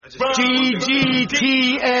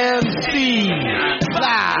GGTMC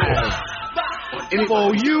live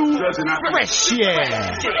for you, fresh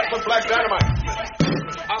yeah. Black Dynamite.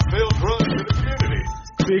 I feel drugs in the community.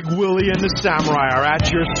 Big Willie and the Samurai are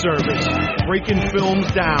at your service, breaking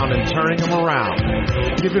films down and turning them around,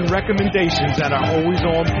 giving recommendations that are always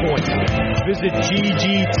on point. Visit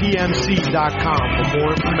ggtmc.com for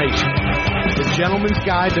more information. The Gentleman's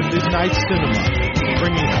Guide to Midnight Cinema,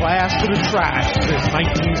 bringing class to the trash since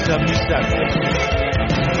 1977.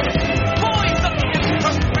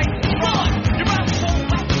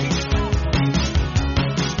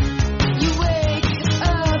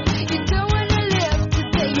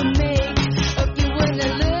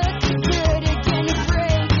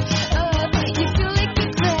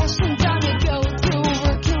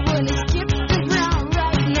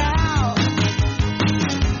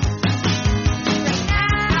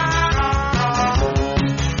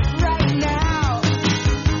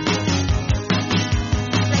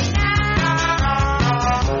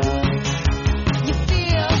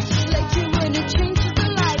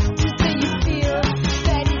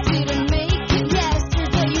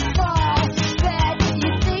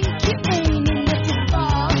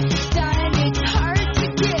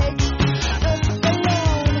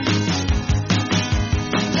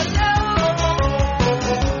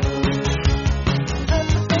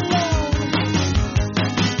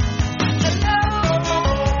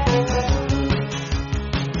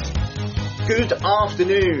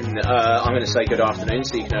 Afternoon. I'm going to say good afternoon,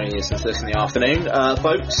 so you can only listen to this in the afternoon.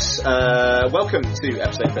 Folks, welcome to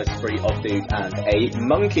episode 33 of Dude and a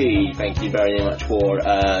Monkey. Thank you very much for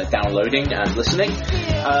downloading and listening.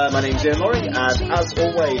 My name's Ian Loring, and as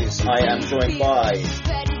always, I am joined by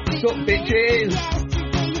Sup Bitches!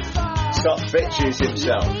 Sup Bitches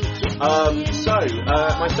himself.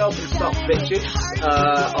 Myself and Sup Bitches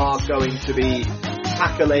are going to be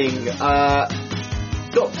tackling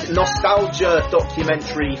nostalgia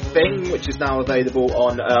documentary Thing, which is now available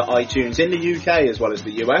on iTunes in the UK as well as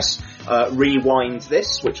the US. Rewind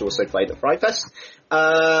This, which also played at Fright Fest.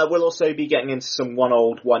 We'll also be getting into some One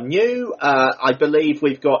Old, One New. I believe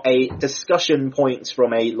we've got a discussion point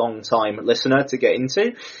from a long-time listener to get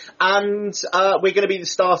into. And we're going to be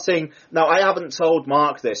starting... Now, I haven't told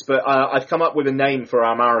Mark this, but I've come up with a name for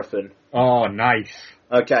our marathon. Oh, nice.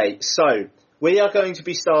 Okay, so we are going to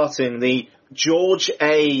be starting the George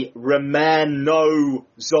A. Romano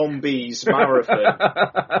Zombies Marathon.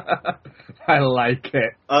 I like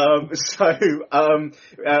it.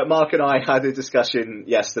 Mark and I had a discussion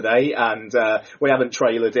yesterday, and we haven't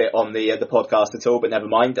trailered it on the podcast at all, but never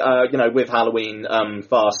mind. With Halloween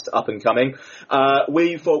fast up and coming,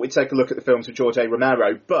 we thought we'd take a look at the films of George A.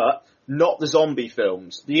 Romero, but not the zombie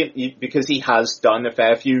films, because he has done a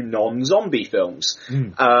fair few non-zombie films.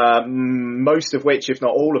 Most of which, if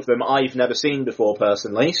not all of them, I've never seen before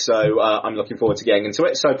personally, so I'm looking forward to getting into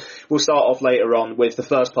it. So we'll start off later on with the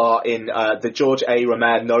first part in the George A.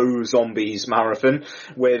 Romero Zombies Marathon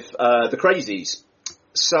with the Crazies.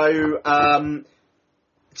 So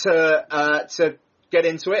to get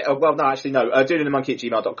into it.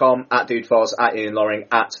 dudeandamonkey@gmail.com, @dudefoz, @Ian Loring,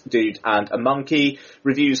 @dude and a monkey.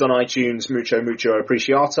 Reviews on iTunes, mucho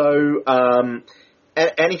appreciato.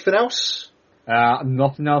 Anything else?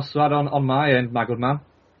 Nothing else to add on my end, my good man.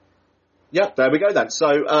 Yeah, there we go then.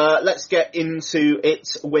 So let's get into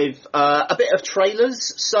it with a bit of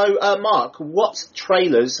trailers. So, Mark, what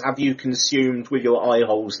trailers have you consumed with your eye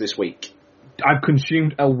holes this week? I've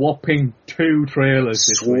consumed a whopping 2 trailers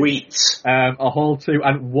this week. Sweet. A whole 2,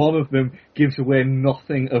 and one of them gives away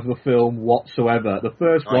nothing of the film whatsoever. The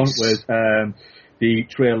first one was the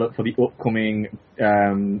trailer for the upcoming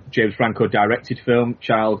James Franco directed film,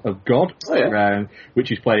 Child of God,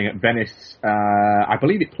 which is playing at Venice. I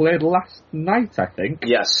believe it played last night, I think.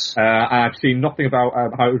 Yes. I've seen nothing about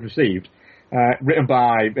how it was received. Written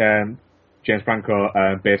by James Franco,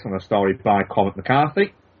 based on a story by Cormac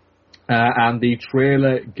McCarthy. And the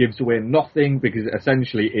trailer gives away nothing because it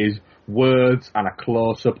essentially is words and a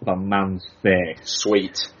close-up of a man's face.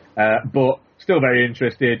 Sweet. But still very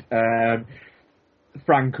interested.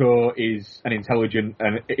 Franco is an intelligent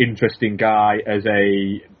and interesting guy as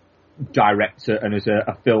a director and as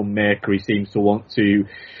a filmmaker. He seems to want to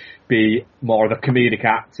be more of a comedic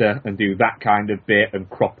actor and do that kind of bit and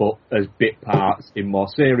crop up as bit parts in more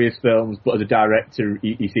serious films. But as a director,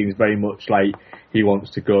 he seems very much like he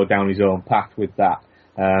wants to go down his own path with that.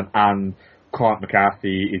 And Cormac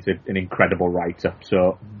McCarthy is an incredible writer,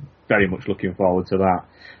 so very much looking forward to that.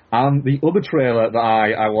 And the other trailer that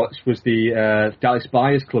I watched was the Dallas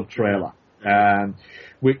Buyers Club trailer,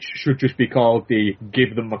 which should just be called the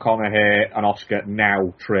Give Them McConaughey an Oscar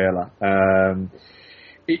Now trailer.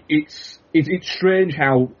 it's strange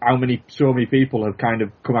how so many people have kind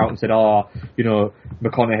of come out and said,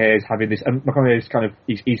 McConaughey's having this, and McConaughey's kind of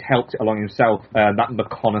he's helped it along himself. That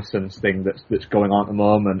reconnaissance thing that's going on at the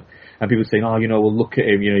moment, and people saying, well, look at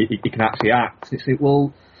him, he can actually act. And it's like,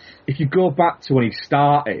 well, if you go back to when he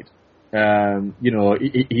started,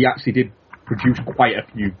 he actually did produce quite a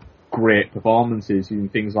few great performances in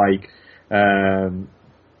things like.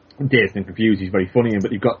 Dazed and Confused, he's very funny in,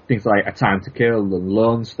 but you've got things like A Time to Kill and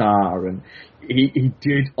Lone Star, and he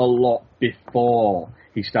did a lot before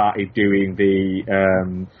he started doing the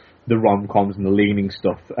rom-coms and the leaning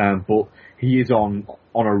stuff, but he is on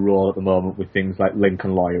a roll at the moment with things like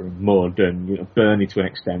Lincoln Lawyer and Mud and Bernie to an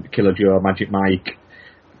extent, Killer Joe, Magic Mike,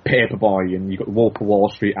 Paperboy, and you've got Wolf of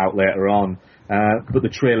Wall Street out later on, but the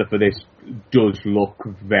trailer for this does look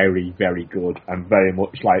very, very good, and very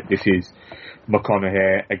much like this is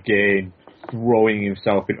McConaughey again throwing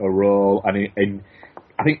himself into a role, and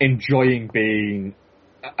I think enjoying being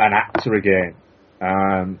an actor again.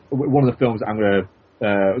 One of the films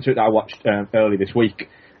that I watched early this week,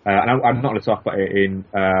 and I'm not going to talk about it in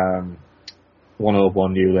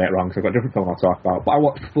 101 New later on because I've got a different film I'll talk about, but I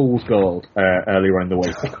watched Fool's Gold earlier in the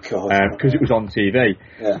week because it was on TV,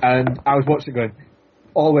 and I was watching it going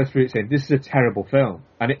all the way through it saying, this is a terrible film,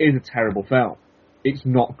 and it is a terrible film. It's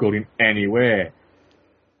not good in any way.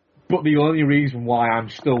 But the only reason why I'm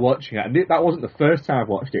still watching it, and that wasn't the first time I've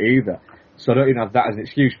watched it either, so I don't even have that as an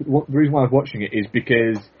excuse, but the reason why I was watching it is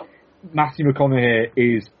because Matthew McConaughey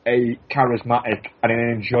is a charismatic and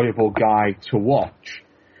an enjoyable guy to watch.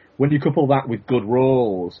 When you couple that with good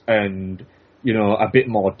roles and, a bit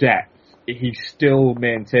more depth, he still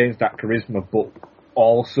maintains that charisma, but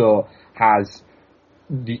also has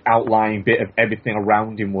the outlying bit of everything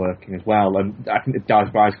around him working as well. And I think the Dallas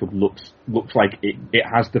Buyers Club looks like it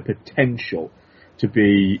has the potential to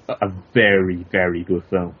be a very, very good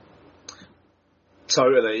film.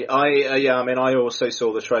 Totally. I also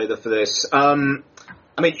saw the trailer for this.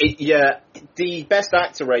 The Best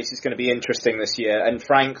Actor race is going to be interesting this year, and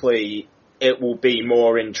frankly, it will be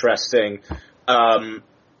more interesting.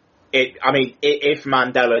 If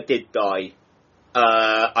Mandela did die,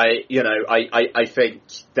 I think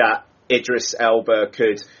that Idris Elba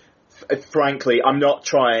could. Frankly, I'm not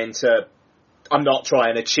trying to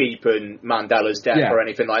cheapen Mandela's death or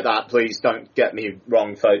anything like that. Please don't get me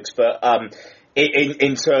wrong, folks. But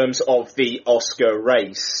in terms of the Oscar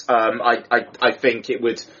race, I think it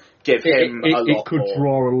would give him a lot more. It could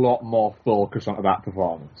draw a lot more focus onto that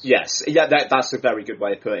performance. Yes, that's a very good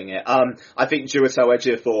way of putting it. I think Chiwetel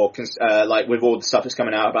Ejiofor, with all the stuff that's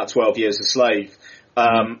coming out about 12 Years a Slave,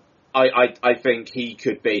 I think he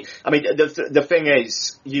could be. I mean, the thing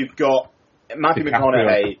is, you've got Matthew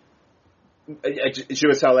McConaughey,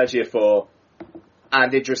 Chiwetel Ejiofor,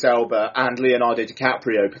 and Idris Elba, and Leonardo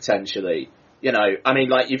DiCaprio potentially.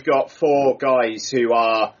 You've got four guys who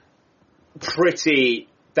are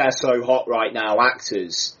they're so hot right now,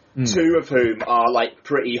 actors, two of whom are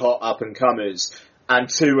pretty hot up-and-comers, and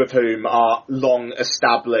two of whom are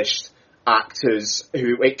long-established actors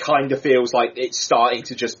who it kind of feels like it's starting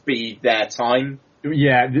to just be their time.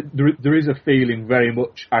 Yeah, there is a feeling very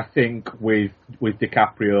much, I think, with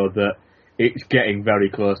DiCaprio that it's getting very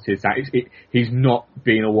close to his time. He's not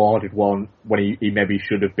been awarded one when he maybe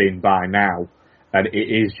should have been by now. And it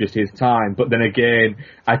is just his time. But then again,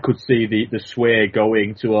 I could see the sway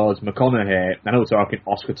going towards McConaughey. I know we're talking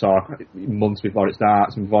Oscar talk months before it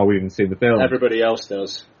starts and before we've even seen the film. Everybody else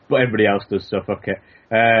does. But everybody else does, so fuck it.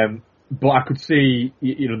 But I could see,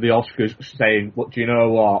 the Oscars saying, well, do you know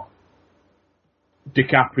what?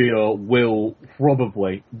 DiCaprio will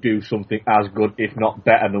probably do something as good, if not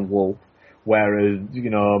better than Wolf. Whereas,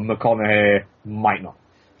 McConaughey might not.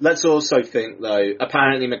 Let's also think, though,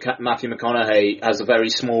 apparently Matthew McConaughey has a very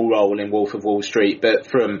small role in Wolf of Wall Street, but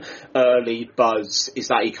from early buzz is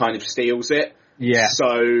that he kind of steals it. Yeah.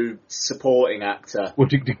 So, supporting actor. Well,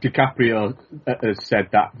 DiCaprio has said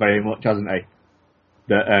that very much, hasn't he?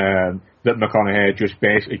 That McConaughey just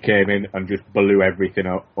basically came in and just blew everything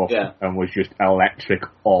up and was just electric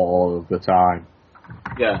all the time.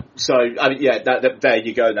 Yeah, so, there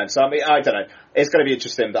you go then. So, I don't know. It's going to be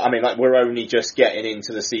interesting, but, we're only just getting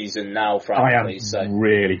into the season now, frankly. I am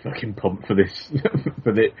really fucking pumped for this,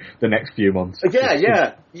 for the next few months.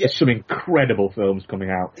 Yeah. There's some incredible films coming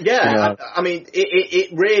out. Yeah,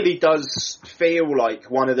 it really does feel like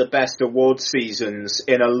one of the best award seasons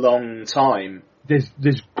in a long time.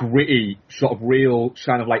 There's gritty, sort of real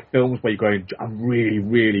kind of films where you're going, I'm really,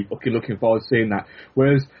 really fucking looking forward to seeing that.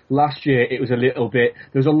 Whereas last year it was a little bit,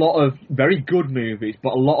 there's a lot of very good movies,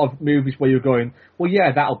 but a lot of movies where you're going, well,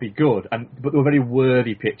 yeah, that'll be good, but they were very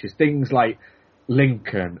worthy pictures. Things like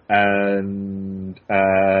Lincoln and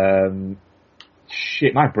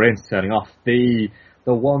shit, my brain's turning off. The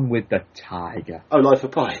one with the tiger. Oh, Life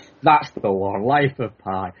of Pi. That's the one, Life of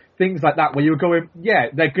Pi. Things like that where you were going, yeah,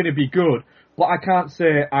 they're going to be good, but I can't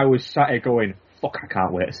say I was sat here going, fuck, I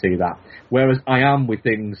can't wait to see that. Whereas I am with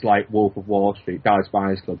things like Wolf of Wall Street, Dallas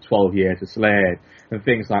Buyers Club, 12 Years a Slave, and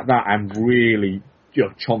things like that. I'm really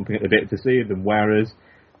just chomping at the bit to see them. Whereas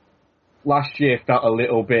last year felt a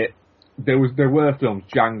little bit. There were films,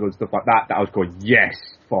 Django and stuff like that I was going yes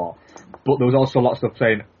for, but there was also a lot of stuff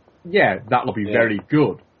saying, yeah, that'll be very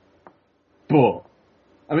good. But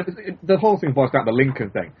I mean, the whole thing boils down to the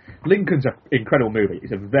Lincoln thing. Lincoln's an incredible movie.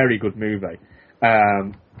 It's a very good movie,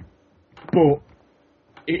 but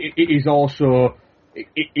it is also,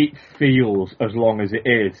 it feels as long as it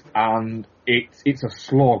is, and it's a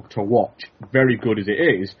slog to watch, very good as it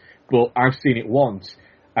is, but I've seen it once,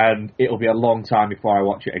 and it'll be a long time before I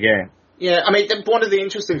watch it again. Yeah, I mean, one of the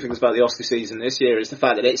interesting things about the Oscar season this year is the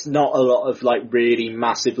fact that it's not a lot of, like, really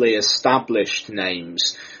massively established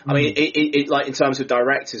names. I mean, it like, in terms of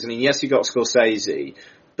directors, I mean, yes, you got Scorsese,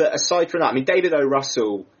 but aside from that, I mean, David O.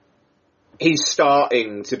 Russell, he's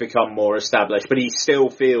starting to become more established, but he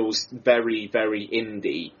still feels very, very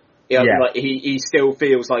indie. You know, Yeah. like, he still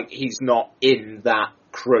feels like he's not in that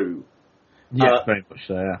crew. Yeah, very much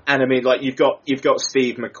so, yeah. And I mean, like, you've got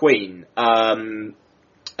Steve McQueen,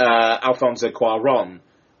 Alfonso Cuarón,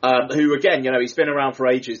 who again, you know, he's been around for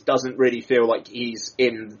ages, doesn't really feel like he's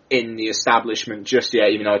in the establishment just yet,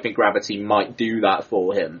 even though I think Gravity might do that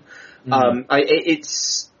for him. I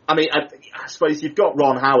suppose you've got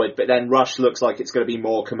Ron Howard, but then Rush looks like it's going to be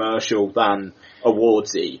more commercial than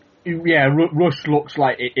awardsy. Yeah, Rush looks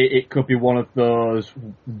like it could be one of those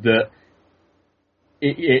that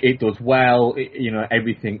it does well. You know,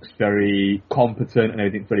 everything's very competent and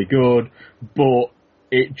everything's very good, but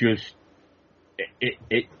it just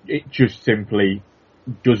simply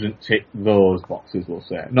doesn't tick those boxes, we'll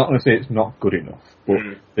say. Not going to say it's not good enough, but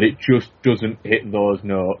that it just doesn't hit those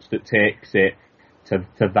notes that takes it to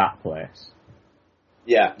that place.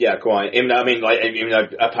 Yeah, quite. Even though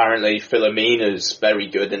apparently Philomena's very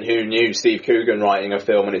good, and who knew Steve Coogan writing a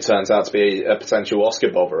film and it turns out to be a potential Oscar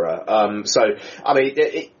botherer. So, I mean,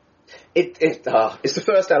 it's the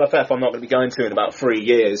first LFF I'm not going to be going to in about 3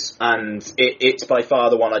 years, and it's by far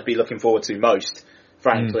the one I'd be looking forward to most,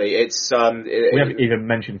 frankly. We haven't even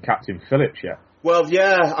mentioned Captain Phillips yet. Well,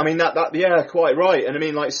 yeah, I mean yeah, quite right. And I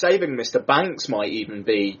mean, like, Saving Mr. Banks might even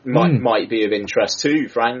be might be of interest too,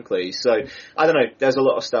 frankly. So I don't know. There's a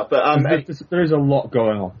lot of stuff, but there is a lot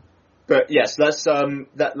going on. But yes, let's trailers.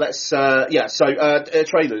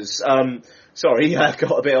 Sorry, I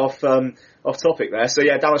got a bit off topic there. So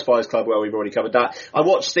yeah, Dallas Buyers Club, well, we've already covered that. I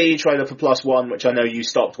watched the trailer for Plus One, which I know you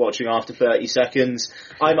stopped watching after 30 seconds.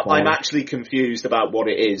 I'm actually confused about what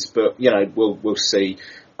it is, but you know, we'll see.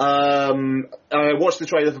 I watched the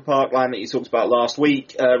trailer for Parkland that you talked about last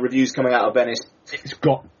week. Reviews coming out of Venice. It's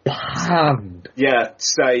got panned. Yeah,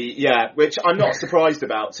 which I'm not surprised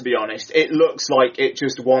about, to be honest. It looks like it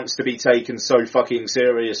just wants to be taken so fucking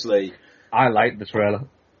seriously. I like the trailer.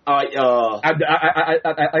 I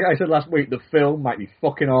said last week, the film might be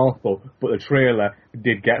fucking awful, but the trailer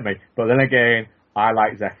did get me. But then again, I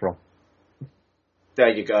like Zephron. There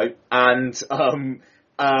you go. And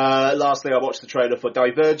lastly, I watched the trailer for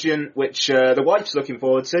Divergent, which the wife's looking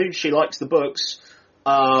forward to. She likes the books.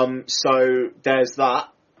 So there's that.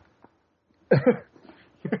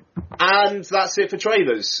 And that's it for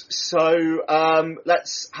trailers. So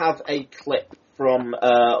let's have a clip from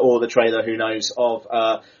or the trailer, who knows, of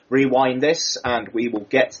Rewind This, and we will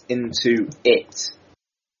get into it.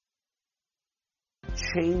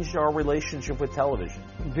 Changed our relationship with television.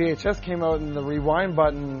 VHS came out and the rewind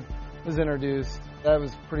button was introduced. That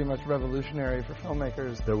was pretty much revolutionary for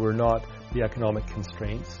filmmakers. There were not the economic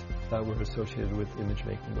constraints that were associated with image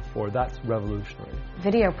making before. That's revolutionary.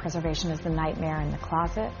 Video preservation is the nightmare in the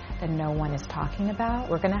closet that no one is talking about.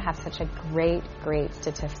 We're going to have such a great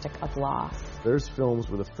statistic of loss. There's films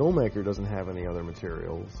where the filmmaker doesn't have any other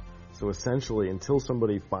materials. So essentially, until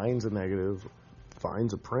somebody finds a negative,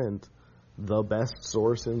 finds a print, the best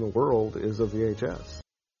source in the world is a VHS.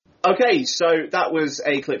 Okay, so that was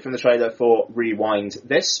a clip from the trailer for Rewind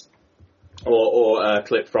This. Or a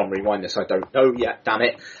clip from Rewind This, I don't know yet, damn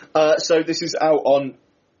it. So this is out on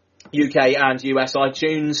UK and US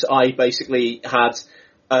iTunes. I basically had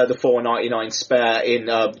the $4.99 spare in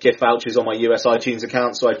gift vouchers on my US iTunes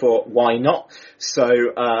account, so I thought, why not? So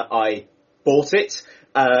I bought it.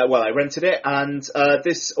 I rented it, and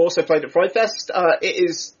this also played at Fright Fest. It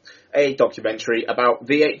is a documentary about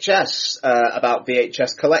VHS, about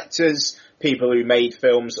VHS collectors, people who made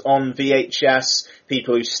films on VHS,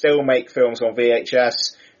 people who still make films on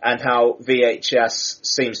VHS, and how VHS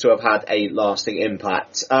seems to have had a lasting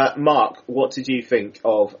impact. Mark, what did you think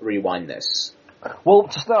of Rewind This? Well,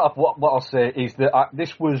 to start off, what I'll say is that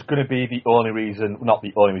this was going to be the only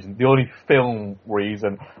film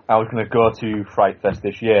reason I was going to go to Fright Fest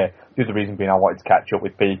this year. The other reason being I wanted to catch up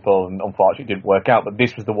with people, and unfortunately it didn't work out, but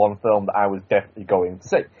this was the one film that I was definitely going to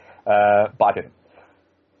see. But I didn't.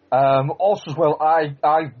 Also as well,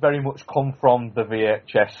 I very much come from the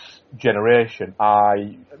VHS generation.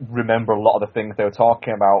 I remember a lot of the things they were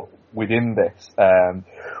talking about within this.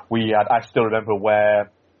 I still remember where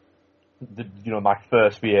my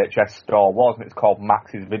first VHS store was, and it's called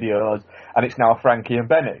Max's Videos, and it's now Frankie and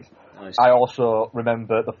Benny's. Nice. I also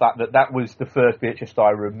remember the fact that was the first VHS store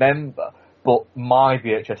I remember, but my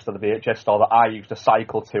VHS store, the VHS store that I used to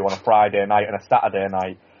cycle to on a Friday night and a Saturday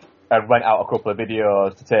night and rent out a couple of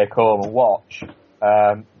videos to take home and watch,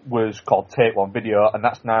 was called Take One Video, and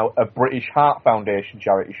that's now a British Heart Foundation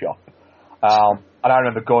charity shop. And I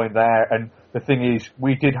remember going there, and the thing is,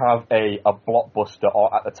 we did have a Blockbuster,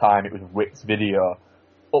 or at the time it was Ritz Video,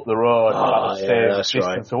 up the road, about the same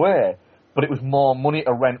distance away. But it was more money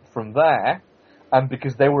to rent from there, and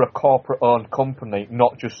because they were a corporate-owned company,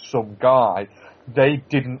 not just some guy, they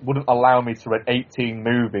wouldn't allow me to rent 18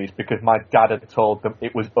 movies because my dad had told them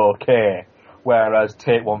it was okay, whereas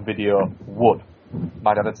Take One Video would.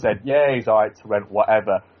 My dad had said, yeah, he's alright to rent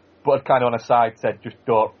whatever, but kind of on a side said, just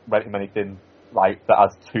don't rent him anything like that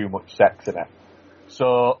has too much sex in it.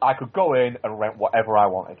 So I could go in and rent whatever I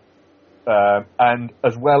wanted. And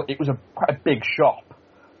as well, it was quite a big shop.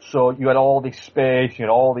 So you had all this space, you had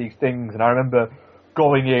all these things, and I remember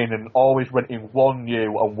going in and always renting one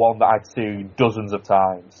new and one that I'd seen dozens of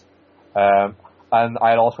times. And I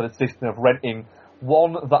had also had a system of renting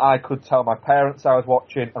one that I could tell my parents I was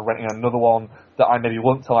watching, and renting another one that I maybe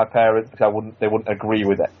wouldn't tell my parents because they wouldn't agree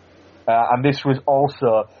with it. And this was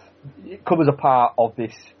also, it covers a part of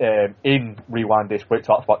this in Rewind This where it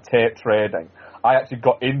talks about tape trading. I actually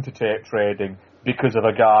got into tape trading because of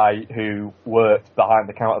a guy who worked behind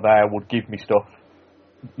the counter there, would give me stuff,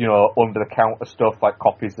 under the counter stuff, like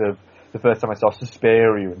copies of the first time I saw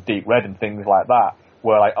Suspiria and Deep Red and things like that,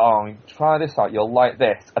 where like, try this out, you'll like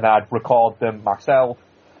this, and I'd record them myself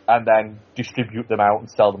and then distribute them out and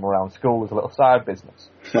sell them around school as a little side business.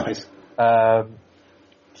 Nice.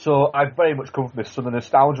 So I very much come from this, so the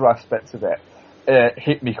nostalgia aspects of it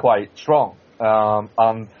hit me quite strong,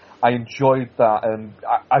 and I enjoyed that. And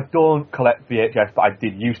I don't collect VHS, but I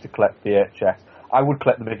did used to collect VHS. I would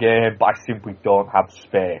collect them again, but I simply don't have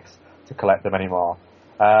space to collect them anymore.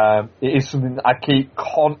 It is something that I keep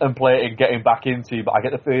contemplating getting back into, but I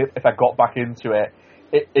get the feeling if I got back into it,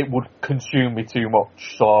 it would consume me too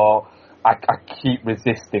much. So I keep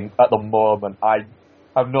resisting at the moment. I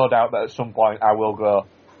have no doubt that at some point I will go,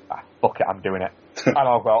 fuck it, I'm doing it. And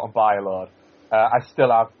I'll go out and buy a load. I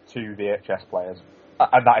still have 2 VHS players.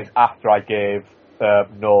 And that is after I gave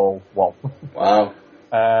Noel one. Wow.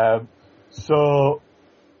 So,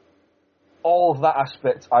 all of that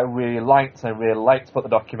aspect I really liked, and I really liked about the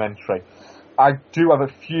documentary. I do have a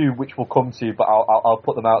few which we'll come to, but I'll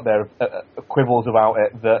put them out there, quibbles about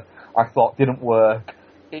it that I thought didn't work.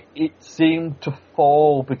 It seemed to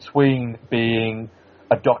fall between being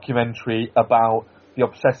a documentary about the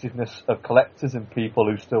obsessiveness of collectors and people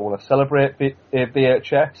who still want to celebrate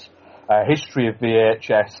VHS, a history of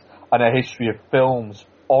VHS, and a history of films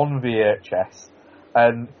on VHS.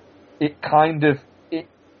 And it kind of,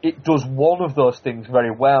 it does one of those things very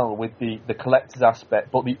well with the collector's aspect,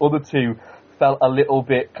 but the other two felt a little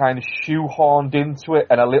bit kind of shoehorned into it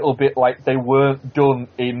and a little bit like they weren't done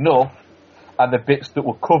enough, and the bits that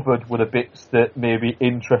were covered were the bits that maybe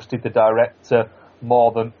interested the director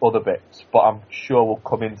more than other bits. But I'm sure we'll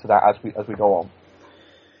come into that as we go on.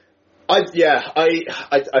 I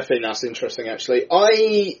think that's interesting, actually.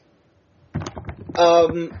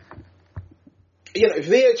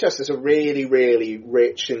 VHS is a really, really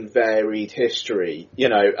rich and varied history.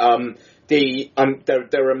 There are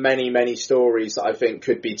many, many stories that I think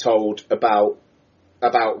could be told about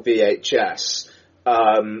VHS.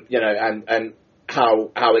 And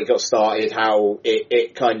how it got started, how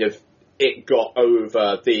it got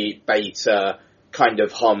over the beta kind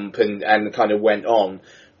of hump and kind of went on.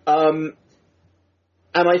 And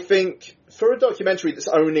I think for a documentary that's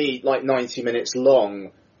only like 90 minutes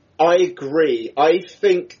long, I agree. I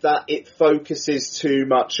think that it focuses too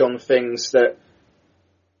much on things that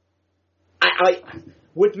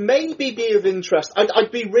would maybe be of interest.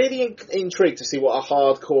 I'd be really intrigued to see what a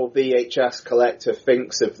hardcore VHS collector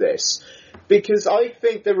thinks of this, because I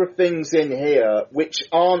think there are things in here which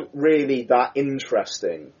aren't really that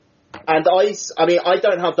interesting. And I mean, I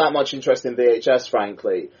don't have that much interest in VHS,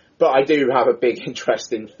 frankly, but I do have a big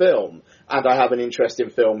interest in film, and I have an interest in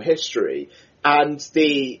film history. And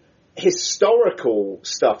the historical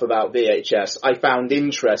stuff about VHS I found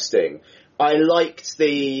interesting. I liked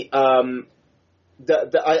I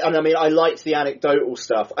liked the anecdotal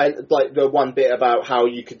stuff. I like the one bit about how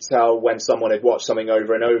you could tell when someone had watched something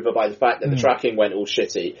over and over by the fact that the tracking went all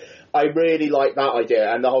shitty. I really liked that idea,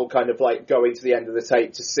 and the whole kind of like going to the end of the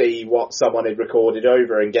tape to see what someone had recorded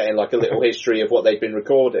over and getting like a little history of what they'd been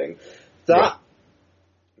recording. That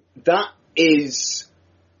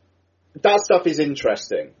stuff is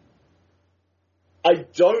interesting. I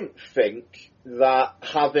don't think that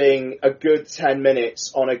having a good 10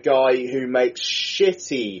 minutes on a guy who makes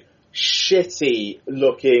shitty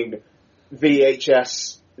looking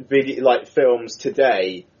VHS video, like films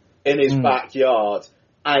today in his backyard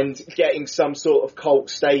and getting some sort of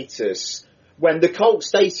cult status, when the cult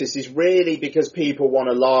status is really because people want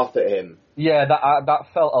to laugh at him. Yeah, that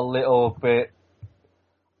felt a little bit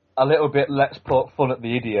let's poke fun at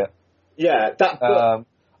the idiot. Yeah,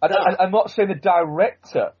 I'm not saying the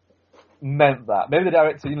director meant that. Maybe the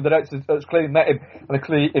director has clearly met him and are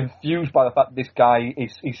clearly infused by the fact that this guy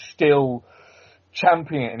is still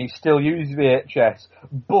championing it and he still uses VHS.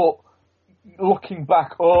 But looking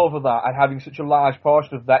back over that and having such a large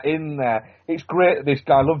portion of that in there, it's great that this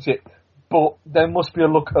guy loves it. But there must be a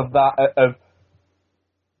look of that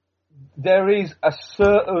there is a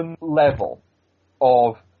certain level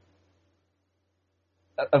of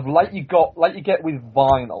like you get with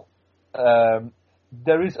vinyl.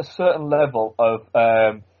 There is a certain level of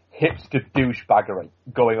hipster douchebaggery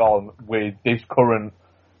going on with this current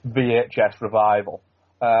VHS revival.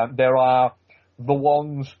 There are the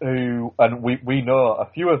ones who, and we know a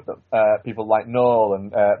few of them, people like Noel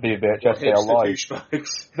and VHS Dale Lloyd.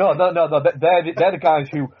 No, they're the guys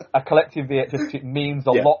who are collecting VHS. It means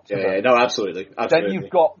a lot to them. Yeah, no, absolutely. Then you've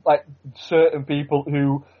got like certain people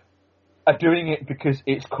who are doing it because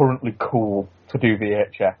it's currently cool to do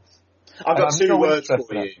VHS. I've got two words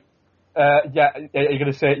for you. You're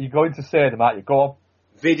going to say them, aren't you? Go on.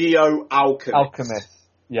 Video alchemist.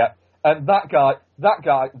 Yeah. And that guy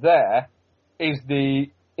there is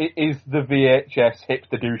the VHS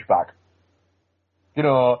hipster douchebag. You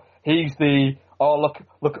know, he's the,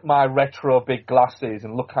 look at my retro big glasses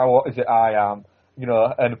and look how what is it I am. You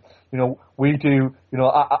know, and you know, we do, you know,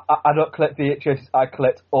 I don't collect VHS, I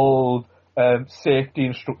collect old safety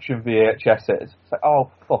instruction VHSs. It's like,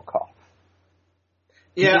 oh, fuck off.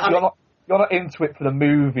 Yeah, you're not into it for the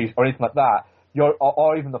movies or anything like that.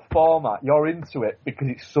 Or even the format. You're into it because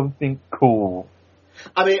it's something cool.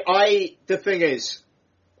 I mean, the thing is,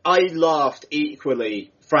 I laughed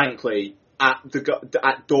equally, frankly, at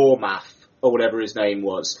Dormath or whatever his name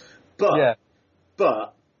was, but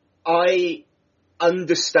I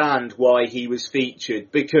understand why he was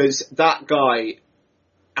featured, because that guy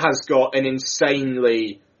has got an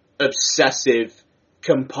insanely obsessive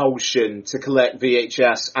compulsion to collect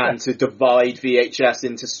VHS and to divide VHS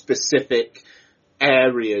into specific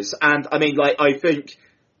areas. And I mean, like, I think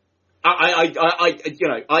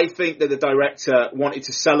I think that the director wanted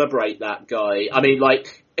to celebrate that guy. I mean,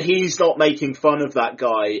 like, he's not making fun of that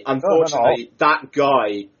guy. Unfortunately, that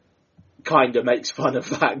guy kind of makes fun of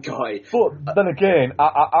that guy. But then again,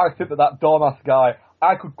 I think that Dormath guy,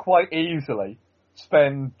 I could quite easily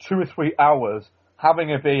spend 2 or 3 hours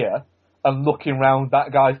having a beer and looking around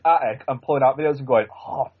that guy's attic and pulling out videos and going,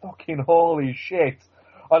 oh, fucking holy shit.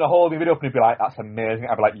 And a holding video up and he'd be like, that's amazing.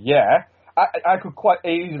 I'd be like, yeah. I could quite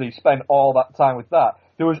easily spend all that time with that.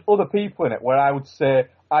 There was other people in it where I would say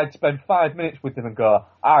I'd spend 5 minutes with them and go,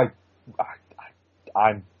 I'm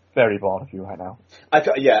very bored of you right now. I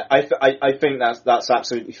think that's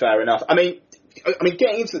absolutely fair enough. I mean,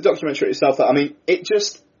 getting into the documentary itself, I mean, it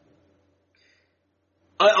just,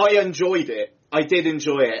 I enjoyed it. I did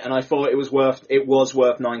enjoy it, and I thought it was worth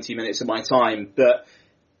 90 minutes of my time. But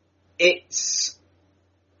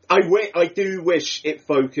I do wish it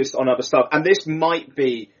focused on other stuff, and this might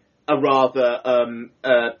be a rather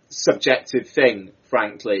subjective thing,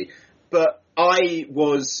 frankly. But I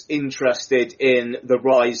was interested in the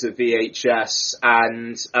rise of VHS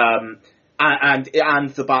and and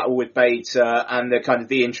the battle with Beta, and the kind of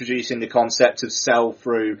the introducing the concept of sell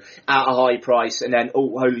through at a high price, and then,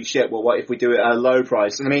 oh, holy shit, well, what if we do it at a low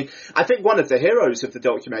price? And I mean, I think one of the heroes of the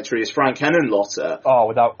documentary is Frank Henenlotter. Oh,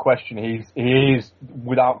 without question, he is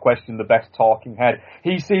without question the best talking head.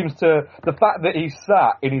 He seems to, the fact that he's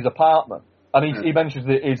sat in his apartment, and he mentions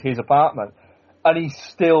that it is his apartment, and he's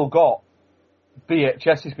still got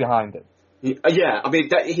VHSs behind him. Yeah, I mean,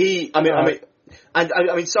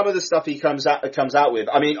 I mean, some of the stuff he comes out with.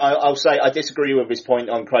 I mean, I'll say I disagree with his point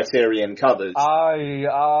on Criterion covers.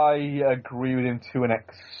 I agree with him to an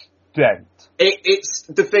extent. It's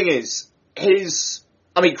the thing is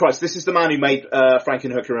I mean, Christ, this is the man who made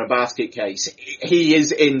Frankenhooker and Basket Case. He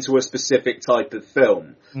is into a specific type of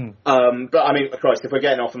film. But I mean, Christ, if we're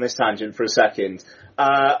getting off on this tangent for a second,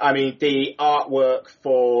 I mean, the artwork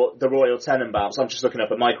for the Royal Tenenbaums, I'm just looking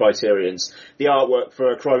up at my Criterions, the artwork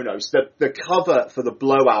for Kronos, the cover for the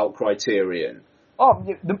Blowout Criterion. Oh,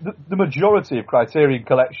 the majority of Criterion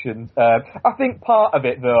collections, I think part of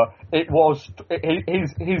it, though, it was,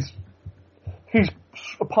 his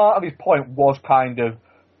part of his point was kind of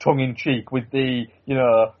tongue-in-cheek with the,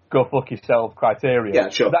 go fuck yourself Criterion. Yeah,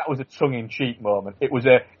 sure. That was a tongue-in-cheek moment. It was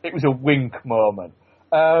a wink moment.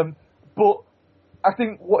 But I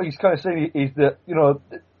think what he's kind of saying is that,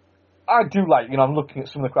 I do like, I'm looking at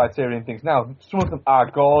some of the Criterion things now. Some of them are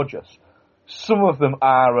gorgeous. Some of them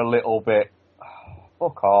are a little bit,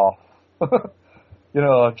 fuck off.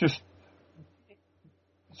 Just,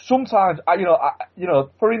 sometimes,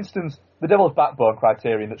 for instance, the Devil's Backbone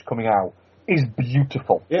Criterion that's coming out is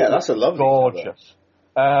beautiful. Yeah, that's a lovely gorgeous.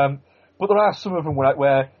 But there are some of them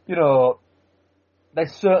where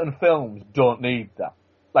there's certain films don't need that.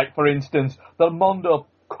 Like, for instance, the Mondo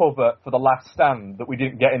cover for The Last Stand that we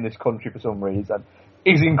didn't get in this country for some reason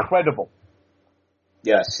is incredible.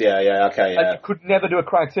 Yes, yeah, okay, yeah. And you could never do a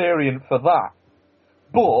Criterion for that.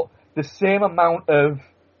 But the same amount of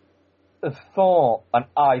thought and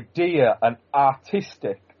idea and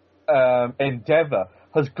artistic endeavour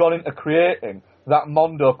has gone into creating that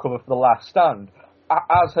Mondo cover for The Last Stand,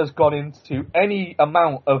 as has gone into any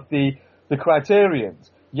amount of the Criterions.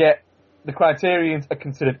 Yet the Criterions are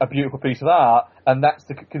considered a beautiful piece of art, and that's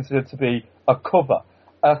considered to be a cover.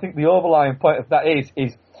 And I think the overlying point of that is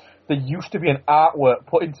there used to be an artwork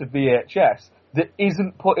put into VHS that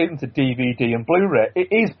isn't put into DVD and Blu-ray. It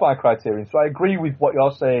is by Criterion, so I agree with what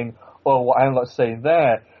you're saying or what I'm saying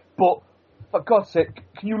there. But for God's sake,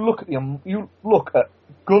 can you look at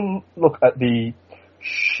the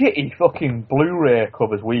shitty fucking Blu-ray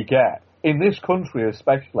covers we get in this country,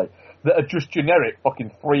 especially, that are just generic fucking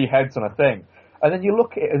 3 heads on a thing. And then you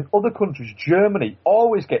look at it in other countries, Germany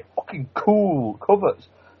always get fucking cool covers,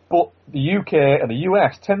 but the UK and the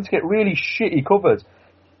US tend to get really shitty covers.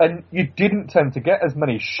 And you didn't tend to get as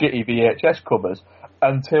many shitty VHS covers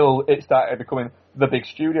until it started becoming the big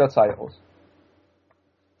studio titles.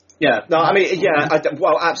 Yeah, no, I mean, yeah,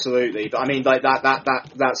 well, absolutely, but I mean, like,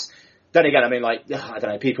 that's, then again, I mean, like, I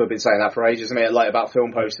don't know, people have been saying that for ages. I mean, like, about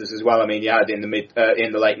film posters as well. I mean, you had in the late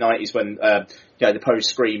 90s when, the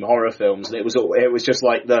post-Scream horror films, and it was just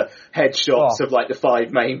like the headshots of, like, the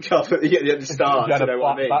 5 main cover at the start, you know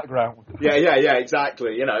what I mean? Background. Yeah,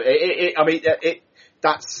 exactly,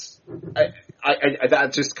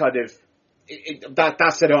 that just kind of,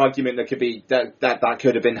 that's an argument that could be, that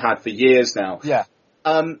could have been had for years now. Yeah.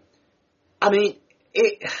 I mean,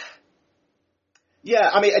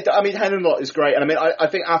 Henenlotter is great, and I mean, I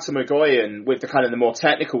think Atom Egoyan with the kind of the more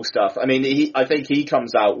technical stuff. I mean, I think he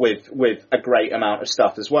comes out with a great amount of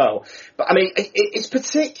stuff as well. But I mean, it's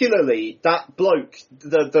particularly that bloke,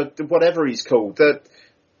 the whatever he's called. I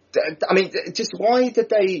mean, just why did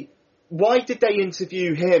they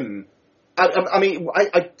interview him? I mean,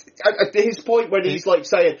 his point when he's like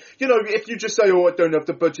saying, if you just say, oh, I don't have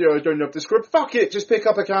the budget, I don't have the script, fuck it, just pick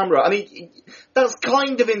up a camera. I mean, that's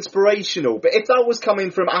kind of inspirational, but if that was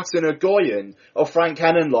coming from Atom Egoyan or Frank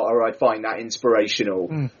Henenlotter, I'd find that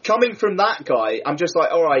inspirational. Coming from that guy, I'm just like,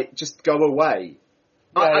 alright, just go away.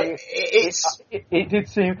 Yeah, it did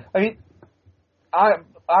seem, I mean, I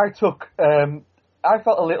felt a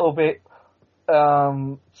little bit,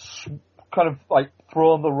 kind of like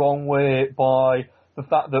thrown the wrong way by the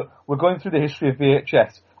fact that we're going through the history of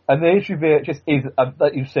VHS, and the history of VHS is,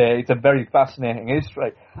 like you say, it's a very fascinating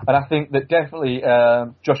history, and I think that definitely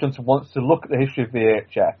Josh Hunter wants to look at the history of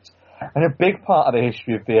VHS, and a big part of the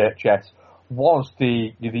history of VHS was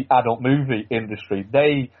the adult movie industry.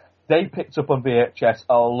 They picked up on VHS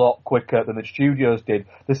a lot quicker than the studios did,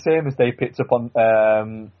 the same as they picked up on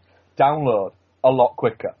download a lot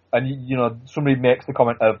quicker, and somebody makes the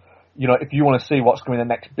comment of, if you want to see what's going to be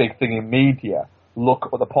the next big thing in media, look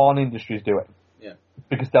at what the porn industry is doing. Yeah.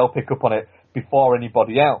 Because they'll pick up on it before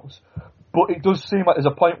anybody else. But it does seem like there's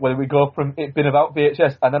a point where we go from it being about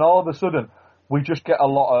VHS, and then all of a sudden, we just get a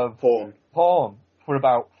lot of porn for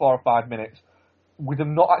about 4 or 5 minutes, with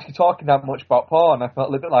them not actually talking that much about porn. I felt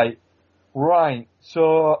a little bit like, right,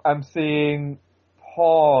 so I'm seeing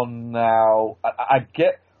porn now. I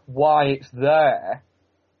get why it's there,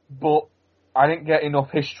 but I didn't get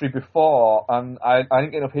enough history before, and I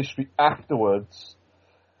didn't get enough history afterwards.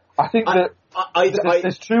 I think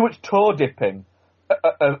there's too much toe dipping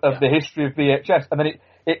of the history of VHS, and then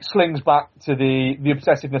it slings back to the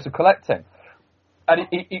obsessiveness of collecting. And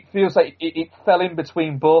it feels like it fell in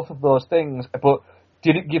between both of those things, but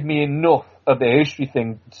didn't give me enough of the history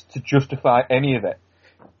thing to justify any of it.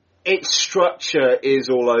 Its structure is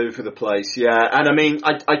all over the place, yeah. And I mean,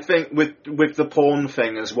 I think with the porn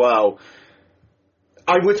thing as well,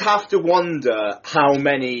 I would have to wonder how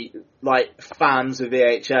many, like, fans of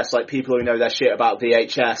VHS, like people who know their shit about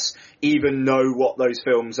VHS, even know what those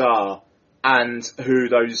films are and who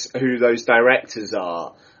those directors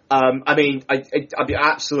are. I mean, I mean,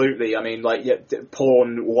 absolutely. I mean, like, yeah,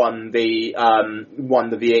 porn won the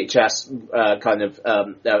VHS kind of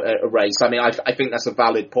race. I mean, I think that's a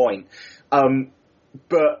valid point.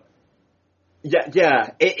 But yeah,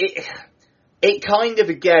 it kind of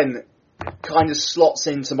again kind of slots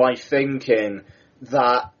into my thinking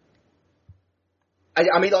that.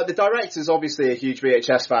 I mean, like, the director's obviously a huge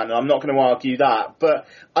VHS fan, and I'm not going to argue that. But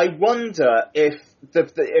I wonder if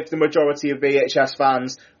the majority of VHS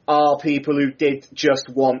fans are people who did just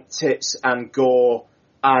want tits and gore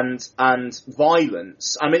and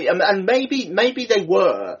violence. I mean, and maybe they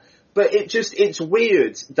were, but it's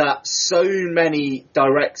weird that so many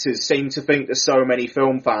directors seem to think that so many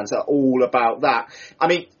film fans are all about that. I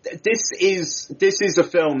mean, this is a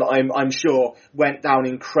film that I'm sure went down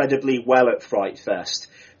incredibly well at Fright Fest,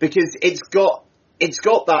 because it's got the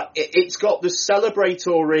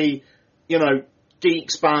celebratory, you know,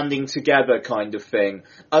 geeks banding together kind of thing,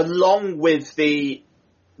 along with the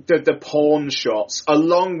porn shots,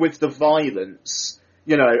 along with the violence,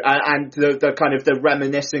 you know, and the kind of the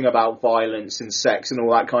reminiscing about violence and sex and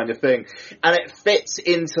all that kind of thing. And it fits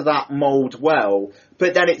into that mould well,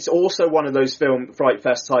 but then it's also one of those Fright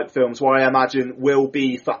Fest type films where I imagine will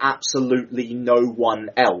be for absolutely no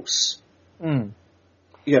one else. Mm.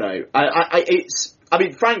 You know, I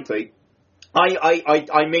mean, frankly,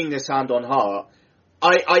 I mean this hand on heart.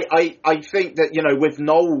 I think that, you know, with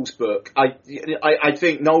Noel's book, I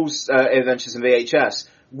think Noel's Adventures in VHS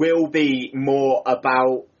will be more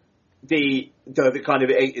about the kind of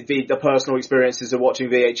the personal experiences of watching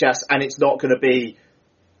VHS, and it's not going to be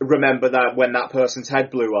remember that when that person's head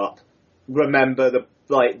blew up, remember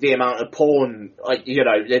the amount of porn, like, you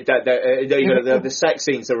know, the sex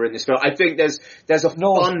scenes that were in this film. I think there's a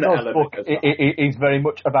fun element book of that. It is very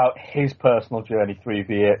much about his personal journey through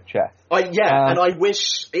VHS. And I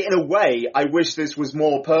wish, in a way, this was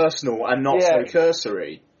more personal and not so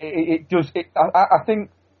cursory. It does. I think,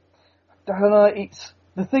 I don't know,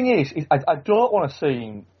 the thing is I don't want to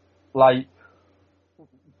seem like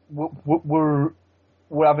we're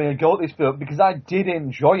having a go at this film, because I did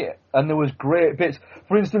enjoy it, and there was great bits.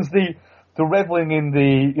 For instance, the reveling in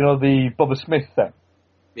the Bubba Smith thing.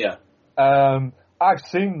 Yeah. I've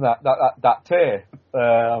seen that tape,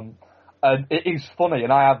 and it is funny,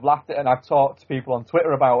 and I have laughed at it, and I've talked to people on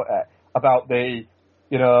Twitter about it, about the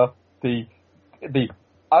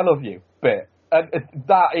I love you bit, and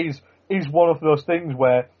that is one of those things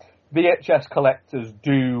where VHS collectors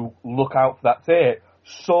do look out for that tape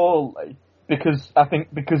solely because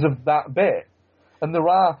of that bit. And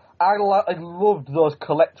I loved those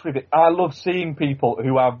collectory bits. I love seeing people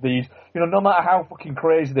who have these, you know, no matter how fucking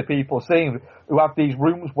crazy the people seem, who have these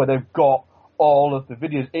rooms where they've got all of the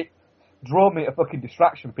videos. It drove me to fucking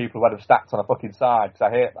distraction, people who had them stacked on a fucking side, because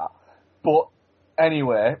I hate that. But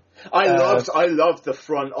anyway, I loved the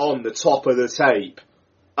front on the top of the tape.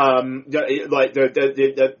 Like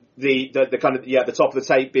the kind of, the top of the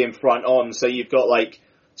tape being front on, so you've got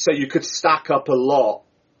so you could stack up a lot.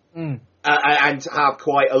 And have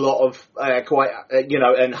quite a lot of,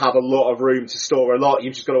 and have a lot of room to store a lot.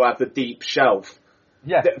 You've just got to have the deep shelf.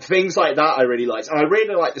 Yeah. Things like that I really liked. And I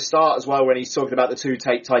really like the start as well when he's talking about the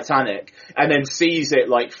 2-tape Titanic and then sees it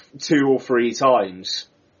like 2 or 3 times.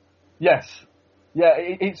 Yes. Yeah,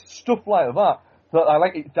 it's stuff like that I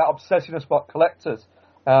like, that obsessiveness about collectors.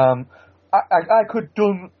 I could have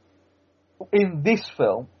done, in this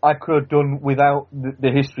film, I could have done without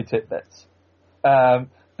the history tidbits.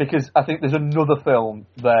 Because I think there's another film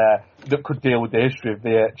there that could deal with the history of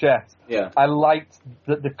VHS. Yeah. I liked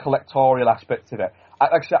the collectorial aspects of it.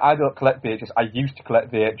 like I said, I don't collect VHS. I used to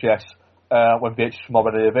collect VHS when VHS was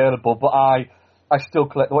already available, but I still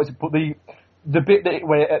collect. But the bit that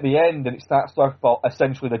where at the end and it starts to talk about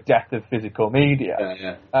essentially the death of physical media.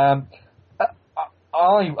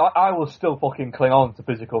 I will still fucking cling on to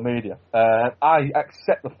physical media. I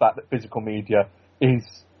accept the fact that physical media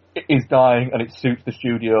is dying, and it suits the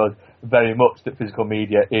studios very much that physical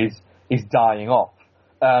media is dying off.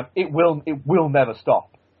 It will never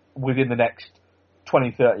stop within the next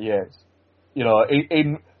 20, 30 years. You know,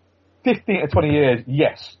 in 15 to 20 years,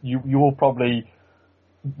 yes, you will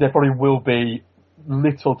there probably will be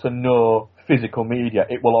little to no physical media.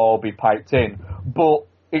 It will all be piped in, but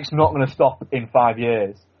it's not going to stop in 5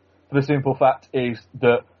 years. The simple fact is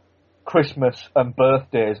that Christmas and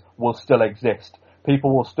birthdays will still exist.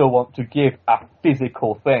 People will still want to give a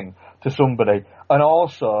physical thing to somebody. And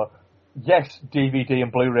also, yes, DVD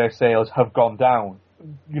and Blu-ray sales have gone down,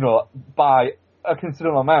 you know, by a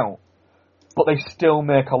considerable amount, but they still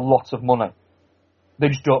make a lot of money. They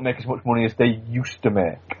just don't make as much money as they used to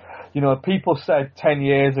make. You know, people said 10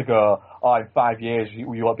 years ago, in 5 years you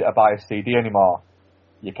won't be able to buy a CD anymore.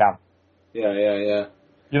 You can. Yeah.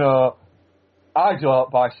 You know, I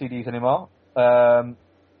don't buy CDs anymore.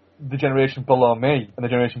 The generation below me and the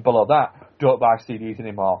generation below that don't buy CDs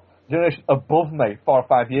anymore. The generation above me, 4 or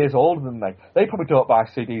 5 years older than me, they probably don't buy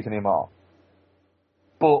CDs anymore.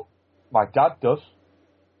 But my dad does.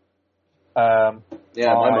 My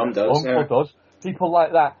mum does. Uncle does. People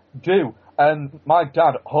like that do. And my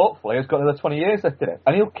dad, hopefully, has got another 20 years left in it.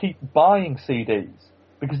 And he'll keep buying CDs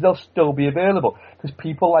because they'll still be available. Because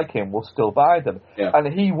people like him will still buy them. Yeah.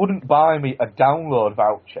 And he wouldn't buy me a download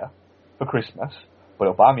voucher for Christmas, but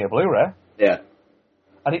he'll buy me a Blu-ray. Yeah.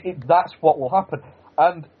 And that's what will happen.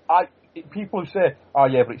 And people who say, oh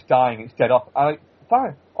yeah, but it's dying, it's dead off. I'm like,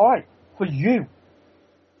 fine, alright, for you.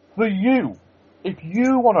 If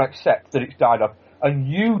you want to accept that it's died off, and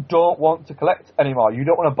you don't want to collect anymore, you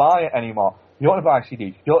don't want to buy it anymore, you don't want to buy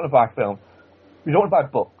CDs, you don't want to buy film, you don't want to buy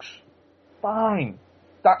books, fine.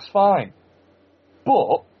 That's fine.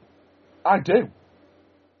 But I do.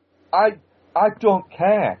 I don't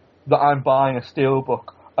care that I'm buying a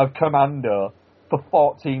steelbook of Commando for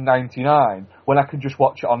 $14.99 when I can just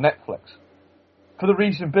watch it on Netflix. For the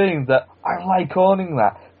reason being that I like owning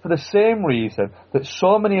that. For the same reason that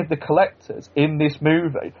so many of the collectors in this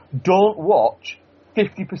movie don't watch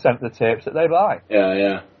 50% of the tapes that they buy.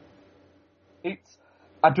 Yeah.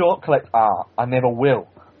 I don't collect art. I never will.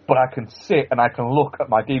 But I can sit and I can look at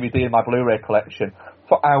my DVD and my Blu-ray collection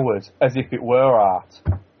for hours as if it were art.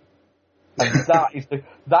 And that is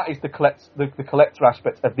the collector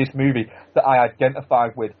aspect of this movie that I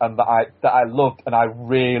identified with and that I loved and I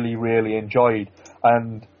really, really enjoyed.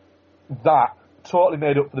 And that totally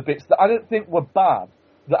made up for the bits that I didn't think were bad,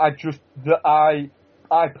 that I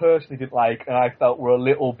personally didn't like and I felt were a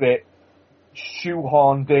little bit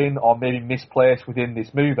shoehorned in or maybe misplaced within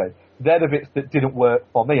this movie. They're the bits that didn't work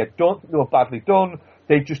for me. I don't think they were badly done,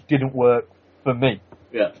 they just didn't work for me.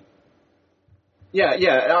 Yeah.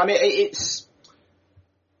 I mean, it's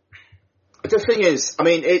the thing is, I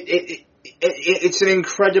mean, it's an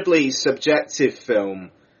incredibly subjective film.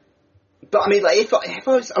 But I mean, like, if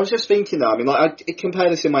I was just thinking though, I mean, like, I compare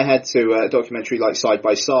this in my head to a documentary like Side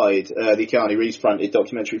by Side, the Keanu Reeves fronted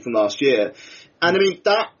documentary from last year, and I mean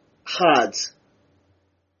that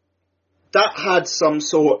had some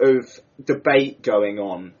sort of debate going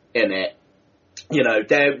on in it. You know,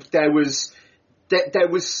 there was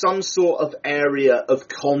some sort of area of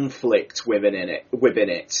conflict within it.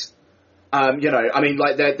 You know, I mean,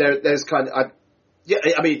 like there's kind of.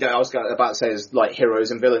 I mean, I was about to say there's like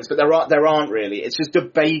heroes and villains, but there aren't really. It's just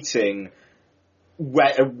debating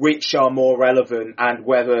which are more relevant and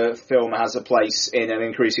whether film has a place in an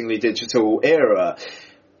increasingly digital era.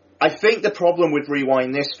 I think the problem with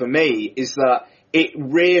Rewind This for me is that it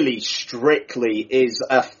really strictly is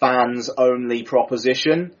a fans-only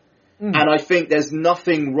proposition. And I think there's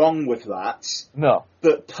nothing wrong with that. No.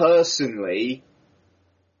 But personally,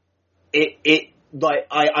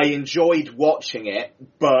 I enjoyed watching it,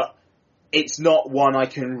 but it's not one I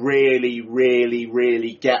can really, really,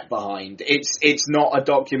 really get behind. It's not a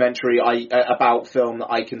documentary about film that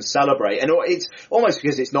I can celebrate, and it's almost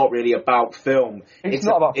because it's not really about film. It's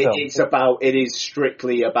not about film. It is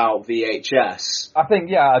strictly about VHS. I think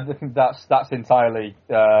that's entirely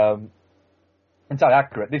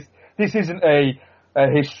accurate. This isn't a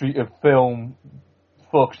history of film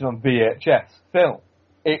focusing on VHS film.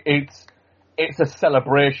 It's a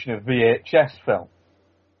celebration of VHS film.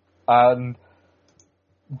 And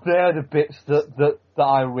they're the bits that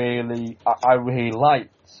I really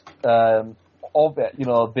liked of it. You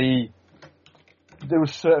know, there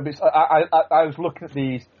was certain bits. I was looking at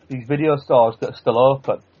these video stores that are still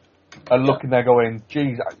open, and looking there, going,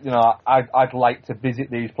 "Geez, I'd like to visit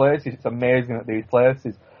these places. It's amazing that these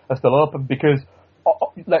places are still open." Because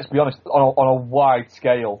let's be honest, on a wide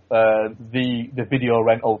scale, the video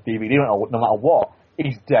rental, DVD rental, no matter what,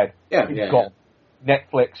 is dead. Yeah, it's gone.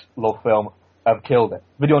 Netflix, Love Film have killed it.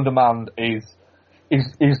 Video on demand is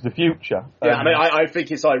the future. Yeah, I mean, I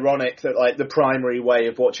think it's ironic that like the primary way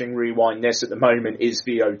of watching Rewind This at the moment is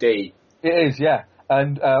VOD. It is, yeah.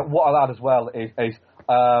 And what I'll add as well is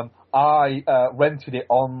I rented it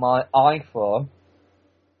on my iPhone,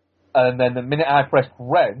 and then the minute I pressed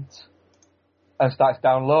rent and started to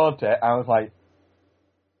download it, I was like,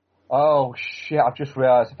 oh shit, I've just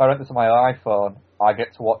realised if I rent this on my iPhone, I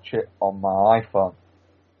get to watch it on my iPhone.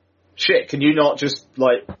 Shit, can you not just,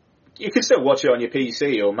 like, you can still watch it on your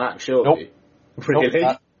PC or Mac, surely? Nope. Really?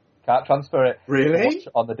 Nope, can't transfer it. Really? Watch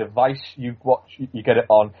it on the device you get it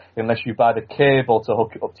on, unless you buy the cable to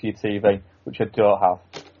hook it up to your TV, which I don't have.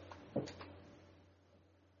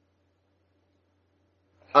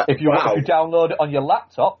 If you download it on your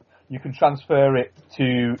laptop, you can transfer it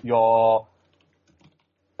to your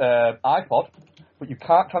iPod, but you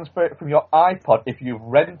can't transfer it from your iPod if you've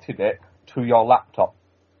rented it to your laptop.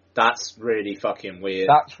 That's really fucking weird.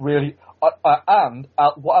 That's really... and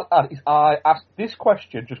what I'll add is I asked this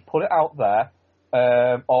question, just put it out there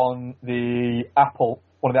on the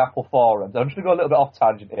one of the Apple forums. I'm just going to go a little bit off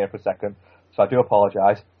tangent here for a second, so I do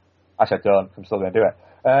apologise. Actually, I don't, 'cause I'm still going to do it.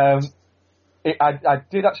 I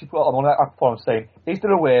did actually put on one of the Apple forums saying, is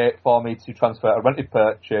there a way for me to transfer a rented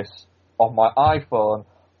purchase of my iPhone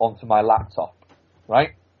onto my laptop,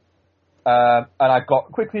 right? And I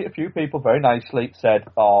got quickly a few people very nicely said,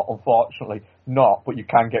 oh, unfortunately not, but you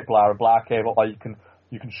can get blah and blah cable, or you can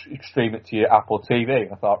stream it to your Apple TV.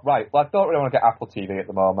 And I thought, right, well, I don't really want to get Apple TV at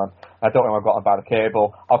the moment. I don't really want to go out and buy the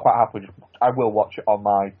cable. I'll quite happily I will watch it on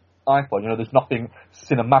my iPhone. You know, there's nothing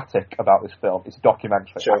cinematic about this film. It's a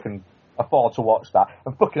documentary. Sure. I can afford to watch that.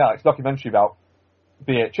 And fucking hell, it's a documentary about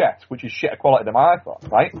VHS, which is shit quality to my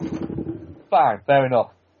iPhone, right? Fine, fair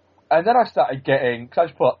enough. And then I started getting, because I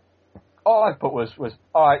just put, all I put was,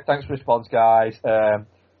 alright, thanks for response, guys.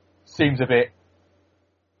 Seems a bit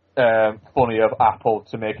funny of Apple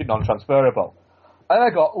to make it non-transferable. And I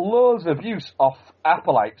got loads of abuse off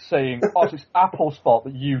Appleites saying, oh, it's Apple's fault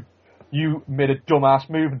that you made a dumbass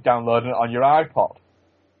move and downloaded it on your iPod.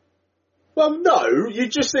 Well, no, you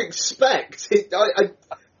just expect it. So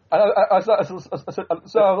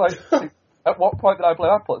I was like, at what point did I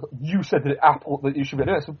blame Apple? You said that you should be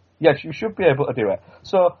doing it. So yes, you should be able to do it.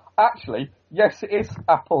 So actually, yes, it is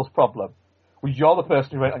Apple's problem. Well, you're the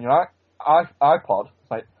person who went on your iPod. It's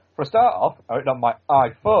like, for a start off, I went on my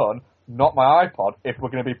iPhone, not my iPod, if we're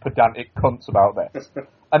going to be pedantic cunts about this.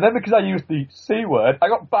 And then because I used the C word, I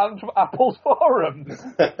got banned from Apple's forums.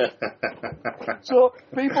 So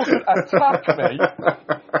people could attack me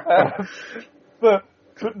for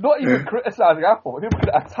not even criticising Apple, but people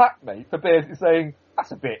could attack me for basically saying,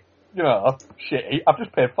 that's a bit, shitty. I've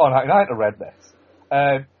just paid $4.99 to read this.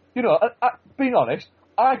 Being honest,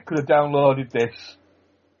 I could have downloaded this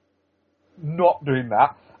not doing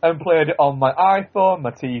that and played it on my iPhone, my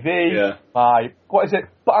TV, but I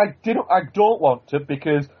don't want to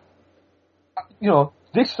because,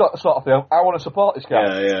 this sort of film, I want to support this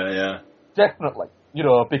guy. Yeah. Definitely.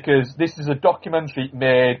 Because this is a documentary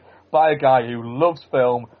made by a guy who loves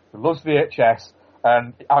film, who loves VHS,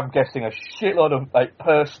 and I'm guessing a shitload of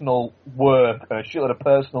personal work and a shitload of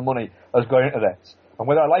personal money has gone into this. And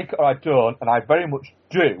whether I like it or I don't, and I very much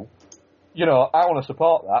do, I want to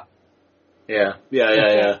support that.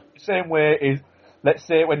 Yeah. Same way is, let's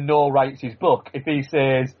say when Noel writes his book, if he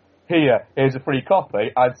says, here's a free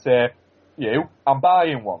copy, I'd say, I'm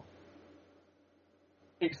buying one.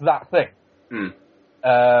 It's that thing.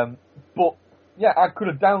 But, yeah, I could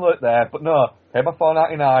have downloaded it there, but no, pay my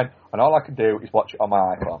 $4.99, and all I can do is watch it on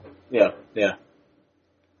my iPhone. Yeah.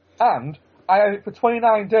 And I had it for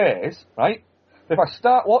 29 days, right? If I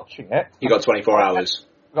start watching it... You got 24 hours.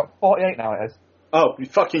 I've got 48 now, it is. Oh,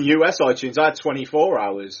 fucking US iTunes, I had 24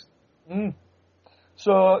 hours.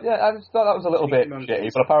 So, yeah, I just thought that was a little bit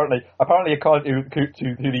shitty, but apparently according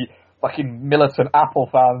to the fucking militant Apple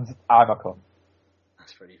fans, I'm a cunt.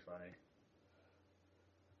 That's pretty funny.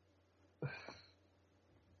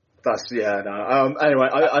 Anyway,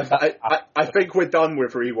 I think we're done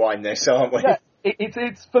with Rewind This, aren't we? Yeah,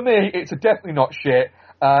 it's for me, it's definitely not shit.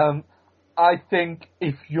 I think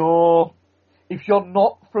if you're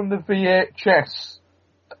not from the VHS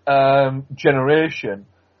generation,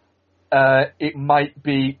 it might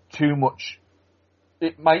be too much.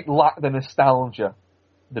 It might lack the nostalgia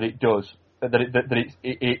that it does that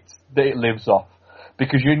it lives off,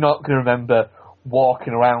 because you're not going to remember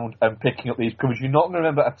walking around and picking up these covers. You're not going to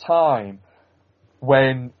remember a time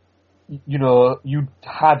when, you know, you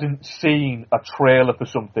hadn't seen a trailer for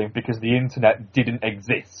something because the internet didn't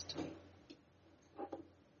exist.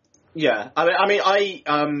 Yeah, I'm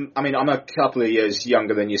a couple of years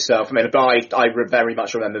younger than yourself. I mean, but I very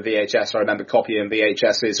much remember VHS. I remember copying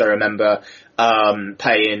VHSs. I remember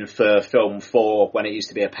paying for Film 4 when it used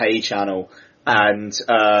to be a pay channel, and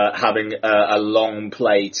having a long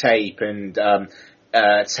play tape and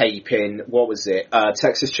taping, what was it?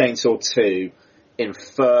 Texas Chainsaw 2,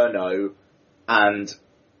 Inferno, and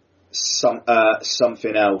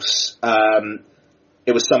something else.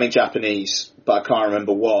 It was something Japanese, but I can't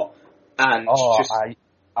remember what. And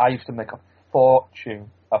I used to make a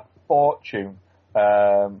fortune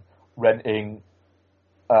renting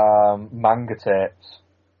manga tapes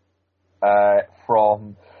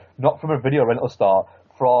not from a video rental store,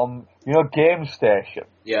 from, you know, Game Station.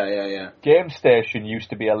 Yeah. Game Station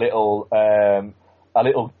used to be a little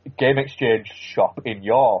game exchange shop in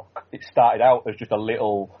York. It started out as just a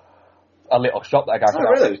little shop that I got.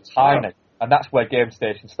 Really? Tiny. Wow. And that's where Game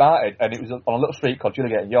Station started, and it was on a little street called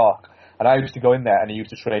Gilligate in York. And I used to go in there, and he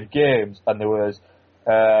used to trade games, and there was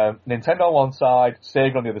Nintendo on one side,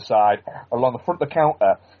 Sega on the other side. Along the front of the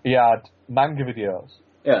counter, he had manga videos.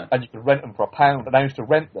 Yeah. And you could rent them for £1, and I used to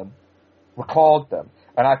rent them, record them,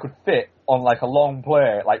 and I could fit on like a long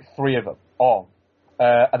play, like 3 of them on.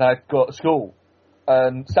 And then I'd go to school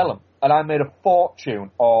and sell them. And I made a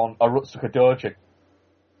fortune on Arutsuka Doujin.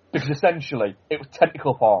 Because essentially, it was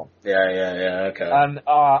technical form. Yeah, okay. And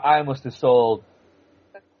I must have sold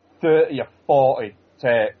 30 or 40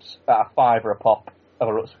 tapes at a $5 a pop of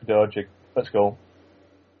Arutsuka Doujin at school.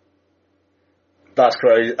 That's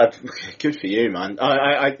crazy. Good for you, man.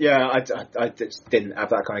 I just didn't have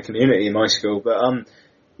that kind of community in my school, but I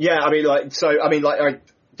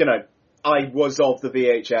was of the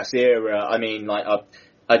VHS era. I mean, like,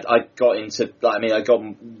 I got into, I got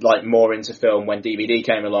more into film when DVD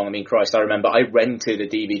came along. I mean, Christ, I remember I rented a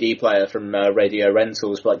DVD player from Radio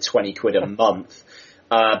Rentals for like 20 quid a month.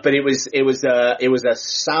 But it was a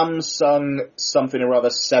Samsung something or other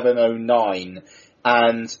 709,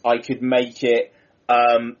 and I could make it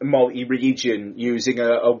multi-region using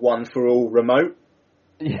a one-for-all remote.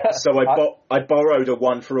 Yeah. So I borrowed a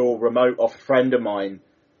one-for-all remote off a friend of mine,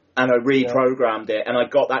 and I reprogrammed it, and I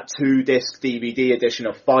got that 2-disc DVD edition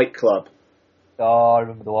of Fight Club. Oh, I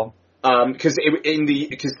remember the one. Because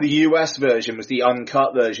the US version was the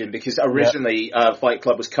uncut version, because originally Fight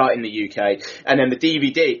Club was cut in the UK, and then the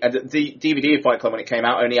DVD of Fight Club when it came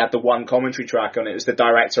out only had the one commentary track on it. It was the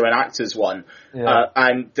director and actors one,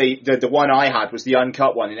 and the one I had was the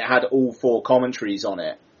uncut one, and it had all 4 commentaries on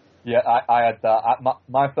it. Yeah, I had that.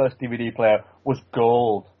 My first DVD player was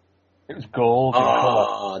gold. It was gold in colour.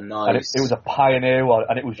 Oh, nice. And it was a Pioneer one,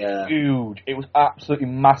 and it was huge. It was absolutely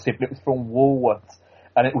massive. It was from Woolworths.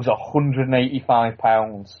 And it was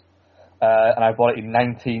 £185, and I bought it in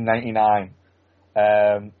 1999.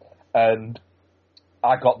 And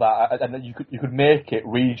I got that, and you could make it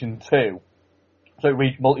region 2, so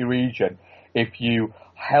multi-region, if you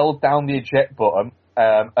held down the eject button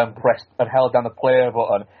and pressed and held down the player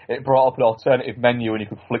button. It brought up an alternative menu, and you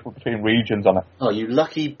could flip between regions on it. Oh, you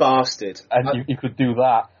lucky bastard! And you could do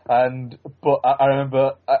that. But I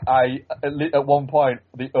remember at one point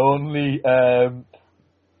the only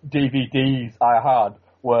DVDs I had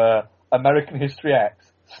were American History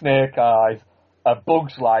X, Snake Eyes, A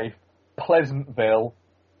Bug's Life, Pleasantville,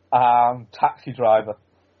 and Taxi Driver.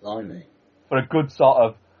 Blimey. For a good sort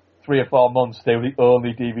of 3 or 4 months, they were the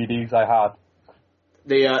only DVDs I had.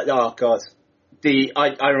 Oh God.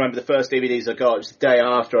 I remember the first DVDs I got, it was the day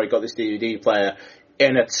after I got this DVD player,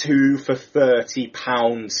 in a 2 for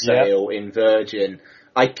 £30 sale in Virgin.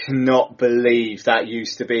 I cannot believe that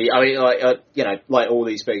used to be. I mean, like all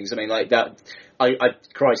these things. I mean, like that.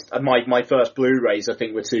 Christ, my first Blu-rays I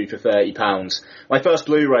think were 2 for £30. My first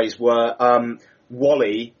Blu-rays were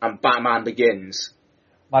Wall-E and Batman Begins.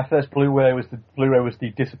 My first Blu-ray was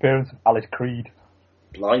the Disappearance of Alice Creed.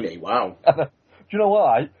 Blimey, wow. Do you know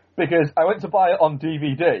why? Because I went to buy it on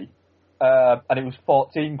DVD, and it was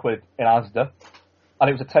 14 quid in Asda, and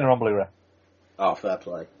it was a tenner on Blu-ray. Oh, fair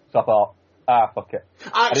play. So I thought, fuck it.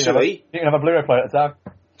 Actually, didn't have a Blu-ray player at the time.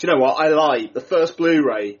 Do you know what? I lied. The first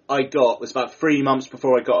Blu-ray I got was about 3 months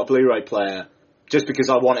before I got a Blu-ray player, just because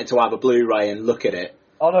I wanted to have a Blu-ray and look at it.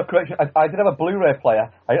 Oh no, correction. I did have a Blu-ray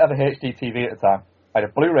player. I didn't have a HD TV at the time. I had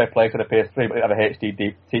a Blu-ray player for the PS3, but I didn't have a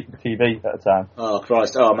HD TV at the time. Oh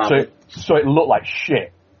Christ! Oh man! So it looked like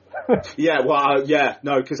shit. Yeah, well,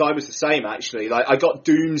 no, because I was the same actually. Like, I got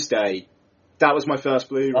Doomsday That was my first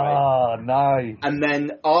Blu-ray. Ah, nice. And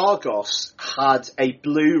then Argos had a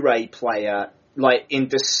Blu-ray player, like, in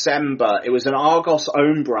December. It was an Argos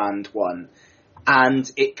own brand one. And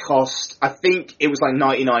it cost, I think it was like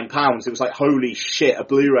 £99. It was like, holy shit, a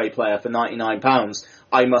Blu-ray player for £99.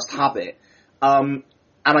 I must have it. And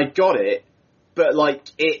I got it, but like,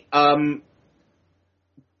 it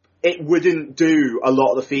wouldn't do a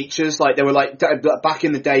lot of the features. Like, they were like, back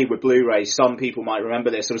in the day with Blu-rays, some people might remember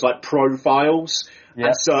this, there was like profiles,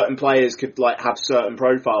 and certain players could like have certain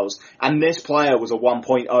profiles. And this player was a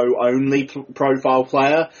 1.0 only profile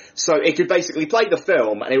player, so it could basically play the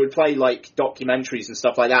film, and it would play like documentaries and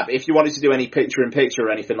stuff like that, but if you wanted to do any picture-in-picture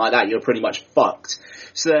or anything like that, you're pretty much fucked.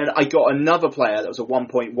 So then I got another player that was a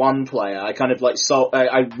 1.1 player. I kind of like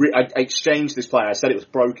I exchanged this player. I said it was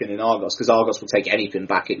broken in Argos, because Argos will take anything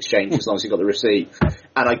back exchange as long as you got the receipt.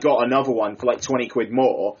 And I got another one for like 20 quid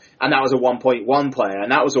more, and that was a 1.1 player,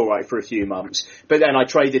 and that was alright for a few months. But then I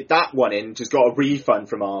traded that one in, just got a refund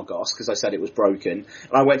from Argos, because I said it was broken.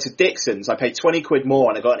 And I went to Dixon's, I paid 20 quid more,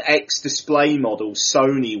 and I got an X-Display model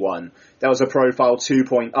Sony one. That was a Profile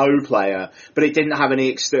 2.0 player, but it didn't have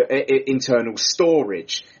any internal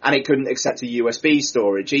storage, and it couldn't accept a USB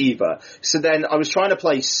storage either. So then I was trying to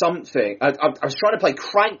play something, I was trying to play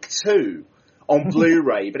Crank 2 on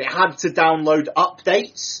Blu-ray, but it had to download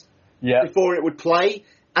updates before it would play,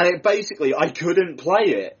 and it basically, I couldn't play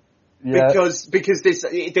it. Because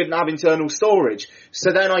it didn't have internal storage.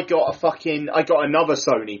 So then I got another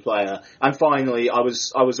Sony player, and finally I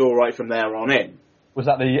was alright from there on in. Was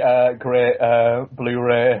that the great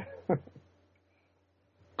Blu-ray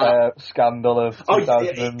scandal of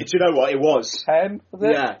 2010? Do you know what? It was. 10, was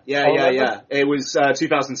it? Yeah. It was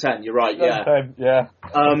 2010, you're right, yeah. 2010,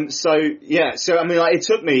 yeah. So I mean, like, it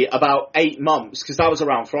took me about 8 months, because that was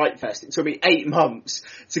around Fright Fest, it took me 8 months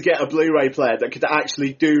to get a Blu-ray player that could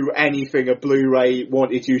actually do anything a Blu-ray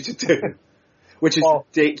wanted you to do. Which is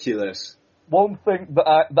ridiculous. One thing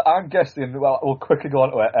that I'm guessing, well, we'll quickly go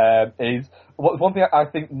on to it, is one thing I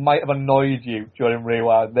think might have annoyed you during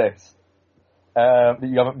Rewind this, that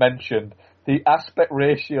you haven't mentioned, the aspect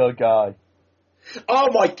ratio guy. Oh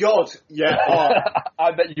my god, yeah.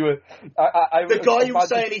 I bet you were... the guy who was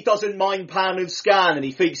saying he doesn't mind pan and scan, and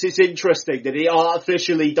he thinks it's interesting that he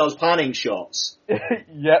artificially does panning shots.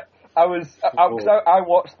 Yep. I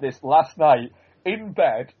watched this last night in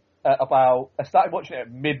bed I started watching it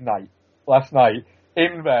at midnight last night,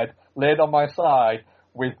 in bed, laid on my side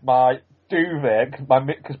with my duvet,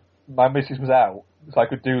 because my missus was out, so I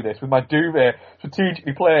could do this, with my duvet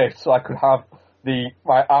strategically placed so I could have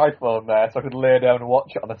my iPhone there, so I could lay down and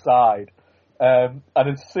watch it on the side. And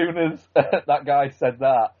as soon as that guy said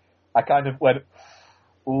that, I kind of went,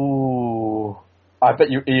 ooh. I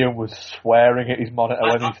bet you Ian was swearing at his monitor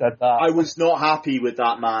when he said that. I was not happy with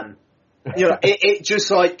that man. You know, it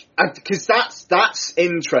just like, because that's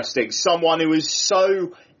interesting. Someone who is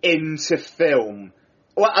so into film.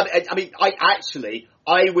 Well, I mean,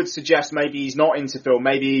 I would suggest maybe he's not into film.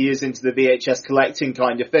 Maybe he is into the VHS collecting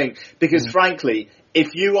kind of thing. Because frankly,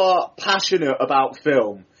 if you are passionate about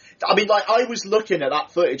film, I mean, like, I was looking at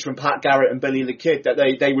that footage from Pat Garrett and Billy the Kid that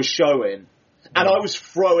they were showing, and I was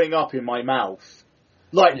throwing up in my mouth.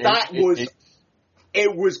 Like,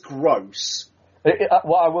 it was gross.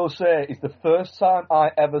 What I will say is the first time I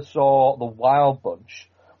ever saw The Wild Bunch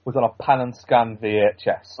was on a pan and scan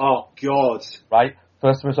VHS. Oh, God. Right?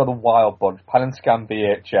 First time I saw The Wild Bunch, pan and scan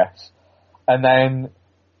VHS. And then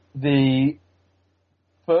the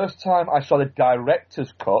first time I saw the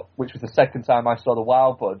director's cut, which was the second time I saw The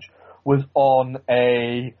Wild Bunch, was on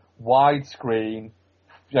a widescreen,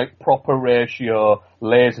 like, proper ratio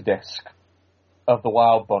Laserdisc of The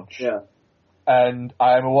Wild Bunch. Yeah. And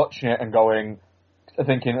I remember watching it and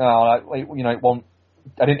thinking, I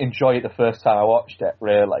didn't enjoy it the first time I watched it,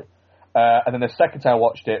 really. And then the second time I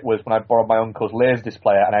watched it was when I borrowed my uncle's Laserdisc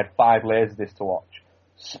player, and I had 5 Laserdiscs to watch.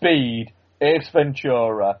 Speed, Ace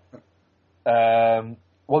Ventura,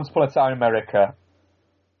 Once Upon a Time in America,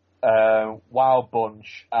 Wild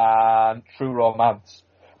Bunch, and True Romance.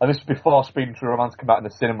 And this was before Speed and True Romance came out in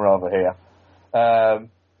the cinema over here.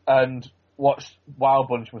 And watched Wild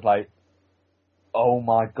Bunch and was like, oh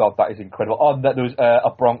my god, that is incredible. Oh, and there was a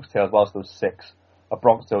Bronx Tale as well, so there was 6. A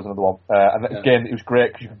Bronx Tale was another one. And again, it was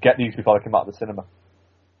great because you could get these before they came out of the cinema.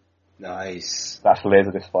 Nice. That's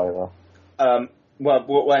Laserdisc for you, though. Well,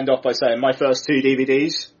 we'll end off by saying my first 2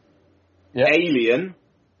 DVDs. Yep. Alien.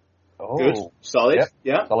 Oh. Good. Solid. Yep.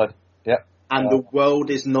 Yeah. Solid. Yep. And The World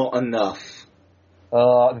Is Not Enough.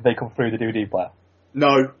 Did they come through the DVD player?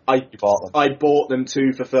 No, I bought them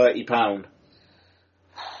 2 for £30.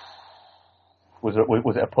 Was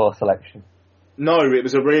it a poor selection? No, it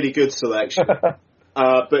was a really good selection.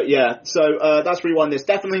 But yeah, so that's Rewind This.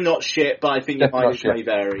 Definitely not shit, but I think your mileage may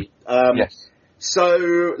vary. Yes.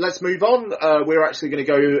 So let's move on. We're actually going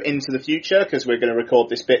to go into the future because we're going to record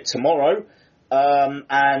this bit tomorrow.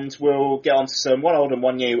 And we'll get on to some one old and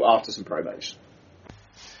one new after some promos.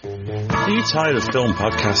 Are you tired of film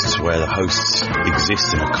podcasts where the hosts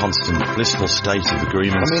exist in a constant blissful state of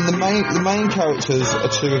agreement? I mean, the main characters are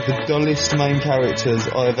two of the dullest main characters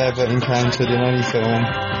I've ever encountered in any film.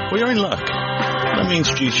 Well, you're in luck. Let me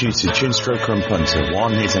introduce you to Chinstroker and Punter.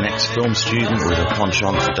 One is an ex-film student with a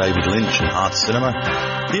penchant for David Lynch and art cinema.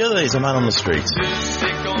 The other is a man on the street.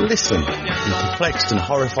 Listen in perplexed and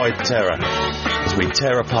horrified terror as we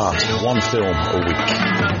tear apart one film a week.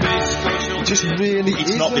 It just really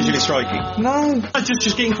It's not visually striking. No.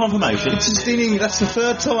 Just getting confirmation. It's just that's the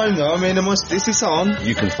third time though. I mean, is this on?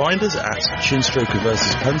 You can find us at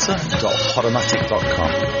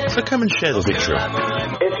chinstrokerversuspunter.podomatic.com. So come and share the victory.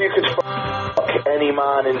 If you could fuck any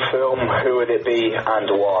man in film, who would it be and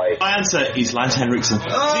why? My answer is Lance Henriksen.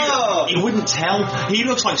 Oh! He wouldn't tell. He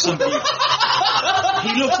looks like somebody.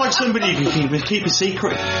 He looks like somebody who can keep a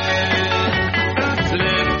secret.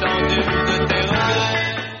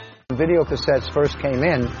 When video cassettes first came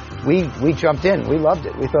in, we jumped in. We loved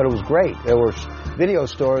it. We thought it was great. There were video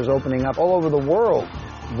stores opening up all over the world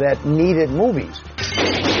that needed movies.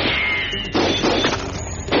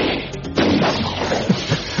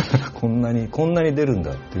 You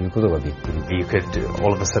could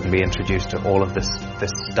all of a sudden be introduced to all of this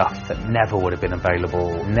stuff that never would have been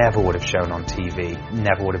available, never would have shown on TV,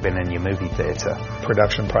 never would have been in your movie theater.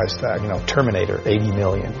 Production price tag, Terminator, $80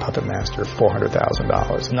 million, Puppet Master,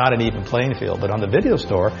 $400,000. Not an even playing field, but on the video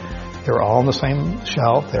store, they were all on the same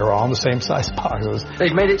shelf, they were all in the same size boxes.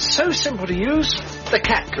 They've made it so simple to use, the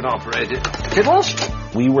cat can operate it. Tiddles?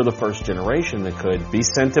 We were the first generation that could be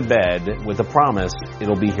sent to bed with the promise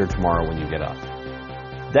it'll be here tomorrow when you get up.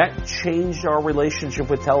 That changed our relationship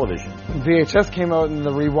with television. VHS came out and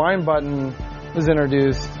the rewind button was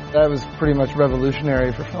introduced. That was pretty much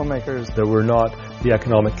revolutionary for filmmakers. There were not the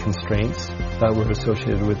economic constraints that were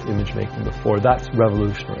associated with image making before. That's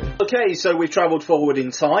revolutionary. Okay, so we've travelled forward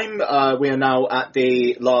in time. We are now at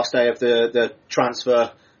the last day of the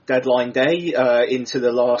transfer deadline day, into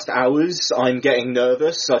the last hours. I'm getting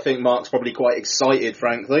nervous. I think Mark's probably quite excited,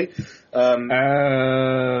 frankly. I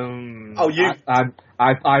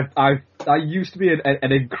used to be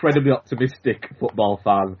an incredibly optimistic football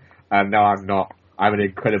fan, and now I'm not. I'm an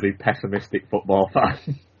incredibly pessimistic football fan.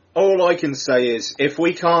 All I can say is, if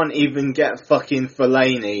we can't even get fucking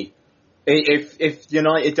Fellaini, if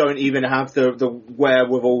United don't even have the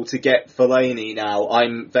wherewithal to get Fellaini now,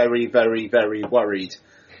 I'm very, very, very worried.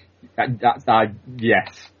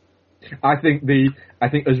 Yes. I think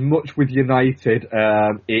as much with United,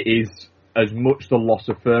 it is as much the loss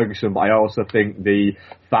of Ferguson, but I also think the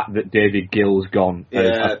fact that David Gill's gone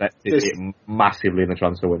has affected it massively in the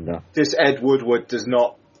transfer window. This Ed Woodward does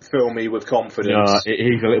not fill me with confidence. No,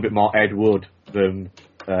 he's a little bit more Ed Wood than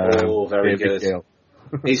very David good. Gill.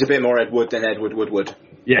 He's a bit more Ed Wood than Edward Woodward.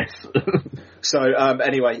 Yes. So,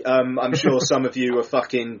 anyway, I'm sure some of you are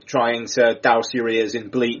fucking trying to douse your ears in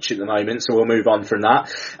bleach at the moment, so we'll move on from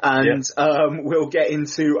that. And we'll get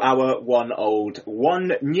into our one old,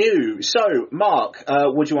 one new. So, Mark,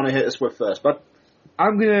 what do you want to hit us with first, bud?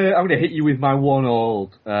 I'm gonna hit you with my one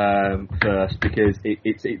old first, because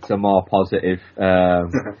it's a more positive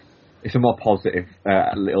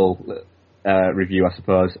little review, I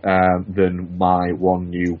suppose, than my one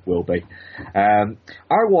new will be. I've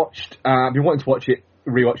been wanting to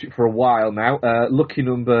rewatch it for a while now. Lucky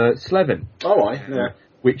Number 11. Oh, right, yeah.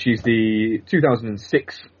 Which is the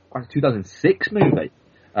 2006 movie,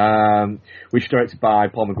 which is directed by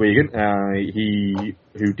Paul McGuigan. He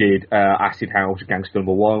who did Acid House, Gangster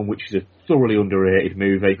Number 1, which is a thoroughly underrated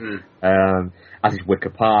movie, as is Wicker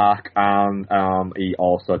Park, and he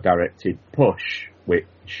also directed Push,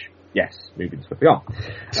 which, yes, moving swiftly on.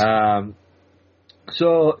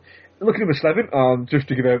 So, Lucky Number 11, just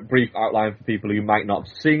to give a brief outline for people who might not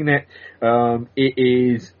have seen it, it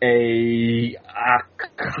is a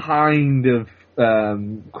kind of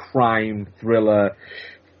crime thriller,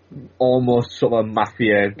 almost sort of a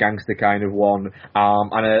mafia gangster kind of one,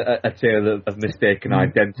 and a tale of mistaken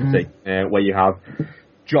identity, where you have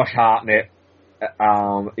Josh Hartnett.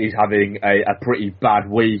 He's having a pretty bad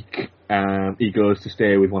week. He goes to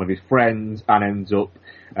stay with one of his friends and ends up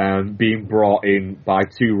being brought in by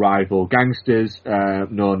two rival gangsters,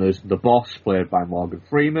 known as The Boss, played by Morgan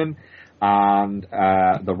Freeman, and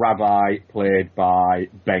the Rabbi, played by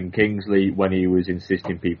Ben Kingsley, when he was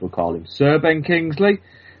insisting people call him Sir Ben Kingsley.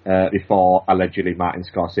 before allegedly Martin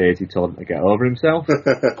Scorsese told him to get over himself.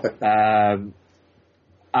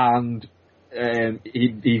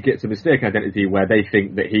 He gets a mistaken identity where they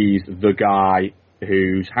think that he's the guy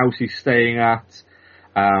whose house he's staying at,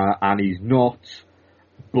 and he's not,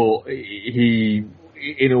 but he,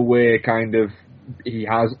 in a way, kind of, he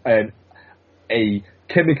has a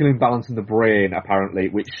chemical imbalance in the brain, apparently,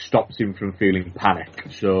 which stops him from feeling panic.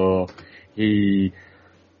 So he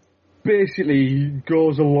basically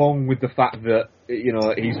goes along with the fact that, you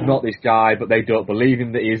know, he's not this guy, but they don't believe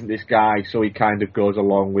him that he isn't this guy, so he kind of goes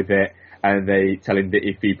along with it, and they tell him that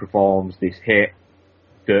if he performs this hit,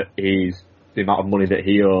 that the amount of money that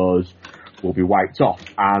he owes will be wiped off.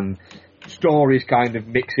 And stories kind of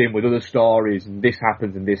mix in with other stories, and this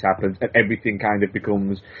happens, and everything kind of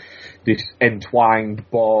becomes this entwined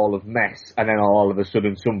ball of mess, and then all of a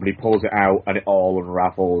sudden somebody pulls it out and it all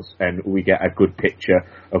unravels, and we get a good picture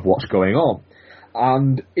of what's going on.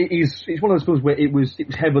 And it's one of those films where it was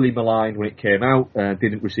heavily maligned when it came out,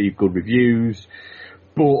 didn't receive good reviews,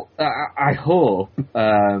 but I hope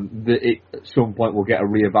that it at some point will get a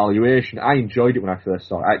re-evaluation. I enjoyed it when I first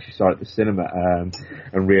saw it. I actually saw it at the cinema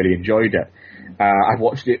and really enjoyed it. I've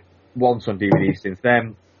watched it once on DVD since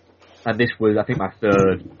then, and this was, I think, my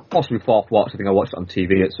third, possibly fourth watch. I think I watched it on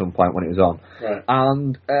TV at some point when it was on, right.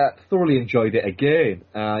 And thoroughly enjoyed it again.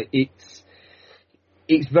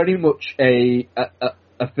 It's very much a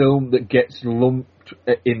film that gets lumped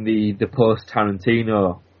in the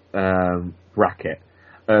post-Tarantino bracket,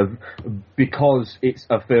 because it's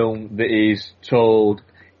a film that is told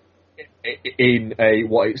in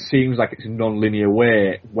what it seems like it's a non-linear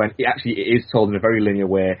way, when it is told in a very linear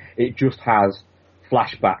way. It just has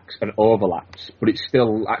flashbacks and overlaps, but it's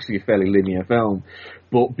still actually a fairly linear film.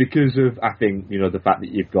 But because of, I think, you know, the fact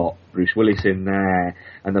that you've got Bruce Willis in there,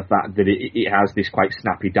 and the fact that it has this quite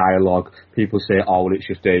snappy dialogue, people say, oh, well, it's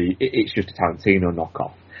just a Tarantino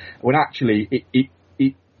knockoff. When actually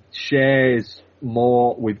it shares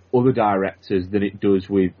more with other directors than it does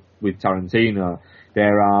with Tarantino.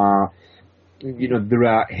 There are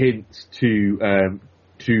hints to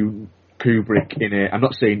Kubrick in it. I'm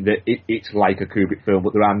not saying that it's like a Kubrick film,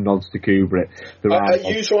 but there are nods to Kubrick. Are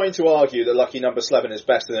you trying to argue that Lucky Number 11 is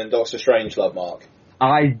better than Doctor Strangelove, Mark?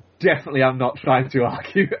 I definitely am not trying to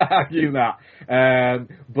argue that,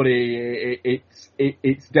 but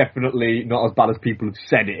it's definitely not as bad as people have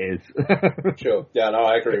said it is. Sure, yeah, no,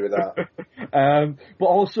 I agree with that. But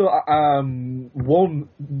also, one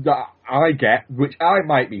that I get, which I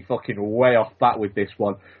might be fucking way off bat with this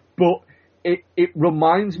one, but it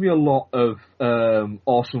reminds me a lot of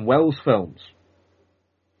Orson Welles films,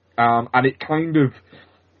 and it kind of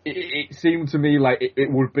it seemed to me like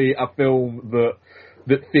it would be a film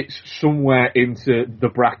that fits somewhere into the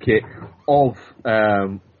bracket of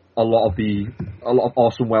a lot of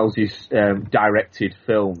Orson Welles' directed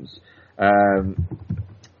films,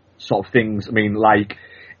 sort of things. I mean, like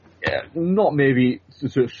not maybe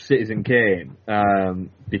sort of Citizen Kane,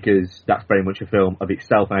 because that's very much a film of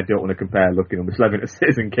itself, and I don't want to compare Lucky Number 11 to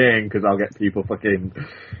Citizen Kane because I'll get people fucking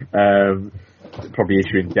probably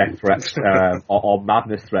issuing death threats or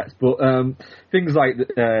madness threats. But things like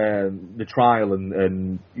the trial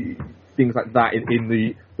and things like that in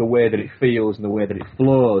the way that it feels and the way that it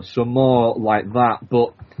flows, so more like that.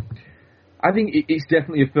 But I think it's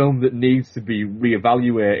definitely a film that needs to be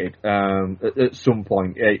reevaluated at some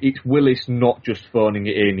point. It's Willis not just phoning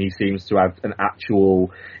it in; he seems to have an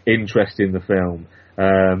actual interest in the film.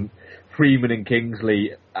 Freeman and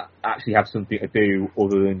Kingsley actually have something to do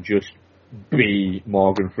other than just be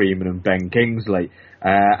Morgan Freeman and Ben Kingsley.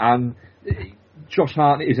 And Josh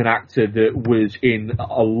Hartnett is an actor that was in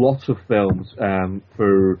a lot of films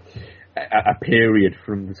for a period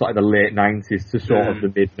from the sort of the late 90s to sort of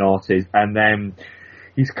the mid-noughties, and then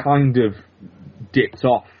he's kind of dipped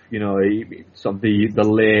off, you know, sort of the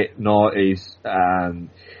late noughties.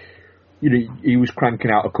 He was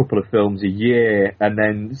cranking out a couple of films a year, and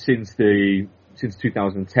then since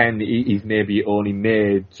 2010, he's maybe only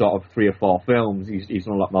made sort of 3 or 4 films. He's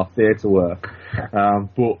done a lot more theatre work,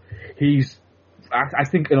 but I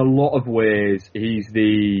think in a lot of ways he's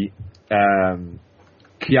the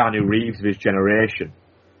Keanu Reeves of his generation,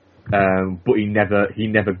 but he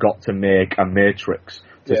never got to make a Matrix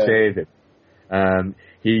to save him.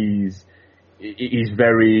 He's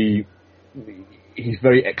very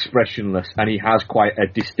expressionless, and he has quite a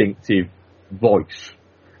distinctive voice.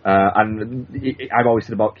 And I've always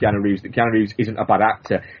said about Keanu Reeves that Keanu Reeves isn't a bad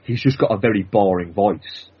actor. He's just got a very boring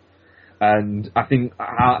voice. And I think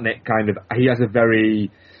Hartnett he has a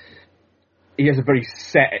very he has a very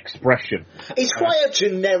set expression. He's quite a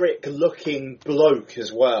generic-looking bloke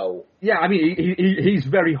as well. Yeah, I mean, he's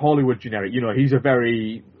very Hollywood generic. You know, he's a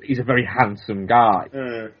very handsome guy.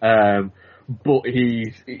 But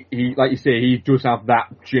he, like you say, he does have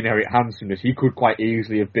that generic handsomeness. He could quite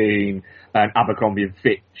easily have been an Abercrombie and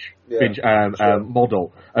Fitch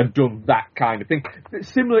model and done that kind of thing.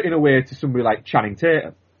 Similar in a way to somebody like Channing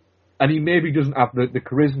Tatum. And he maybe doesn't have the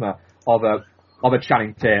charisma of a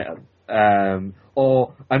Channing Tatum,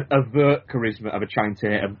 or an overt charisma of a Channing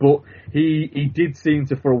Tatum, but he did seem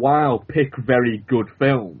to, for a while, pick very good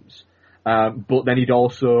films. But then he'd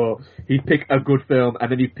pick a good film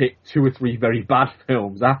and then he'd pick 2 or 3 very bad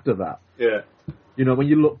films after that. Yeah. You know, when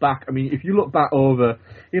you look back, I mean, if you look back over,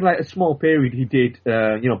 in like a small period, he did,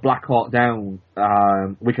 Black Hawk Down,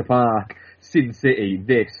 Wicker Park, Sin City,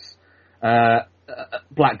 this,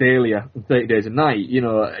 Black Dahlia, 30 Days a Night. You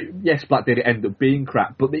know, yes, Black Dahlia ended up being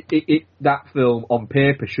crap, but that film on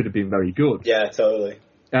paper should have been very good. Yeah, totally.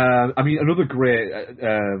 I mean, another great,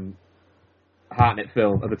 Hartnett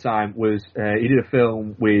film at the time was he did a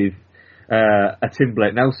film with a Tim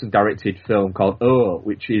Blake Nelson directed film called O,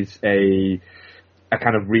 which is a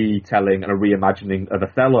kind of retelling and a reimagining of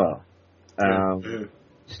Othello,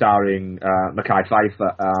 starring Mekhi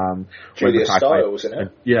Phifer, Julia Stiles, isn't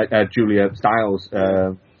it? Yeah, Julia Stiles,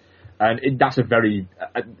 and that's a very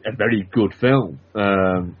good film.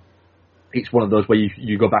 It's one of those where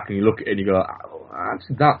you go back and you look at it and you go,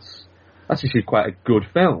 actually, that's actually quite a good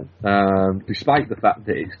film, despite the fact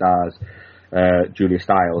that it stars Julia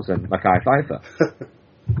Stiles and Mekhi Phifer.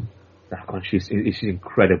 She's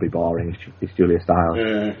incredibly boring. It's Julia Stiles.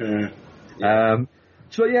 Mm-hmm.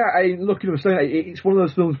 So yeah, it's one of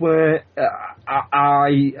those films where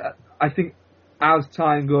I think as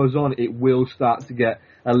time goes on, it will start to get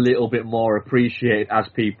a little bit more appreciated as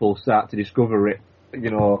people start to discover it, you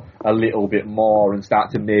know, a little bit more and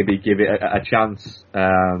start to maybe give it a chance.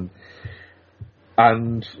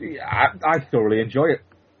 And I thoroughly enjoy it.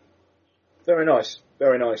 Very nice,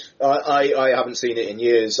 very nice. I haven't seen it in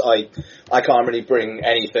years. I can't really bring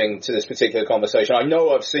anything to this particular conversation. I know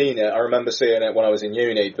I've seen it. I remember seeing it when I was in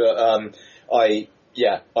uni, but I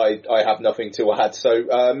have nothing to add. So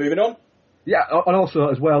moving on. Yeah, and also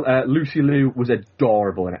as well, Lucy Liu was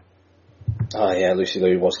adorable in it. Oh yeah, Lucy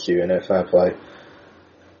Liu was cute in it. Fair play.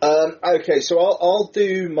 Okay, so I'll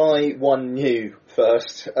do my one new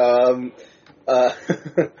first. No,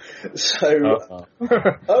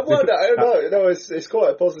 it's quite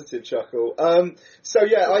a positive chuckle. So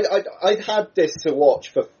yeah, I'd had this to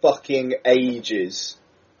watch for fucking ages,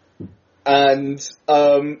 and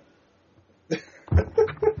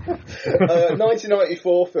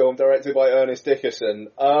 1994 film directed by Ernest Dickerson,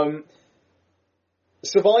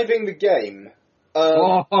 Surviving the Game.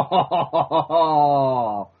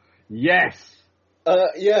 Yes.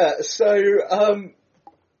 Yeah. So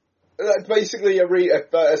basically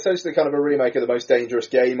essentially kind of a remake of The Most Dangerous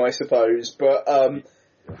Game, I suppose, but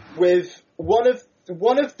with one of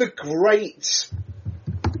the great,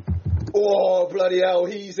 oh bloody hell,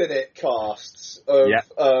 he's in it casts of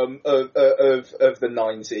the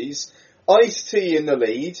 90s. Ice-T in the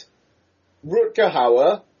lead, Rutger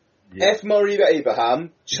Hauer, F. Murray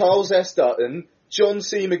Abraham, Charles S. Dutton, John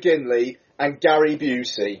C. McGinley, and Gary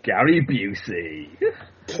Busey.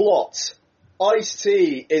 Plot.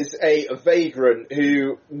 Ice-T is a vagrant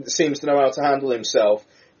who seems to know how to handle himself.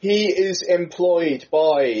 He is employed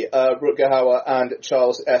by Rutger Hauer and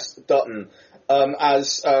Charles S. Dutton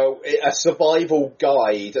as a survival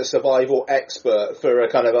guide, a survival expert for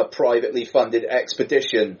a kind of a privately funded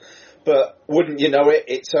expedition. But wouldn't you know it,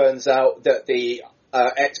 it turns out that the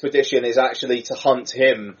expedition is actually to hunt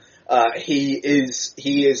him. He is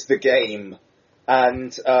the game,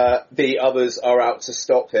 and the others are out to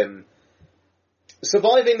stop him.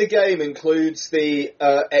 Surviving the Game includes the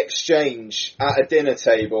exchange at a dinner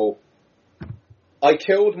table. I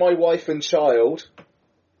killed my wife and child.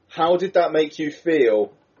 How did that make you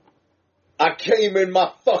feel? I came in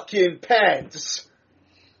my fucking pants.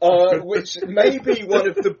 Which may be one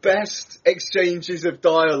of the best exchanges of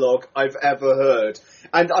dialogue I've ever heard.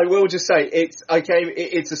 And I will just say, it's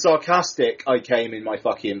a sarcastic, I came in my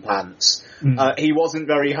fucking pants. He wasn't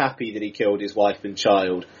very happy that he killed his wife and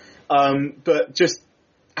child. But just,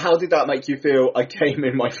 how did that make you feel? I came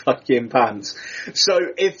in my fucking pants. So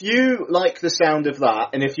if you like the sound of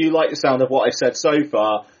that, and if you like the sound of what I've said so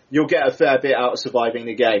far, you'll get a fair bit out of Surviving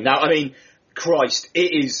the Game. Now, I mean, Christ,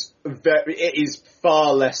 it is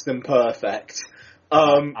far less than perfect.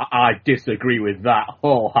 I disagree with that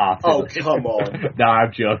wholeheartedly. Oh, come on. No,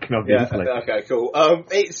 I'm joking, obviously. Yeah, okay, cool.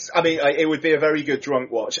 It would be a very good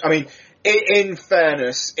drunk watch. I mean, in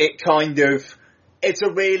fairness, it's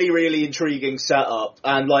a really, really intriguing setup,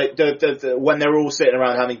 and like the when they're all sitting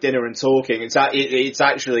around having dinner and talking, it's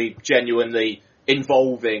actually genuinely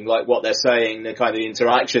involving, like what they're saying, the kind of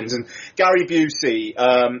interactions. And Gary Busey,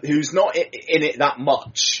 who's not in it that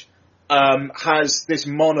much, has this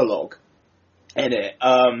monologue in it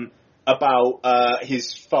about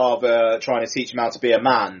his father trying to teach him how to be a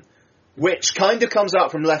man, which kind of comes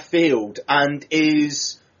out from left field and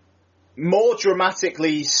is more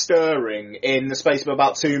dramatically stirring in the space of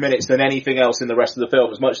about 2 minutes than anything else in the rest of the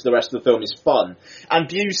film, as much as the rest of the film is fun. And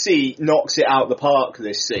Busey knocks it out of the park,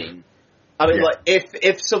 this scene. I mean, like,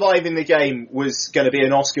 if Surviving the Game was going to be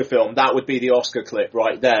an Oscar film, that would be the Oscar clip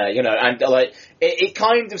right there, you know, and like, it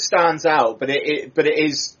kind of stands out, but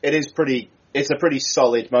it's a pretty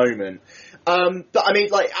solid moment. But I mean,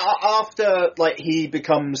 like, after, like, he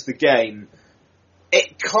becomes the game,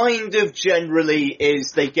 it kind of generally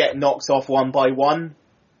is they get knocked off one by one,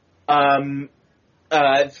 through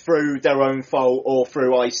their own fault or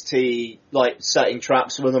through Ice-T, like, setting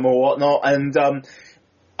traps for them or whatnot. And,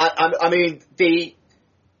 I mean, the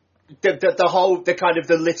whole, the kind of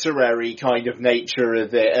the literary kind of nature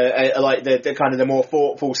of it, like the kind of the more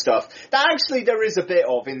thoughtful stuff, that actually there is a bit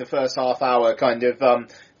of in the first half hour, kind of,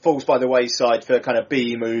 falls by the wayside for kind of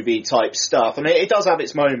B-movie type stuff. I mean, it does have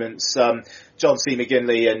its moments. John C.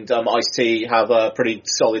 McGinley and Ice-T have a pretty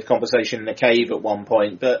solid conversation in a cave at one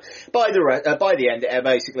point, but by the end, it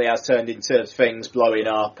basically has turned into things blowing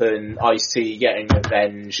up and Ice-T getting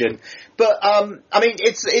revenge. But I mean,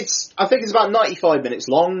 I think it's about 95 minutes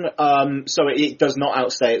long, so it does not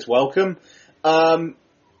outstay its welcome.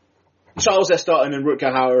 Charles S. Dutton and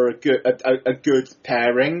Rutger Hauer are a good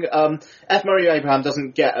pairing. F. Murray Abraham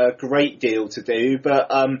doesn't get a great deal to do,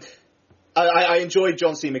 but I enjoyed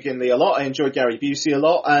John C. McGinley a lot. I enjoyed Gary Busey a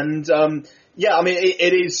lot, and yeah, I mean,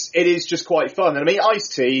 it is just quite fun. And I mean,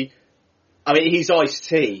 Ice-T, I mean, he's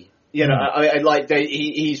Ice-T. You know,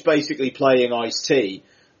 he's basically playing Ice-T.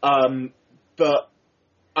 But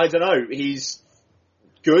I don't know, he's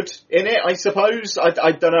good in it, I suppose.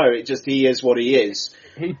 I don't know, he is what he is.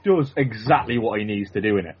 He does exactly what he needs to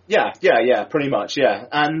do in it. Yeah, pretty much, yeah.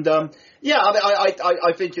 And, I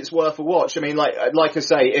think it's worth a watch. I mean, like I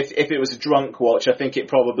say, if it was a drunk watch, I think it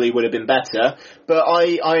probably would have been better. But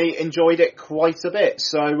I enjoyed it quite a bit.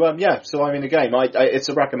 So, so I'm in the game. It's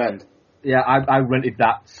a recommend. Yeah, I rented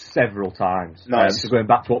that several times. Nice. So going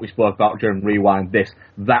back to what we spoke about during Rewind,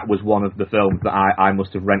 that was one of the films that I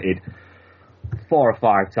must have rented 4 or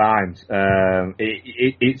 5 times.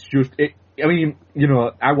 It's just, I mean, you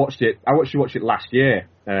know, I watched it last year,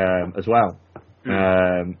 as well.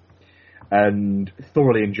 And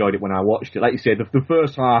thoroughly enjoyed it when I watched it. Like you said, the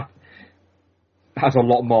first half has a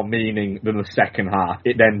lot more meaning than the second half.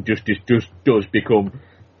 It then just does become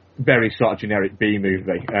very sort of generic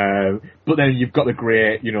B-movie. But then you've got the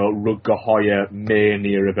great, you know, Rutger Hauer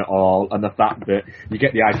mania of it all, and the fact that you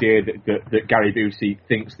get the idea that Gary Busey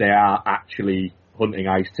thinks they are actually hunting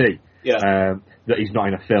Ice-T. Yeah. That he's not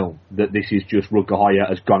in a film. That this is just Rutger Hauer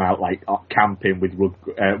has gone out like camping with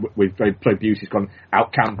Busey's gone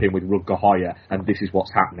out camping with Rutger Hauer, and this is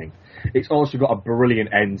what's happening. It's also got a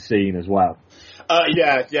brilliant end scene as well.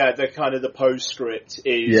 Yeah. The kind of the postscript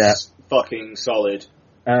is fucking solid.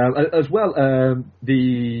 As well,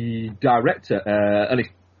 the director, Ellis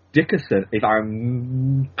Dickerson, if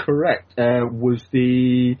I'm correct, was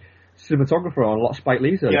the cinematographer on a lot of Spike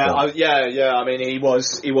Lee's. Yeah. I mean, he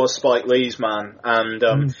was Spike Lee's man, and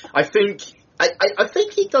I think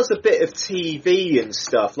he does a bit of TV and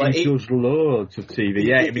stuff. Like he does loads of TV.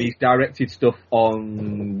 Yeah, I mean, he's directed stuff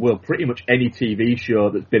on pretty much any TV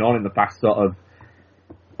show that's been on in the past sort of.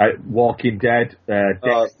 Walking Dead,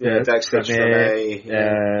 Dexter,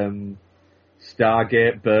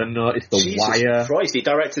 Stargate, Burn Notice, The Wire. Christ, he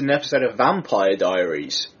directed an episode of Vampire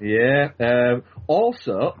Diaries. Yeah.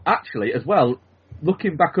 Also, actually, as well,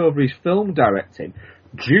 looking back over his film directing,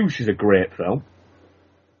 Juice is a great film.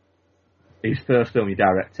 His first film he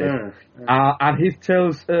directed. And his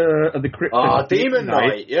Tales of the Crypt. Demon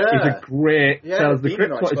Knight, yeah. Is a great Tales of the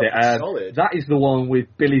Crypt. What is it? That is the one with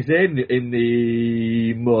Billy Zane in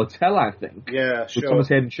the motel, I think. Yeah, sure. With Thomas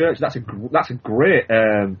Hayden Church. That's a great,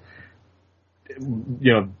 film,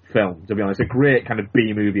 to be honest. A great kind of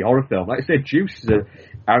B-movie horror film. Like I said, Juice is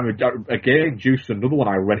Juice is another one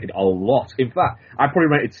I rented a lot. In fact, I probably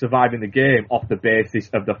rented Surviving the Game off the basis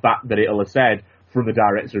of the fact that it'll have said from the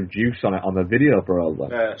director of Juice on it on the video for all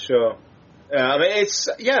that. Yeah, sure. Yeah, I mean, it's,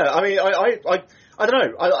 I don't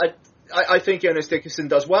know. I think Jonas Dickerson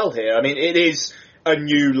does well here. I mean, it is a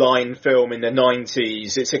New Line film in the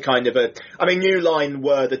 90s. It's a kind of New Line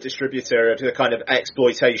were the distributor of the kind of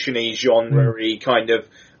exploitation-y, genre-y kind of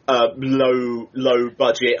low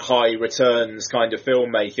budget, high returns kind of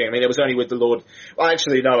filmmaking. I mean, it was only with the Lord. Well,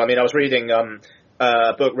 actually, no. I mean, I was reading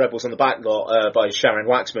book Rebels on the Backlot by Sharon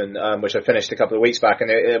Waxman, which I finished a couple of weeks back,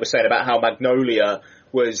 and it was saying about how Magnolia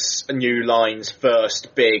was New Line's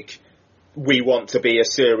first big. We want to be a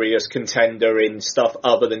serious contender in stuff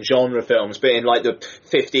other than genre films, but in like the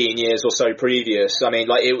 15 years or so previous, I mean,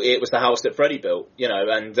 like it was the house that Freddie built, you know,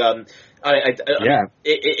 and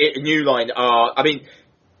New Line are, I mean,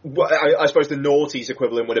 I suppose the noughties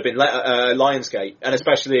equivalent would have been Lionsgate, and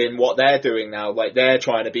especially in what they're doing now, like they're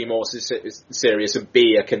trying to be more serious and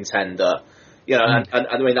be a contender, you know, and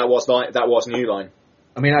I mean that was New Line.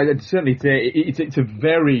 I mean, I'd certainly say it is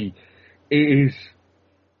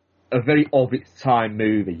a very of its time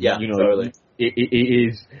movie. Yeah, you know, totally. It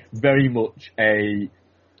is very much a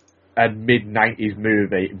mid-90s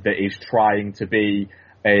movie that is trying to be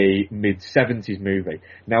a mid-70s movie.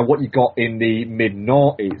 Now, what you got in the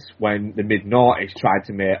mid-noughties, when the mid-noughties tried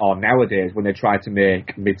to make, or nowadays when they try to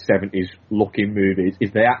make mid-70s looking movies,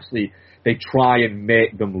 is they try and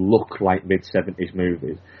make them look like mid-70s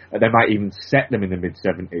movies. They might even set them in the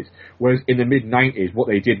mid-70s. Whereas in the mid-90s, what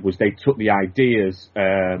they did was they took the ideas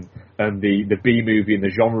and the B-movie and the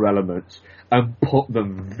genre elements and put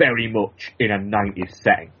them very much in a 90s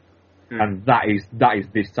setting. And that is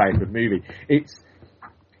this type of movie.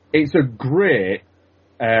 It's a great,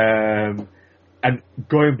 and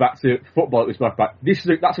going back to football,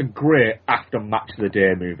 that's a great after match of the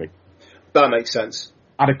day movie. That makes sense.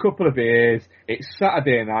 Had a couple of beers, it's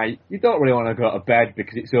Saturday night, you don't really want to go to bed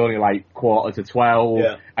because it's only like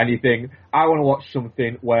 11:45, and you think, I want to watch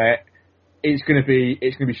something where it's going to be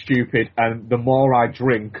stupid, and the more I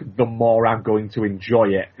drink, the more I'm going to enjoy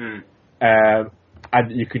it. And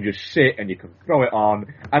you can just sit and you can throw it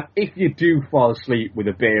on, and if you do fall asleep with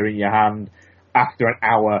a beer in your hand after an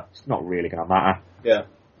hour, it's not really going to matter.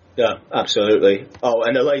 Yeah, absolutely. Oh,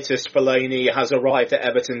 and the latest Fellaini has arrived at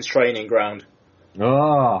Everton's training ground.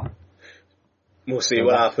 Oh. We'll see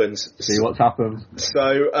what happens. See what happens.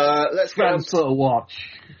 So, let's go on to watch.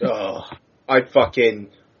 Oh, I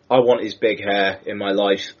want his big hair in my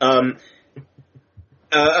life.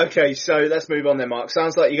 Okay, so let's move on then, Mark.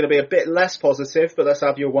 Sounds like you're going to be a bit less positive, but let's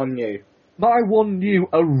have your one new. My one new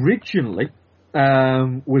originally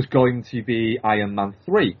was going to be Iron Man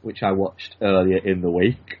 3, which I watched earlier in the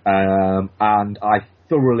week, and I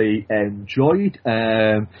thoroughly enjoyed,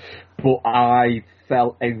 but I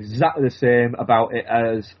felt exactly the same about it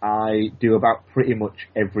as I do about pretty much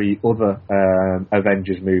every other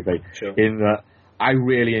Avengers movie. Sure. In that I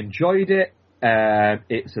really enjoyed it.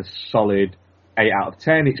 It's a solid 8 out of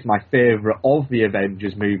 10. It's my favourite of the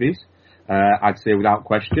Avengers movies, I'd say without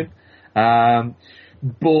question.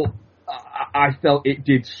 But I felt it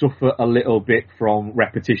did suffer a little bit from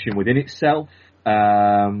repetition within itself.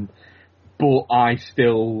 But I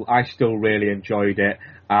still really enjoyed it,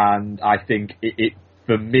 and I think it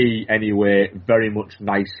for me anyway, very much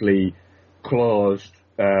nicely closed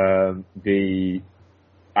the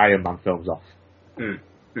Iron Man films off.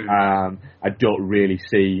 I don't really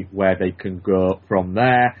see where they can go from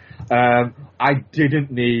there. I didn't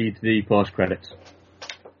need the post-credits.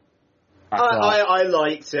 I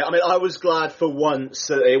liked it. I mean, I was glad for once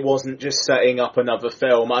that it wasn't just setting up another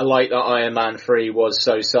film. I like that Iron Man 3 was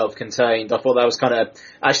so self-contained. I thought that was kind of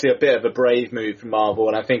actually a bit of a brave move from Marvel,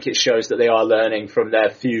 and I think it shows that they are learning from their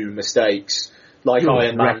few mistakes. Like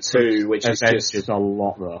Iron Man 2, which is just a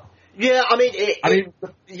lot, though. Yeah, I mean,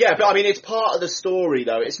 but it's part of the story,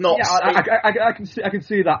 though. It's not. Yeah, I can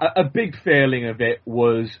see that. A big failing of it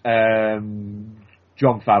was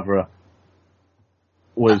Jon Favreau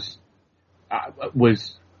was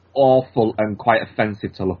awful and quite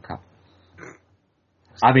offensive to look at.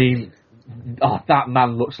 I mean, that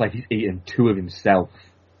man looks like he's eaten two of himself.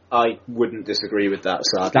 I wouldn't disagree with that,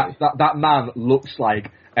 sadly. That man looks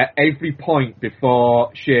like at every point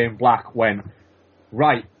before Shane Black went,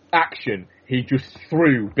 right, action, he just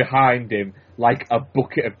threw behind him like a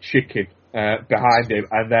bucket of chicken behind him,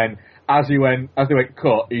 and then as he went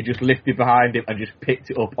cut, he just lifted behind him and just picked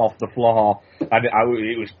it up off the floor, and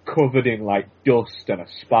it was covered in like dust and a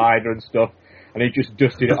spider and stuff, and he just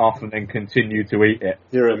dusted it off and then continued to eat it.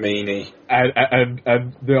 You're a meanie. And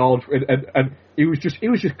he was just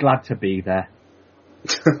glad to be there.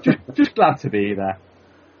 just glad to be there.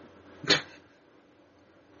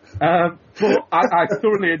 But I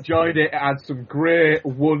thoroughly enjoyed it. It had some great,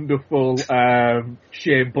 wonderful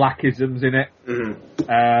Shane Blackisms in it.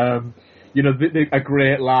 Mm-hmm. a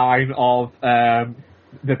great line of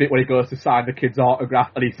the bit where he goes to sign the kid's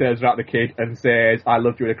autograph and he says around the kid and says, "I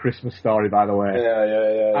loved you in A Christmas Story, by the way."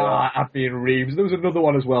 Yeah. Had me in reams. There was another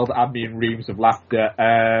one as well that had me in reams of laughter.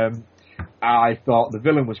 I thought the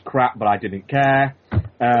villain was crap, but I didn't care.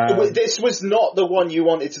 This was not the one you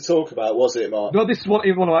wanted to talk about, was it, Mark? No, this is what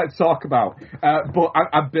I wanted to talk about. But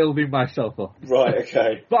I'm building myself up. Right,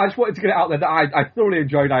 okay. But I just wanted to get it out there that I thoroughly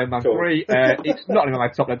enjoyed Iron Man 3. It's not even my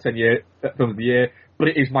top 10 films of the year, but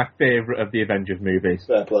it is my favourite of the Avengers movies.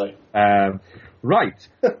 Fair play. Right.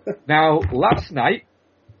 Now, last night,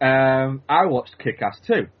 I watched Kick-Ass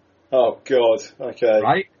 2. Oh, God. Okay.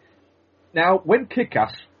 Right? Now, when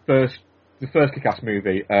Kick-Ass the first Kick-Ass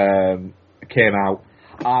movie came out,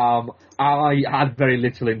 I had very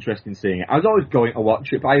little interest in seeing it. I was always going to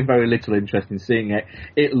watch it, but I had very little interest in seeing it.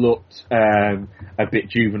 It looked a bit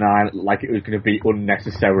juvenile, like it was going to be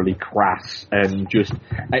unnecessarily crass, and just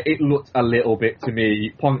it looked a little bit to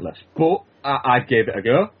me pointless. But I gave it a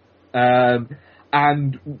go,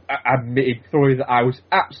 and I admitted thoroughly that I was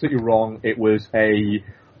absolutely wrong. It was a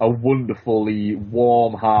wonderfully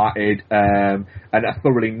warm-hearted and a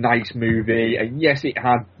thoroughly nice movie. And yes, it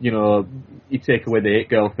had, you take away the It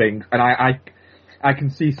Girl things, and I can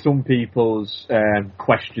see some people's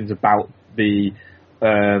questions about the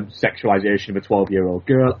sexualization of a 12-year-old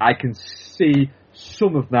girl. I can see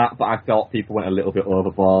some of that, but I felt people went a little bit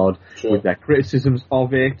overboard with their criticisms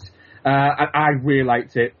of it. And I really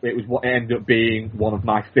liked it. It was what ended up being one of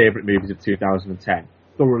my favourite movies of 2010.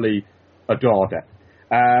 Thoroughly adored it.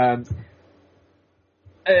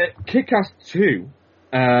 Kick-Ass 2,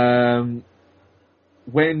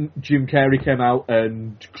 when Jim Carrey came out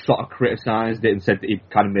and sort of criticised it and said that he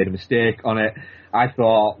kind of made a mistake on it, I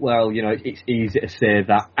thought, well, it's easy to say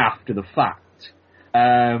that after the fact.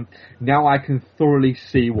 Now I can thoroughly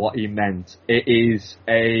see what he meant. It is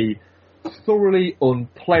a thoroughly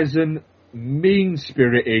unpleasant,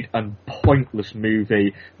 mean-spirited and pointless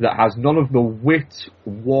movie that has none of the wit,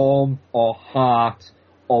 warmth or heart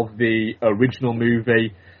of the original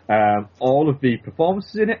movie. All of the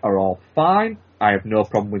performances in it are all fine. I have no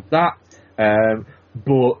problem with that.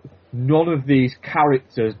 But none of these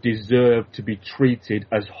characters deserve to be treated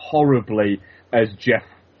as horribly as Jeff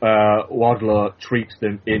Wadlow treats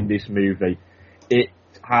them in this movie. It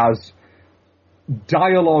has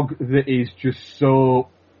dialogue that is just so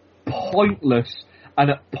pointless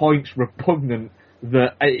and at points repugnant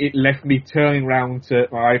that it left me turning around to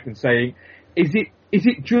my wife and saying, is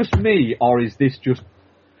it just me, or is this just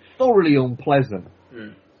thoroughly unpleasant?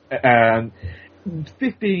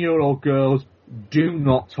 15-year-old girls do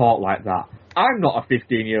not talk like that. I'm not a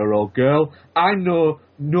 15-year-old girl. I know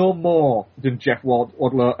no more than Jeff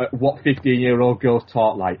Wadlow at what 15-year-old girls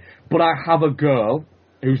talk like. But I have a girl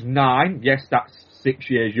who's 9. Yes, that's 6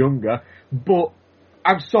 years younger. But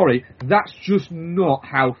I'm sorry, that's just not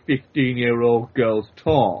how 15-year-old girls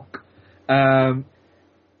talk.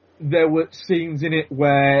 There were scenes in it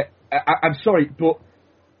where I'm sorry, but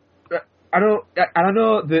I know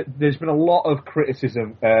that there's been a lot of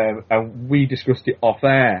criticism, and we discussed it off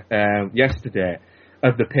air yesterday,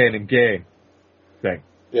 of the Pain and Gain thing.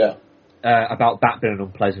 Yeah. About that being an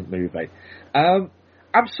unpleasant movie. I'm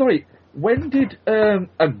sorry, when did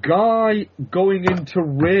a guy going in to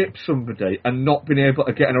rape somebody and not being able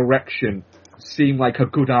to get an erection seem like a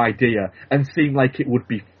good idea and seem like it would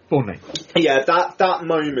be funny? Yeah, that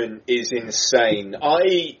moment is insane.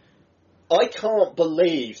 I can't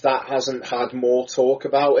believe that hasn't had more talk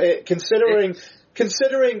about it, considering,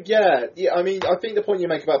 yeah, I mean, I think the point you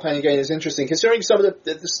make about Pain and Gain is interesting, considering some of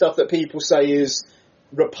the stuff that people say is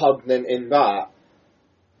repugnant in that.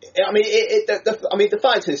 I mean, the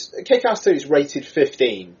fact is, Kick-Ass 2 is rated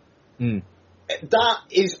 15.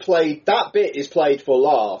 That bit is played for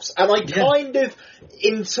laughs, and I kind of,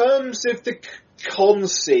 in terms of the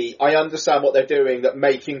conceit, I understand what they're doing, that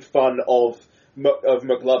making fun of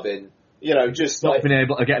McLovin. Just not like being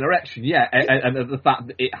able to get an erection, and the fact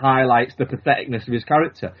that it highlights the patheticness of his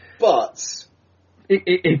character. But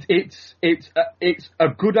it's a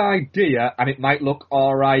good idea, and it might look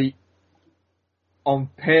all right on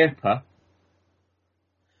paper,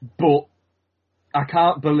 but I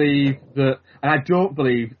can't believe that, and I don't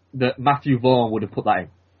believe that Matthew Vaughn would have put that in.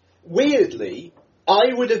 Weirdly,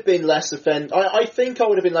 I would have been less offended. I think I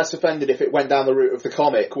would have been less offended if it went down the route of the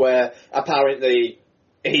comic, where apparently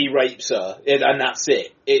he rapes her, and that's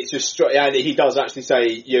it. It's just and he does actually say,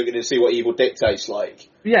 "You're going to see what evil dick tastes like."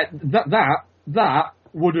 Yeah, that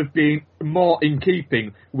would have been more in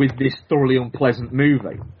keeping with this thoroughly unpleasant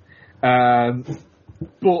movie.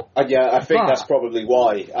 But I think that's probably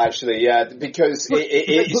why, actually, because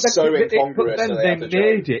it is so incongruous. But then they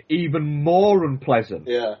made it even more unpleasant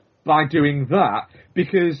by doing that,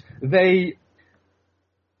 because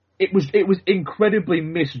it was incredibly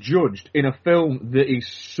misjudged in a film that is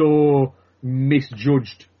so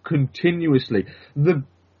misjudged continuously. The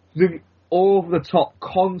over-the-top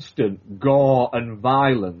constant gore and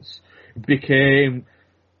violence became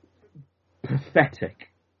pathetic.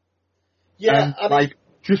 Yeah, and,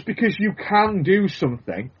 just because you can do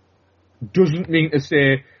something doesn't mean to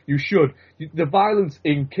say you should. The violence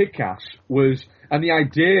in Kick-Ass was, and the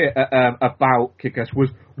idea about Kick-Ass was,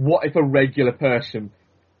 what if a regular person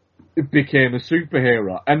became a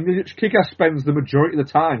superhero? And Kick-Ass spends the majority of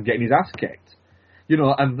the time getting his ass kicked.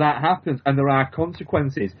 And that happens, and there are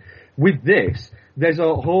consequences. With this, there's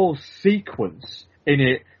a whole sequence in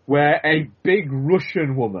it where a big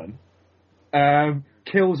Russian woman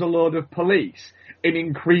kills a load of police in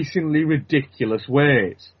increasingly ridiculous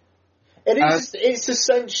ways. It's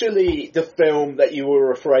essentially the film that you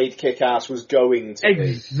were afraid Kick-Ass was going to be.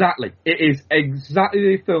 Exactly. It is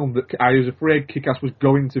exactly the film that I was afraid Kick-Ass was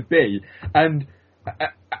going to be. And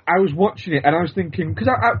I was watching it and I was thinking, because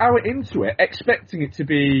I went into it expecting it to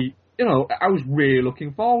be, I was really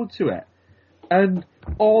looking forward to it. And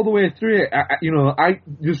all the way through it,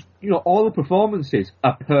 all the performances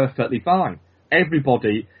are perfectly fine.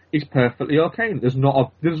 Everybody is perfectly okay. There's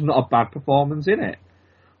not a bad performance in it.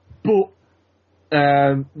 But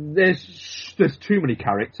there's too many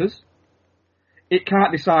characters. It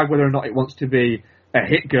can't decide whether or not it wants to be a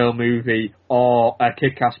Hit Girl movie or a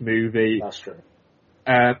Kick-Ass movie. That's true.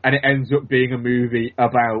 And it ends up being a movie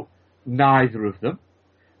about neither of them.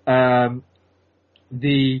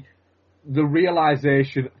 The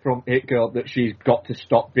realisation from Hit Girl that she's got to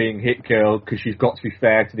stop being Hit Girl because she's got to be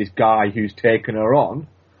fair to this guy who's taken her on.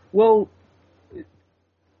 Well,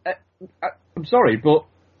 I'm sorry, but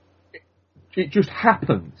it just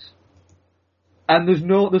happens, and there's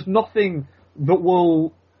nothing that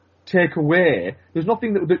will take away. There's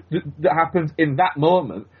nothing that happens in that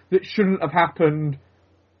moment that shouldn't have happened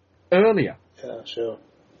earlier. Yeah, sure.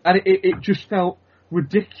 And it just felt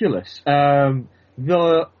ridiculous. The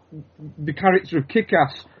character of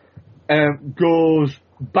Kick-Ass goes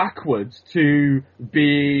backwards to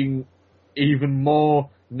being even more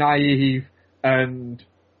naive and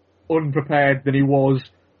unprepared than he was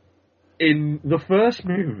in the first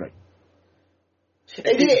movie.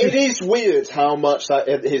 It is weird how much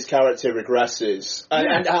his character regresses,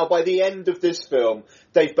 and how by the end of this film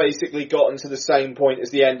they've basically gotten to the same point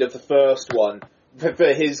as the end of the first one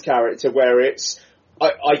for his character, where it's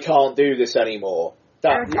I can't do this anymore.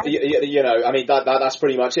 That's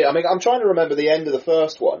pretty much it. I mean, I'm trying to remember the end of the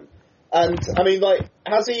first one, and I mean,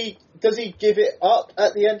 does he give it up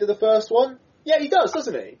at the end of the first one? Yeah, he does,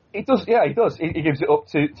 doesn't he? He does. Yeah, he does. He gives it up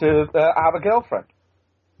to have a girlfriend.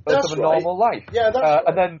 That's of a normal life. Yeah, that's right.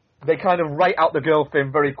 And then they kind of write out the girl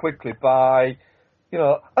thing very quickly by,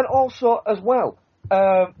 and also as well,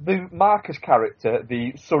 the Marcus character,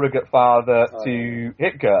 the surrogate father to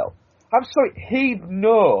Hit Girl. I'm sorry, he'd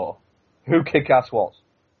know who Kick-Ass was.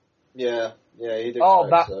 Yeah, he did. Oh,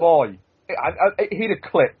 that boy. He'd have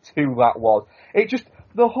clicked who that was.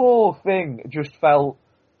 The whole thing just felt.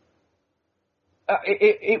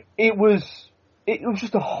 It was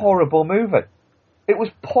just a horrible movie. It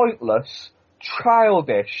was pointless,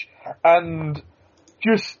 childish, and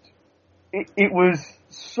just it was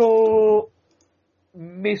so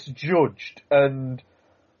misjudged and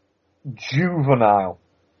juvenile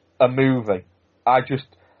a movie. I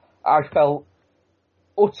felt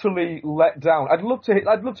utterly let down. I'd love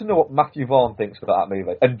to know what Matthew Vaughn thinks about that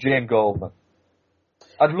movie, and Jane Goldman.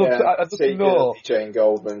 I'd love to know. Jane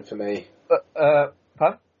Goldman for me.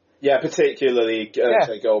 Pardon? Yeah, particularly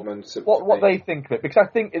Jane Goldman. What they think of it, because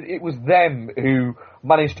I think it was them who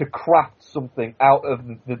managed to craft something out of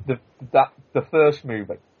the first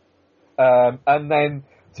movie, and then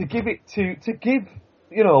to give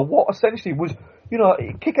what essentially was.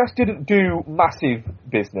 Kick-Ass didn't do massive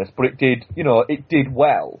business, but it did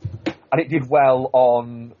well, and it did well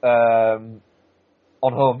on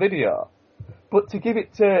home video. But to give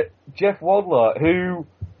it to Jeff Wadler, who,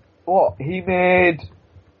 he made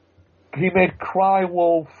Cry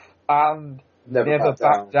Wolf and Never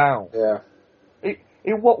Back Down. Yeah.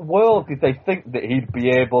 In what world did they think that he'd be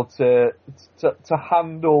able to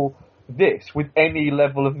handle this with any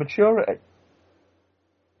level of maturity?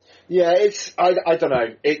 Yeah, I don't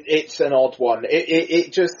know. It's an odd one.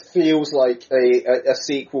 It just feels like a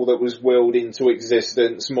sequel that was willed into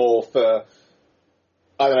existence more for,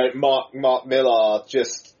 I don't know, Mark Millar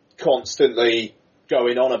just constantly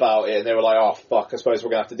going on about it, and they were like, oh fuck, I suppose we're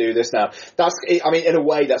going to have to do this now. In a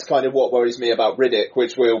way, that's kind of what worries me about Riddick,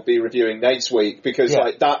 which we'll be reviewing next week, because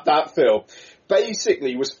like that film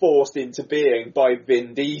basically was forced into being by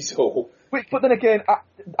Vin Diesel. But then again,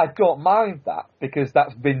 I don't mind that, because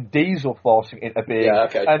that's Vin Diesel forcing it into being. Yeah,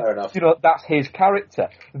 okay, and, fair enough. That's his character.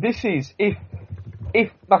 This is, if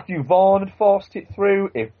Matthew Vaughn had forced it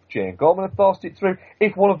through, if Jane Goldman had forced it through,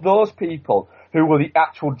 if one of those people who were the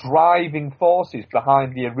actual driving forces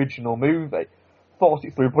behind the original movie forced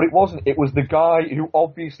it through, but it wasn't. It was the guy who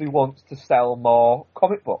obviously wants to sell more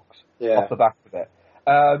comic books off the back of it.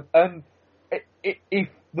 And if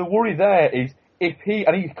the worry there is, if he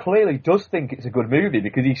clearly does think it's a good movie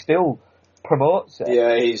because he still promotes it.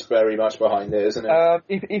 Yeah, he's very much behind it, isn't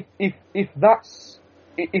he?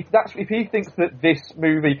 If he thinks that this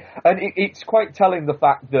movie, and it's quite telling the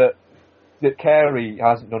fact that Carey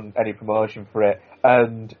hasn't done any promotion for it,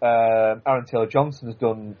 and Aaron Taylor-Johnson has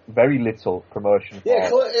done very little promotion for it.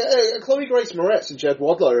 Chloe Grace Moretz and Jed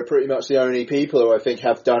Wadlow are pretty much the only people who I think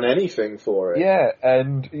have done anything for it. Yeah,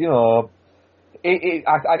 and,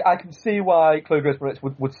 I can see why Chloe Grace Moretz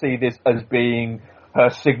would see this as being her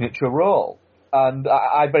signature role. And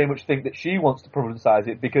I very much think that she wants to publicise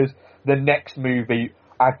it, because the next movie,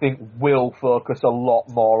 I think, will focus a lot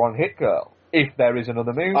more on Hit Girl, if there is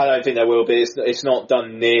another movie. I don't think there will be. It's not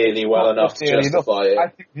done nearly well enough to justify it. I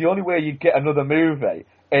think the only way you get another movie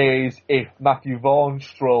is if Matthew Vaughn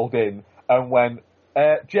strolled in and went,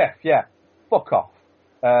 Jeff, fuck off.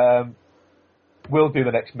 We'll do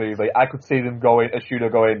the next movie. I could see them going, a shooter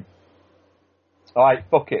going, alright,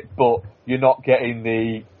 fuck it, but you're not getting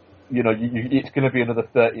the, it's going to be another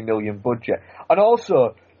 30 million budget. And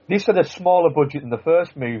also, this had a smaller budget than the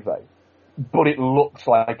first movie, but it looks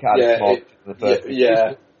like it had a smaller budget than the first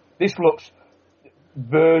movie. This looks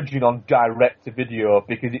verging on direct-to-video,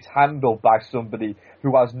 because it's handled by somebody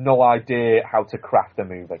who has no idea how to craft a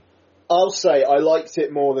movie. I'll say I liked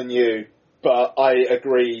it more than you, but I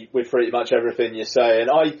agree with pretty much everything you're saying.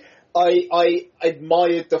 I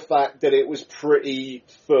admired the fact that it was pretty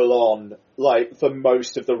full on, like, for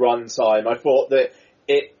most of the runtime. I thought that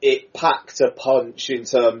it packed a punch in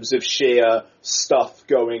terms of sheer stuff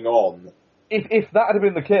going on. If that had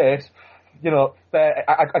been the case, fair,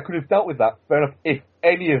 I could have dealt with that, fair enough, if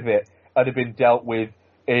any of it had been dealt with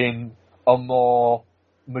in a more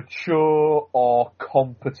mature or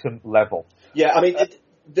competent level. Yeah, I mean,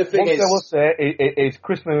 the thing is... One thing I will say is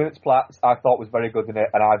Chris Mintz-Plasse, I thought, was very good in it,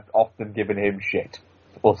 and I've often given him shit,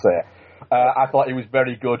 we'll say. I thought he was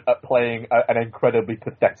very good at playing an incredibly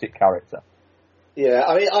pathetic character. Yeah,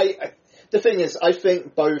 I mean, the thing is, I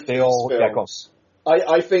think both these films...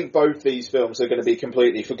 I think both these films are going to be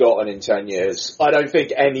completely forgotten in 10 years. I don't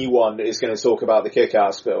think anyone is going to talk about the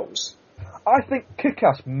Kick-Ass films. I think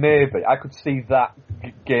Kick-Ass, maybe. I could see that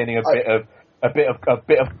gaining a bit of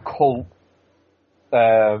cult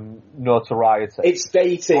notoriety. It's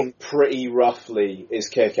dating pretty roughly, is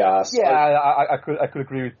Kick-Ass. Yeah, I could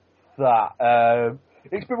agree with that.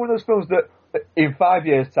 It's been one of those films that in 5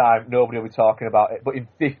 years' time, nobody will be talking about it, but in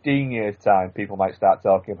 15 years' time, people might start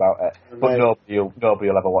talking about it. But nobody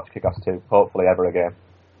will ever watch Kick-Ass 2, hopefully ever again.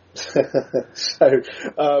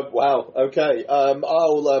 Wow, okay.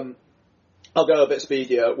 I'll go a bit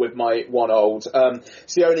speedier with my one old.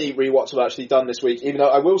 It's the only rewatch I've actually done this week, even though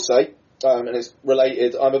I will say, and it's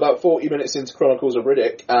related, I'm about 40 minutes into Chronicles of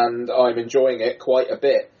Riddick, and I'm enjoying it quite a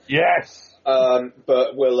bit. Yes!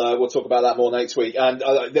 But we'll talk about that more next week. And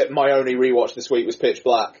my only rewatch this week was Pitch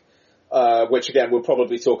Black, which again we'll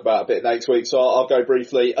probably talk about a bit next week. So I'll go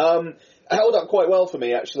briefly. Held up quite well for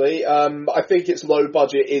me, actually. I think its low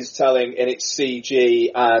budget is telling in its CG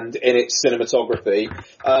and in its cinematography.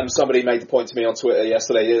 Somebody made the point to me on Twitter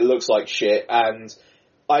yesterday that it looks like shit, and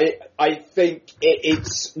I think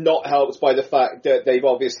it's not helped by the fact that they've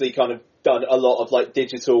obviously kind of done a lot of like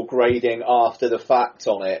digital grading after the fact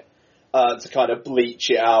on it. To kind of bleach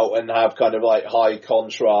it out and have kind of like high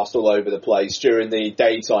contrast all over the place during the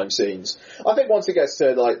daytime scenes. I think once it gets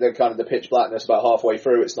to like the kind of the pitch blackness about halfway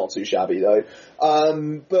through, it's not too shabby though.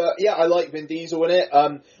 But yeah, I like Vin Diesel in it.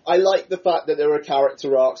 I like the fact that there are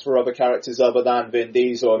character arcs for other characters other than Vin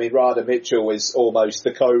Diesel. I mean, Radha Mitchell is almost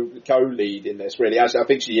the co-lead in this, really. Actually, I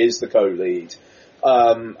think she is the co-lead.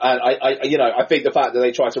 And I think the fact that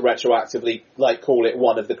they try to retroactively like call it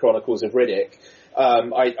one of the Chronicles of Riddick,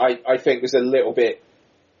 I think was a little bit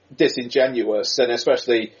disingenuous, and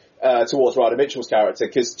especially towards Radha Mitchell's character,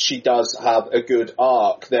 because she does have a good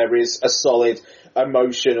arc. There is a solid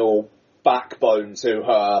emotional backbone to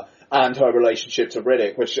her, and her relationship to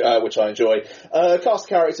Riddick, which I enjoy. Cast of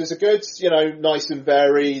characters are good, nice and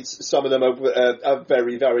varied. Some of them are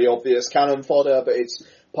very, very obvious cannon fodder, but it's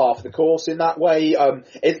par for the course in that way.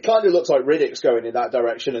 It kind of looks like Riddick's going in that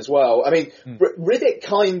direction as well. I mean, Riddick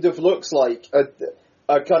kind of looks like a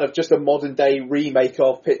kind of just a modern day remake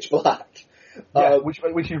of Pitch Black. Yeah,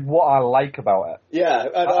 which is what I like about it. Yeah,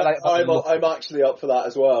 and I'm actually up for that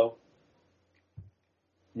as well.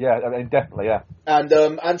 Yeah, I mean, definitely, yeah.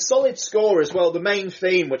 And solid score as well. The main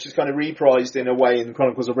theme, which is kind of reprised in a way in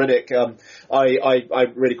Chronicles of Riddick, I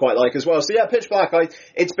really quite like as well. So yeah, Pitch Black,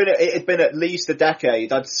 it's been at least a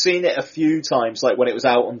decade. I'd seen it a few times, like when it was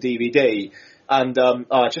out on DVD. And,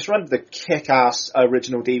 I just remember the kick-ass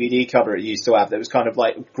original DVD cover it used to have that was kind of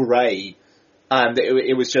like grey. And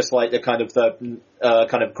it was just like the kind of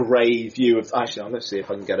grey view of, actually, I'm going to see if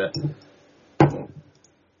I can get a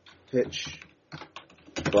Pitch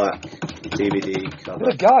Black DVD cover.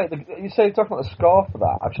 The guy, you say you're talking about the score for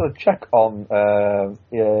that. I've tried to check on,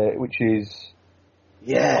 which is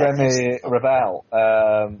Remy Ravel.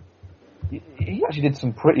 He actually did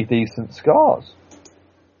some pretty decent scores.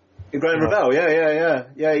 Graham Ravel, yeah.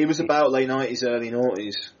 He was about late 90s, early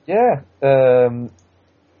 90s. Yeah,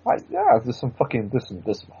 there's some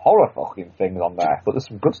horror fucking things on there, but there's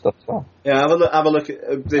some good stuff as well. Yeah, have a look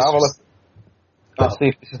at this. Let's see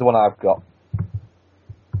if this is the one I've got.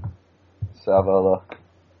 Let's have a look.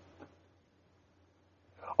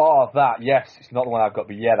 Oh, that, yes, it's not the one I've got,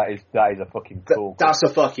 but yeah, that is a fucking cool. That's a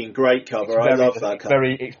fucking great cover. I love that cover.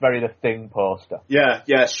 It's very The Thing poster. Yeah,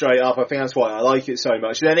 straight up. I think that's why I like it so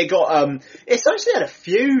much. And then it got, it's actually had a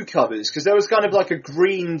few covers, because there was kind of like a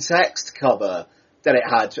green text cover that it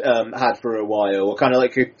had for a while, or kind of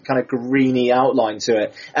like a kind of greeny outline to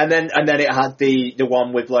it. And then it had the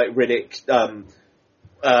one with like Riddick,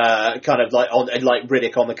 kind of like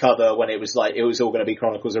Riddick on the cover when it was all going to be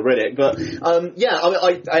Chronicles of Riddick. But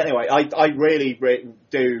I really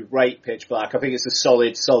do rate Pitch Black. I think it's a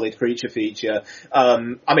solid creature feature. I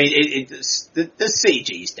mean, the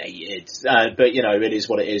CG's dated, but it is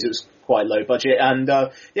what it is. It was quite low budget, and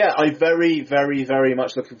I very, very, very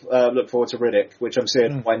much look forward to Riddick, which I'm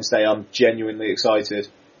seeing on Wednesday. I'm genuinely excited.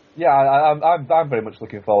 Yeah, I'm very much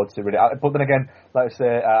looking forward to Riddick. But then again, like I say,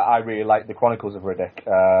 I really like the Chronicles of Riddick.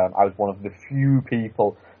 I was one of the few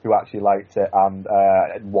people who actually liked it, and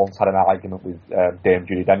once had an argument with Dame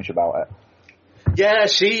Judi Dench about it. Yeah,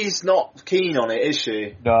 she's not keen on it, is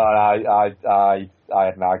she? No, I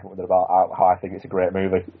had an argument with her about how I think it's a great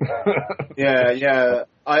movie. Yeah.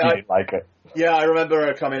 I didn't like it. Yeah, I remember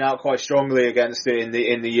her coming out quite strongly against it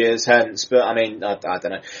in the years hence, but I mean, I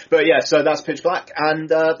don't know. But yeah, so that's Pitch Black, and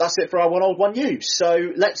that's it for our One Old One New.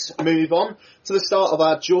 So let's move on to the start of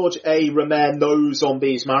our George A. Romero No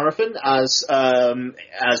Zombies Marathon as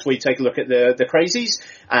we take a look at the crazies,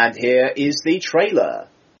 and here is the trailer.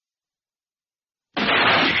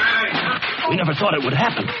 We never thought it would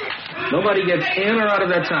happen. Nobody gets in or out of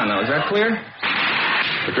their town now, is that clear?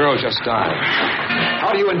 The girl just died.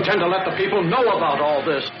 How do you intend to let the people know about all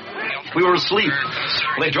this? We were asleep.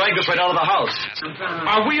 They dragged us right out of the house.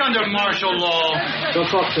 Are we under martial law? Don't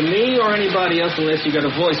talk to me or anybody else unless you got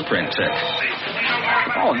a voice print check.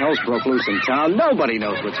 All hell's broke loose in town. Nobody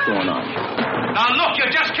knows what's going on. Now look, you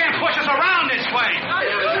just can't push us around this way.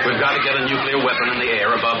 We've got to get a nuclear weapon in the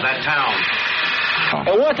air above that town.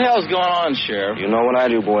 Hey, what the hell's going on, Sheriff? You know what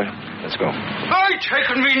I do, boy. Let's go. They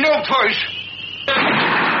taking me no place.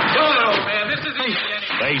 Man, this isn't easy.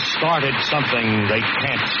 They started something they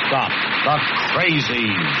can't stop. The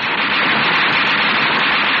Crazies.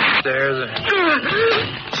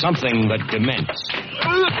 Something that dements.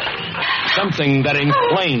 Something that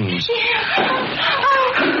inflames.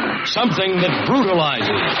 Something that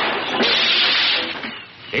brutalizes.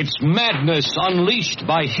 It's madness unleashed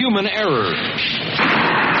by human error.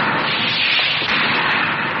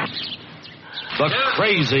 The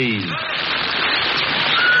Crazies.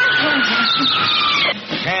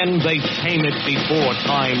 Can they tame it before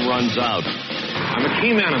time runs out? I'm a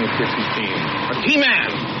key man on the Christmas team. A key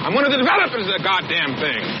man! I'm one of the developers of the goddamn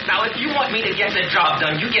thing. Now, if you want me to get the job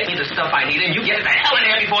done, you get me the stuff I need, and you get the hell in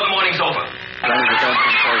there before the morning's over.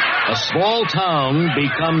 A small town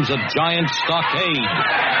becomes a giant stockade.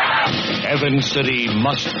 Evans City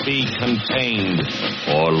must be contained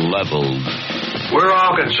or leveled. We're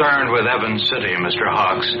all concerned with Evans City, Mr.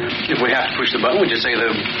 Hawks. If we have to push the button, we just say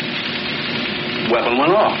the weapon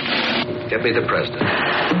went off. Get me the president.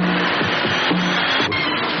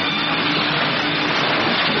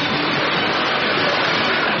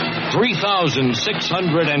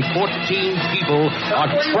 $3,614 people are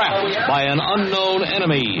trapped by an unknown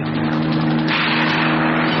enemy.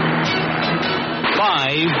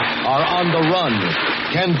 5 are on the run.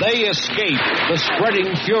 Can they escape the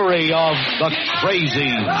spreading fury of the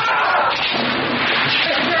Crazies?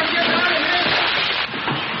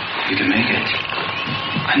 You can make it.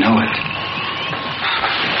 I know it.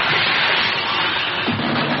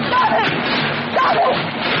 Stop it! Stop it!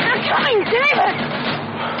 They're coming, David!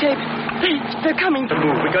 David, they're coming.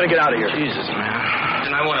 Move. We gotta get out of here. Jesus, man.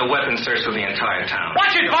 And I want a weapon search for the entire town.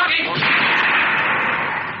 Watch it, Bucky!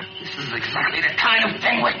 This is exactly the kind of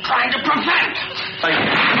thing we're trying to prevent.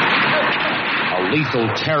 A lethal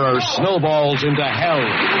terror snowballs into hell. In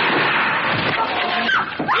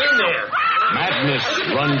there. Madness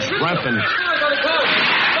runs rampant.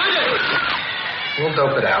 We'll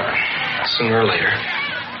dope it out. Sooner or later.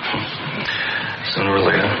 Sooner or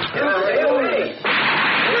later.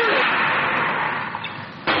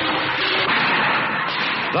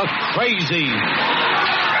 The Crazies.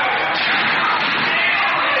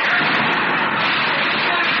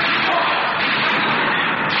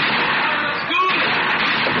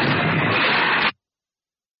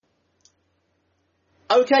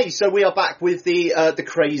 Okay, so we are back with the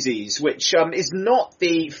Crazies, which is not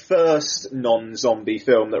the first non-zombie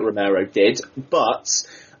film that Romero did, but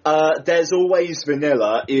There's Always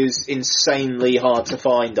Vanilla is insanely hard to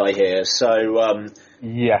find, I hear. So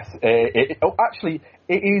yes, actually,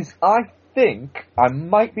 it is. I think I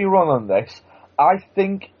might be wrong on this. I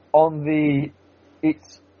think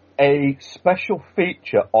it's a special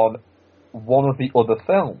feature on one of the other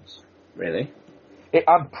films. Really?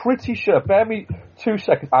 I'm pretty sure, bear me 2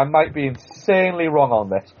 seconds, I might be insanely wrong on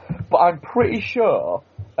this, but I'm pretty sure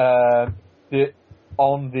that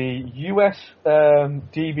on the US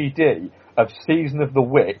DVD of Season of the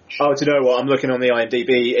Witch... Oh, do you know what? I'm looking on the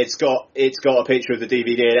IMDb. It's got a picture of the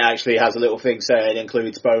DVD, and it actually has a little thing saying it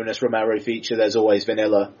includes bonus Romero feature, There's Always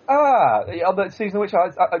Vanilla. On the Season of the Witch,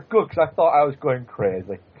 good, because I thought I was going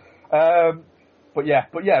crazy. But yeah,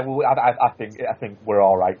 well, I think we're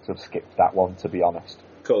all right to have skipped that one, to be honest.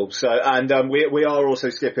 Cool. So, and we are also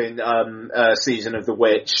skipping Season of the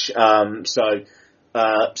Witch.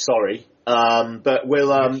 Sorry. But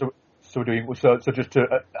we'll So just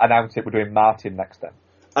to announce it, we're doing Martin next then.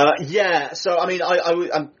 Yeah. So I mean,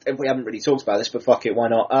 we haven't really talked about this, but fuck it, why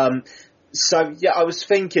not? So yeah, I was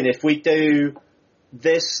thinking if we do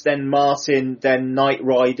this, then Martin, then Knight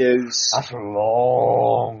Riders. That's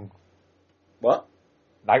long. What?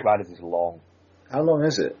 Knight Riders is long. How long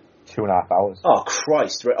is it? 2.5 hours. Oh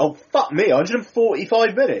Christ! Oh fuck me!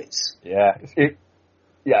 145 minutes. Yeah,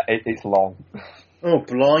 it's long. Oh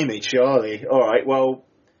blimey, Charlie! All right, well,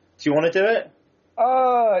 do you want to do it?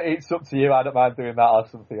 It's up to you. I don't mind doing that or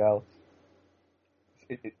something else.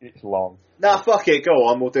 It's long. Nah, fuck it. Go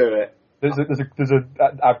on, we'll do it.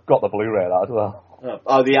 I've got the Blu-ray of that as well.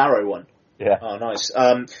 Oh, the Arrow one. Yeah. Oh, nice.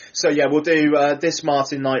 So yeah, we'll do this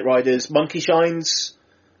Martin Knight Riders, Monkey Shines.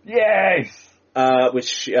 Yes.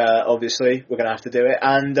 Which obviously we're gonna have to do it.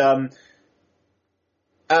 And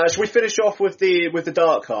should we finish off with the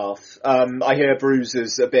Dark Half? I hear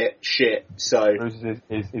Bruiser's a bit shit. So Bruiser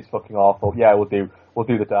is fucking awful. Yeah, we'll do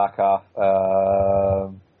the Dark Half.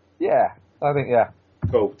 Yeah, I think yeah.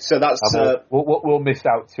 Cool. So that's we'll miss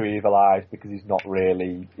out to Evil Eyes because he's not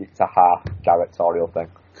really. It's a half directorial thing.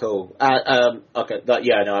 Cool. Okay.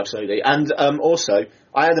 No, absolutely. And also,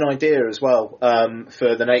 I had an idea as well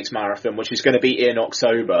for the next marathon, which is going to be in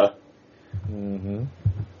October. Mm-hmm.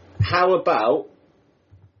 How about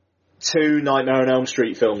 2 Nightmare on Elm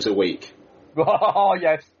Street films a week? Oh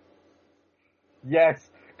yes,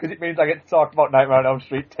 because it means I get to talk about Nightmare on Elm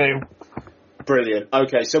Street too. Brilliant.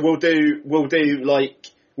 Okay, so we'll do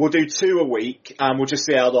 2 a week, and we'll just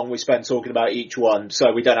see how long we spend talking about each one,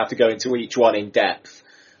 so we don't have to go into each one in depth.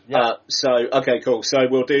 Yeah. Okay, cool. So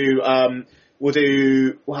we'll do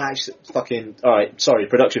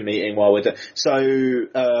production meeting while we're Sunday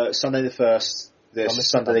the 1st,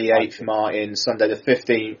 Sunday the 8th, Martin, Sunday the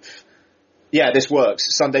 15th. Yeah, this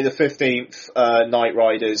works. Sunday the 15th, Knight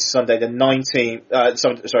Riders, Sunday the 19th,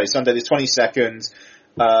 Sunday the 22nd,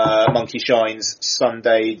 Monkey Shines,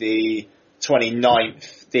 Sunday the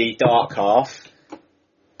 29th, the Dark Half,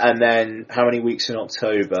 and then how many weeks in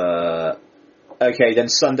October? Okay, then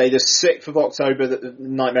Sunday the 6th of October, the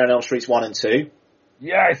Nightmare on Elm Streets 1 and 2.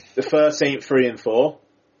 Yes! The 13th, 3 and 4.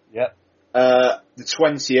 Yep. The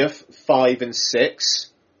 20th, 5 and 6.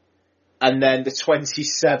 And then the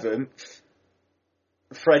 27th,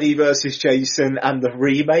 Freddy vs. Jason and the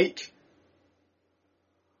remake.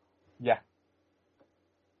 Yeah.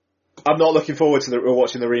 I'm not looking forward to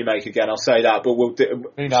watching the remake again, I'll say that, but we'll do.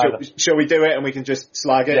 Shall we do it and we can just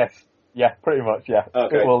slag it? Yes. Yeah, pretty much, yeah.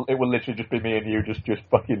 Okay. It will literally just be me and you just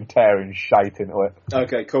fucking tearing shite into it.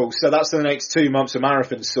 Okay, cool. So that's the next 2 months of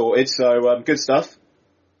marathon sorted, so good stuff.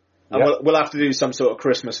 And we'll have to do some sort of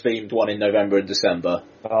Christmas-themed one in November and December.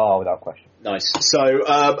 Oh, without question. Nice. So,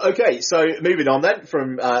 okay, so moving on then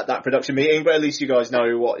from that production meeting, but at least you guys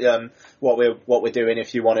know what we're doing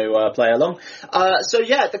if you want to play along. So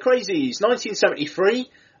yeah, The Crazies, 1973.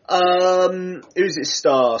 Who's its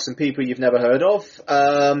star? Some people you've never heard of.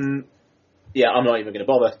 Yeah, I'm not even going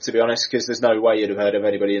to bother, to be honest, because there's no way you'd have heard of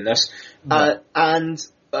anybody in this. No.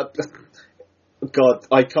 God,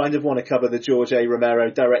 I kind of want to cover the George A. Romero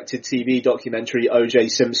directed TV documentary O.J.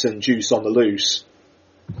 Simpson, Juice on the Loose.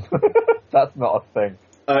 That's not a thing.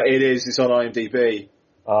 It is. It's on IMDb.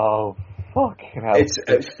 Oh, fucking hell.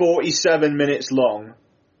 It's 47 minutes long.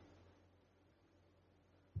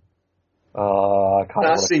 I can't.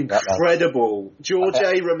 That's incredible. George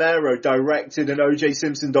A. Romero directed an O.J.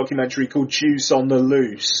 Simpson documentary called Juice on the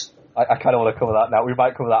Loose. I kind of want to cover that now. We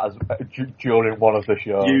might cover that as during one of the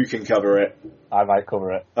shows. You can cover it. I might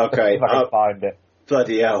cover it. Okay. If I can find it.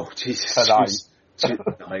 Bloody hell. Jesus.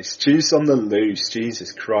 Nice. Juice on the Loose.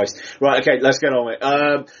 Jesus Christ. Right, okay, let's get on with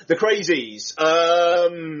it. The Crazies.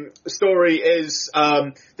 The story is,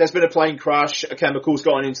 there's been a plane crash, a chemical's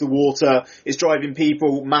gotten into the water, it's driving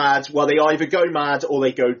people mad. Well, they either go mad or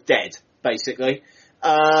they go dead, basically.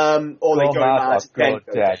 Or they go mad, then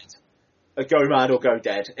go dead. Go mad or go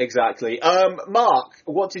dead, exactly. Mark,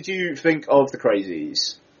 what did you think of The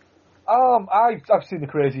Crazies? I've seen The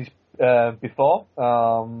Crazies before,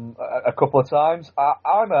 a couple of times.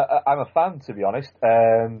 I'm a fan, to be honest.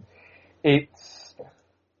 It's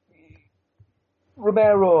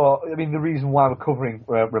Romero. I mean, the reason why we're covering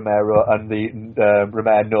Romero and the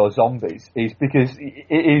Romero No Zombies is because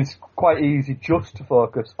it is quite easy just to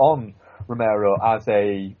focus on Romero as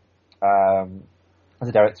a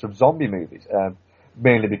director of zombie movies,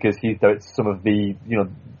 mainly because he's directed some of the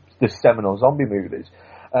seminal zombie movies.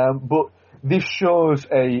 But this shows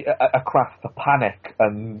a craft for panic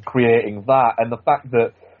and creating that, and the fact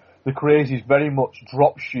that The Crazies very much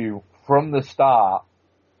drops you from the start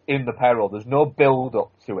in the peril. There's no build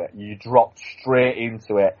up to it. You drop straight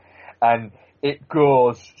into it, and it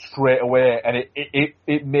goes straight away, and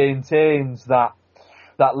it maintains that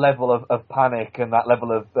level of panic and that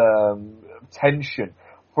level of tension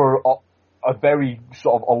for a very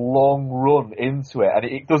sort of a long run into it, and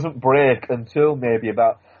it doesn't break until maybe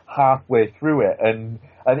about halfway through it, and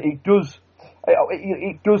it does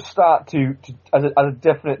start to as a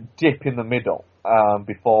definite dip in the middle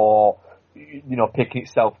before picking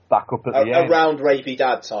itself back up at the end. Around Rapey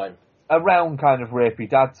Dad time. Around kind of Rapey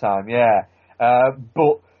Dad time, yeah.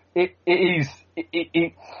 But it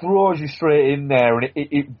throws you straight in there, and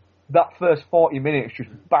it that first 40 minutes just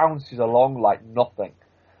bounces along like nothing.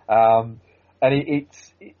 And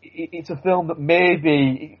it's a film that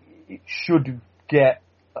maybe it should get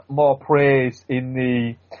more praise in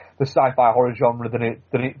the sci-fi horror genre than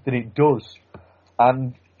it does.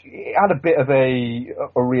 And it had a bit of a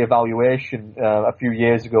reevaluation a few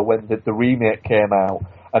years ago when the remake came out,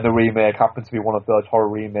 and the remake happened to be one of those horror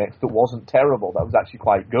remakes that wasn't terrible. That was actually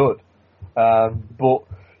quite good. But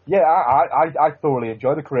yeah, I thoroughly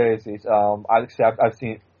enjoy The Crazies. I've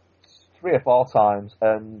seen it 3 or 4 times,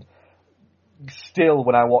 and still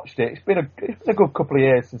when I watched it, it's been a good couple of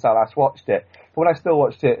years since I last watched it. But when I still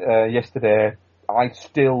watched it yesterday, I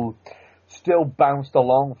still bounced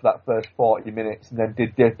along for that first 40 minutes, and then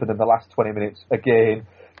did dip, and then the last 20 minutes again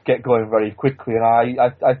get going very quickly, and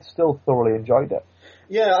I still thoroughly enjoyed it.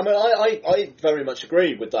 Yeah, I mean, I very much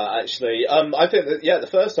agree with that, actually. I think that, the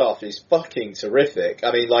first half is fucking terrific.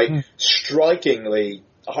 I mean, strikingly,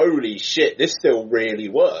 holy shit, this still really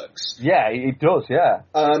works. Yeah, it does, yeah.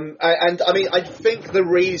 And I mean, I think the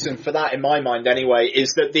reason for that, in my mind anyway,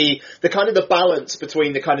 is that the kind of the balance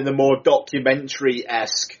between the kind of the more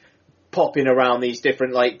documentary-esque popping around these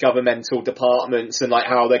different governmental departments and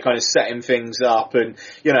how they're kind of setting things up, and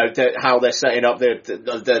how they're setting up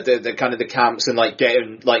the kind of the camps and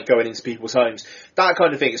going into people's homes, that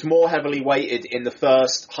kind of thing. It's more heavily weighted in the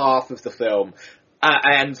first half of the film.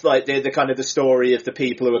 And the kind of the story of the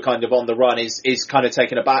people who are kind of on the run is kind of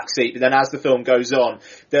taking a backseat. But then as the film goes on,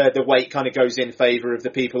 the weight kind of goes in favour of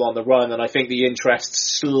the people on the run, and I think the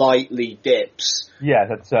interest slightly dips. Yeah,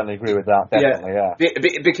 I'd certainly agree with that. Definitely, yeah.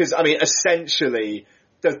 Because I mean, essentially,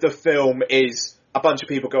 the film is a bunch of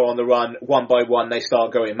people go on the run, one by one they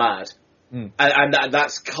start going mad, and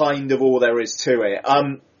that's kind of all there is to it.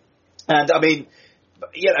 And I mean,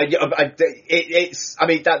 it's. I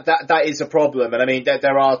mean, that is a problem, and I mean,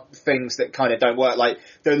 there are things that kind of don't work. Like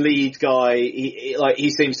the lead guy, he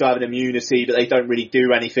seems to have an immunity, but they don't really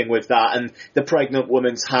do anything with that. And the pregnant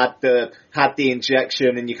woman's had the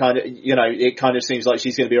injection, and it kind of seems like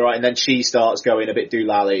she's going to be alright, and then she starts going a bit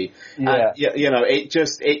doolally. Yeah, and,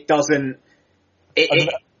 it doesn't.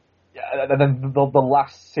 And then the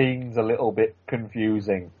last scene's a little bit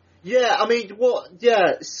confusing. Yeah, I mean,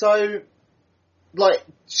 so, like,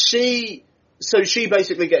 she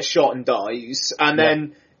basically gets shot and dies, and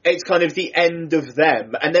then it's kind of the end of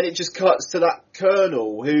them, and then it just cuts to that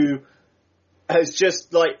colonel who has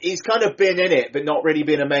just, like, he's kind of been in it, but not really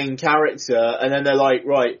been a main character, and then they're like,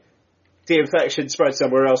 right, the infection spread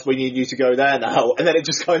somewhere else, we need you to go there now, and then it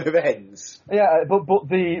just kind of ends. Yeah, but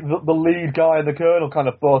the lead guy and the colonel kind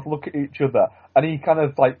of both look at each other, and he kind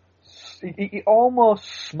of, like, he almost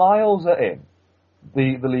smiles at him,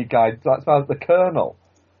 the lead guy, that smiles at the colonel,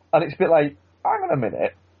 and it's a bit like, hang on a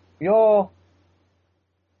minute, your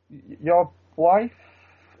wife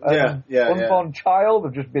and unborn child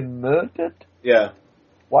have just been murdered? Yeah.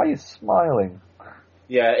 Why are you smiling?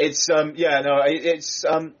 Yeah, it's odd.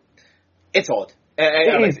 It's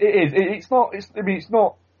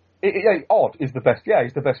not. Odd is the best. Yeah,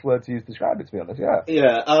 it's the best word to use to describe it. To be honest, yeah.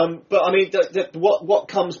 Yeah. But I mean, what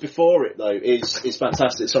comes before it though is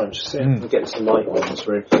fantastic. Sorry, I'm just seeing. We're getting some light on this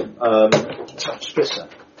room. Touch Tristan.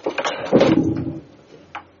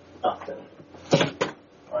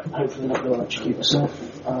 Right. Hopefully not going to electrocute myself.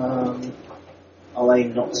 I'll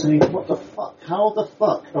aim not to. What the fuck? How the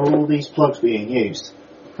fuck are all these plugs being used?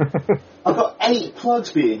 I've got 8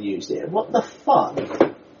 plugs being used here. What the fuck?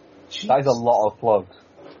 Jeez. That is a lot of plugs.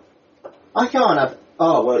 I can't have...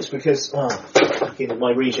 Oh, well, it's because... fucking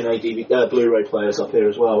my Region A Blu-ray player's up here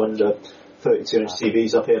as well, and 32-inch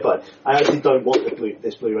TV's up here, but I actually don't want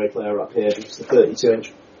this Blu-ray player up here, because the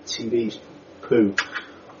 32-inch TV's poo.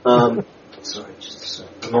 Sorry, just a sec.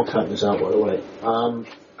 I'm not cutting this out, by the way.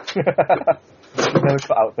 Never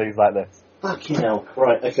cut out things like this. Fucking hell.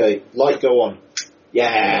 Right, okay. Light go on.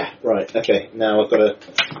 Yeah. Right, okay. Now I've got to...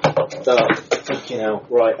 fucking hell.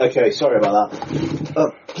 Right, okay. Sorry about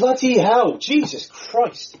that. Bloody hell. Jesus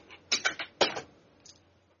Christ.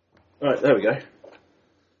 Right, there we go.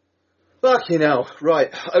 Fucking hell.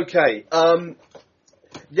 Right, okay.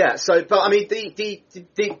 Yeah, so, but I mean,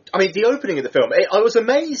 the opening of the film, I was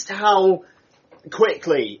amazed how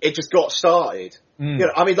quickly it just got started. You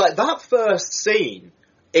know, I mean, like, that first scene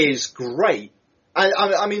is great.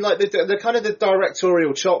 I mean, like, the kind of the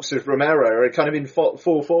directorial chops of Romero are kind of in full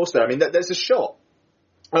force there. I mean, there's a shot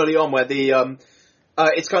early on where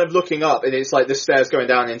it's kind of looking up, and it's like the stairs going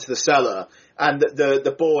down into the cellar, and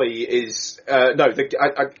the boy is,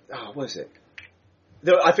 what is it?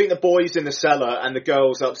 I think the boy's in the cellar and the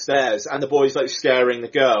girl's upstairs, and the boy's like scaring the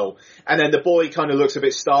girl, and then the boy kind of looks a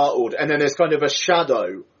bit startled, and then there's kind of a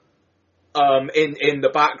shadow in the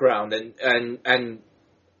background, and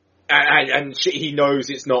he knows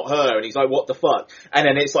it's not her, and he's like, what the fuck? And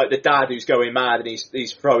then it's like the dad who's going mad, and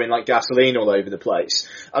he's throwing like gasoline all over the place.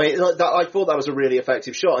 I mean, I thought that was a really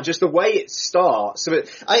effective shot, and just the way it starts, so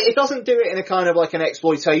it doesn't do it in a kind of like an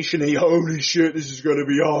exploitation-y, holy shit, this is going to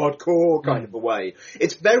be hardcore kind of a way.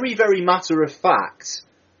 It's very, very matter of fact,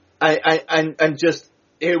 and just,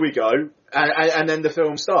 here we go. And then the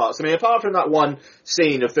film starts. I mean, apart from that one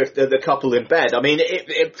scene of the couple in bed, I mean,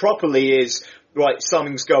 it properly is, right,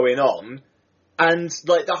 something's going on. And,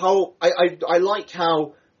 like, the whole, I like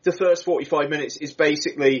how the first 45 minutes is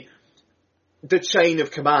basically the chain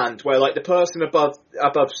of command, where, like, the person above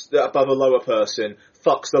a lower person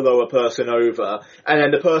fucks the lower person over, and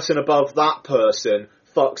then the person above that person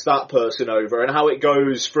fucks that person over, and how it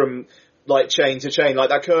goes from, like, chain to chain.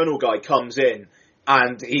 Like, that Colonel guy comes in,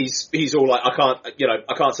 and he's all like, I can't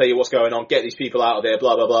tell you what's going on, get these people out of here,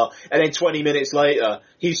 blah, blah, blah. And then 20 minutes later,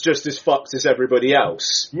 he's just as fucked as everybody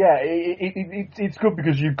else. Yeah, it's good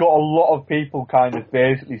because you've got a lot of people kind of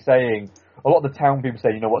basically saying, a lot of the town people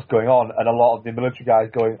say, you know, what's going on, and a lot of the military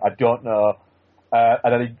guys going, I don't know.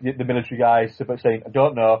 And then the military guys saying, I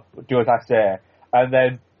don't know, but do as I say. And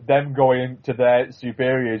then them going to their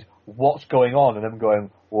superiors, what's going on? And them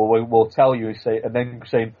going, well, we'll tell you, and then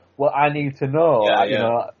saying, well, I need to know, you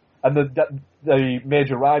know, and the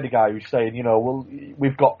Major Ryder guy who's saying, you know, well,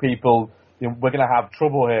 we've got people, you know, we're going to have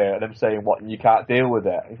trouble here, and I'm saying, what, you can't deal with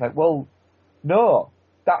it. He's like, well, no,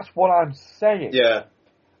 that's what I'm saying. Yeah.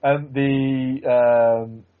 And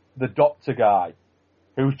the doctor guy,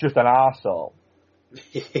 who's just an arsehole.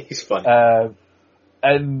 He's funny.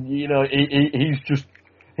 And, you know,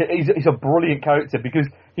 he's a brilliant character because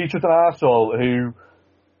he's just an arsehole who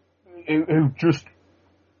just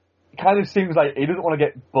kind of seems like he doesn't want to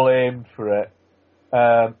get blamed for it,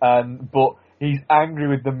 but he's angry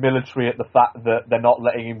with the military at the fact that they're not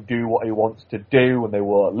letting him do what he wants to do and they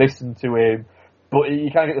won't listen to him. But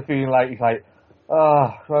you kind of get the feeling like he's like,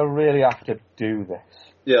 oh, do I really have to do this?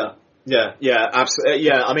 Yeah, absolutely.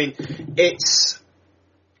 Yeah, I mean, it's.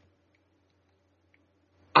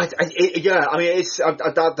 That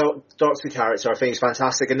Doctor character I think is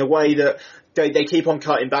fantastic, and the way that they keep on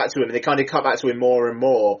cutting back to him, and they kind of cut back to him more and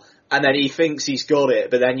more, and then he thinks he's got it,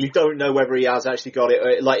 but then you don't know whether he has actually got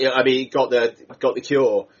it. Like, I mean, he got the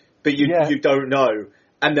cure, but you don't know,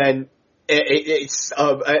 and then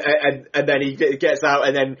and then he gets out,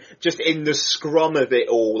 and then just in the scrum of it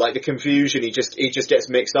all, like the confusion, he just gets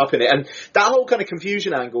mixed up in it, and that whole kind of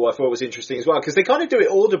confusion angle I thought was interesting as well, because they kind of do it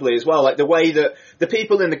audibly as well, like the way that the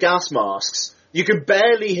people in the gas masks, you can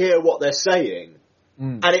barely hear what they're saying,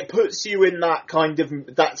 and it puts you in that kind of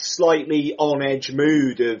that slightly on edge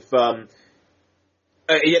mood of what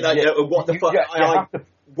the fuck.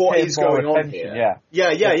 What is going on here?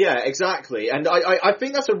 Yeah, exactly. And I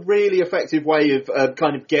think that's a really effective way of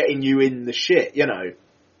kind of getting you in the shit, you know.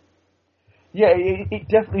 Yeah, it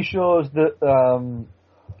definitely shows that that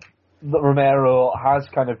Romero has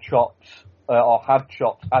kind of chops, or had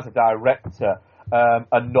chops as a director,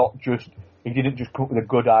 and not just, he didn't just come up with a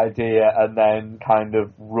good idea and then kind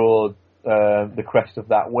of rode the crest of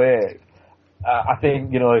that wave. I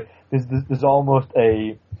think, you know, there's almost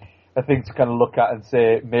a thing to kind of look at and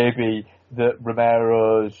say maybe that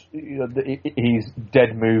Romero's, you know, his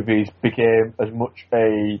Dead movies became as much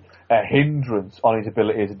a hindrance on his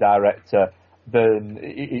ability as a director than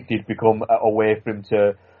it did become a way for him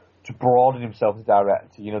to broaden himself as a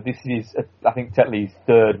director. You know, this is, I think, Tetley's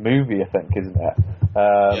third movie, I think, isn't it?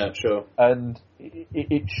 Yeah, sure. And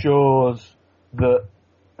it shows that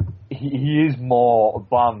he is more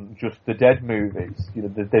than just the Dead movies. You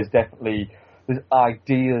know, there's definitely, there's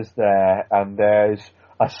ideas there, and there's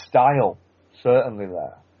a style certainly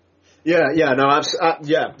there. Yeah,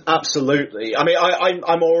 absolutely. I mean,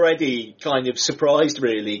 I'm already kind of surprised,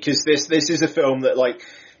 really, because this is a film that, like,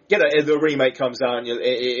 you know, the remake comes out, and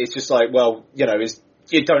it's just like, well, you know,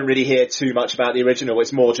 you don't really hear too much about the original.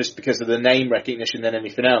 It's more just because of the name recognition than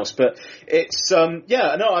anything else. But it's, I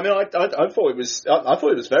thought it was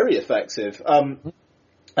very effective.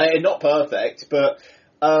 Not perfect, but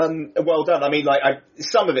well done. I mean, like,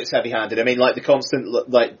 some of it's heavy-handed. I mean, like the constant,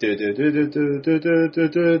 like, you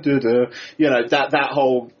know, that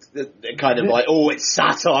whole kind of like, oh, it's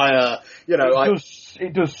satire. You know,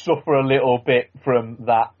 it does suffer a little bit from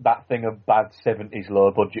that thing of bad 70s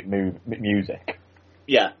low budget music.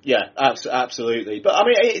 Yeah, absolutely. But I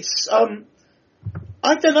mean, it's I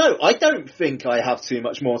don't know. I don't think I have too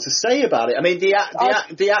much more to say about it. I mean, the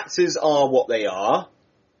actors are what they are.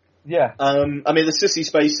 Yeah. I mean, the Sissy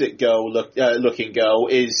Spacek looking girl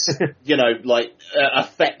is, you know, like,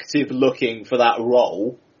 effective looking for that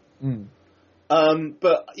role.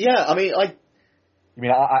 But yeah, I mean, You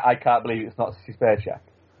mean I can't believe it's not Sissy Spacek?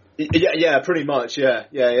 Yeah, pretty much. Yeah,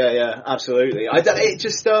 absolutely.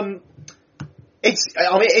 It's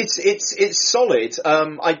solid.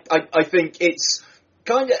 I think it's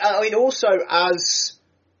kind of, I mean, also as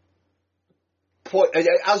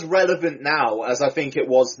relevant now as I think it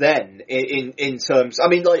was then in terms, I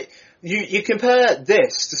mean, like, you compare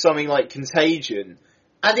this to something like Contagion,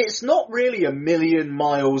 and it's not really a million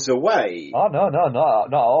miles away. Oh, no, not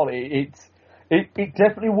at all. It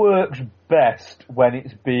definitely works best when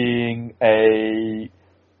it's being a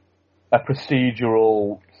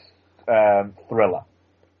procedural thriller,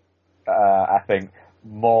 I think,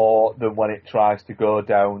 more than when it tries to go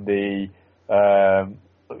down the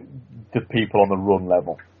people on the run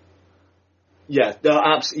level. Yeah,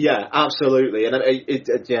 absolutely, and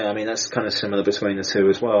I mean, that's kind of similar between the two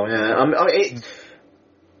as well. Yeah,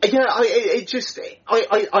 I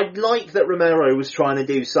like that Romero was trying to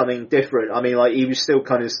do something different. I mean, like, he was still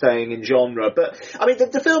kind of staying in genre, but I mean,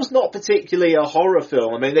 the film's not particularly a horror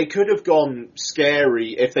film. I mean, they could have gone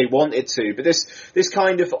scary if they wanted to, but this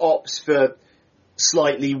kind of opts for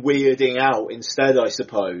slightly weirding out instead, I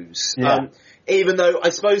suppose. Yeah. Even though I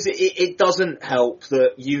suppose it doesn't help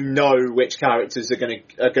that you know which characters are going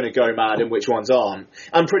to go mad and which ones aren't,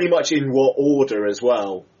 and pretty much in what order as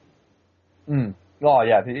well. Oh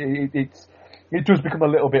yeah, it does become a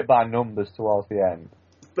little bit by numbers towards the end.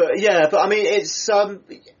 But I mean, it's I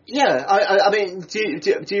mean,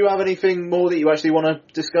 do you have anything more that you actually want to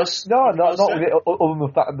discuss? No, not with it, other than the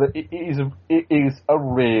fact that it is a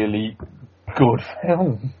really good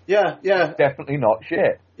film. Yeah. Definitely not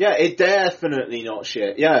shit. Yeah, it definitely not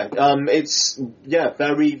shit. Yeah, it's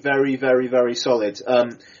very, very, very, very solid. I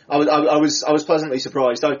was pleasantly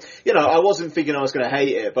surprised. I wasn't thinking I was going to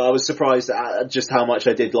hate it, but I was surprised at just how much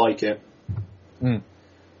I did like it. Mm.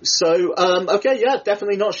 So,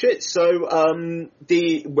 definitely not shit. So,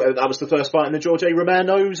 that was the first part in the George A.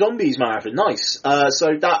 Romero Zombies marathon. Nice.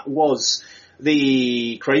 So that was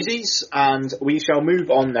the Crazies, and we shall move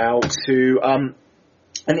on now to,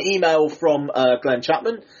 an email from Glenn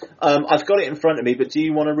Chapman. I've got it in front of me, but do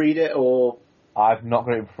you want to read it, or...? I've not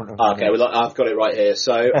got it in front of me. Okay, well, I've got it right here.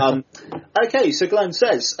 So, so Glenn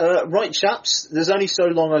says, right chaps, there's only so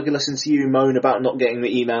long I can listen to you moan about not getting the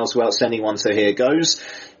emails without sending one, so here goes.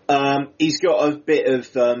 He's got a bit of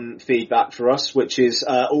feedback for us, which is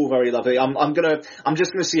all very lovely. I'm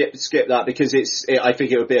just gonna skip that because I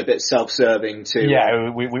think it would be a bit self-serving to.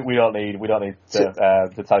 Yeah, we don't need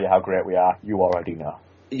to tell you how great we are. You already know.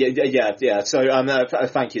 Yeah. So,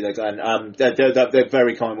 thank you there, Glenn. They're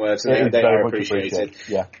very kind words. And they are appreciated.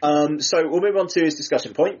 Yeah. So we'll move on to his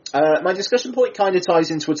discussion point. My discussion point kind of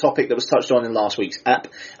ties into a topic that was touched on in last week's ep,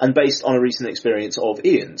 and based on a recent experience of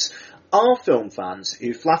Ian's. Are film fans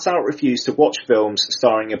who flat out refuse to watch films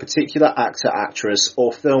starring a particular actor/actress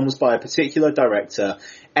or films by a particular director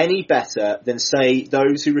any better than, say,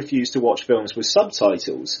 those who refuse to watch films with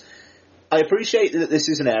subtitles? I appreciate that this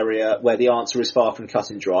is an area where the answer is far from cut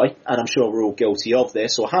and dry, and I'm sure we're all guilty of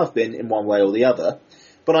this or have been in one way or the other,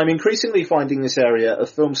 but I'm increasingly finding this area of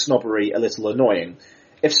film snobbery a little annoying.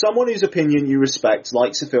 If someone whose opinion you respect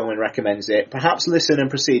likes a film and recommends it, perhaps listen and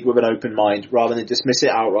proceed with an open mind rather than dismiss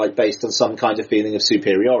it outright based on some kind of feeling of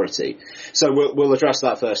superiority. So we'll address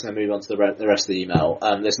that first and then move on to the rest of the email.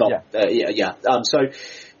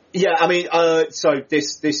 So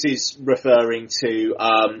this is referring to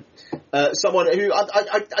someone who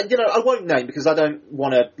I won't name because I don't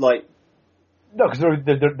want to No, because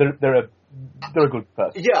they're a good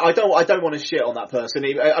person. Yeah, I don't want to shit on that person.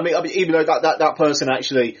 I mean, even though that person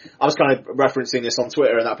actually, I was kind of referencing this on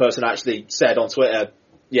Twitter, and that person actually said on Twitter,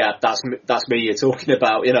 "Yeah, that's me you're talking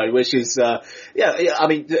about," which is, fair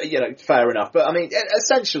enough. But I mean,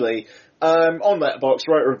 essentially, on Letterboxd,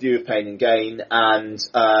 wrote a review of Pain and Gain, and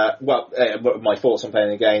my thoughts on Pain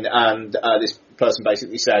and Gain, and this person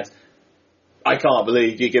basically said, "I can't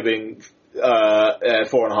believe you're giving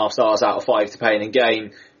 4.5 stars out of 5 to Pain and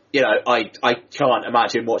Gain. I can't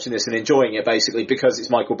imagine watching this and enjoying it, basically, because it's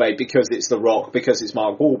Michael Bay, because it's The Rock, because it's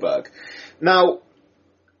Mark Wahlberg." Now,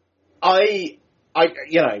 I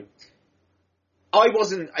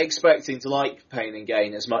wasn't expecting to like Pain and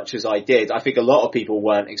Gain as much as I did. I think a lot of people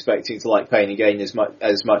weren't expecting to like Pain and Gain as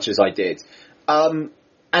much as I did. And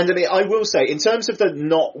I mean, I will say, in terms of the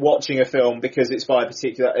not watching a film because it's by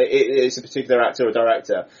it's a particular actor or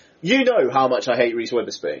director, you know how much I hate Reese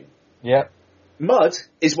Witherspoon. Yeah. Mud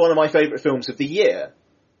is one of my favourite films of the year.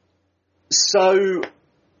 So,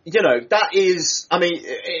 that is, I mean,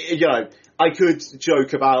 I could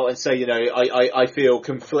joke about and say, I feel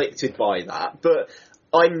conflicted by that, but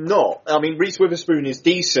I'm not. I mean, Reese Witherspoon is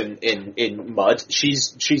decent in Mud.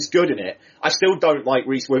 She's good in it. I still don't like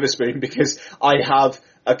Reese Witherspoon because I have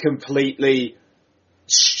a completely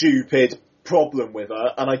stupid problem with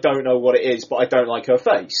her, and I don't know what it is, but I don't like her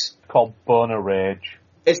face. It's called Boner Rage.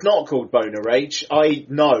 It's not called Boner Rage. I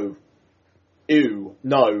know. Ew,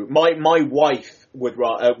 no. My wife would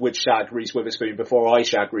shag Reese Witherspoon before I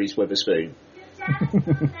shag Reese Witherspoon.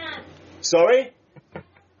 Sorry?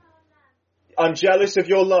 I'm jealous of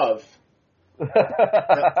your love.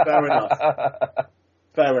 Fair enough.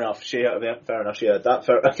 Fair enough. She heard that.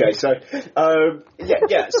 Okay, so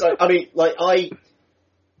So I mean,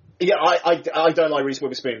 I don't like Reese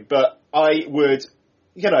Witherspoon, but I would.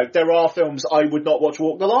 There are films I would not watch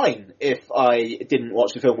Walk the Line if I didn't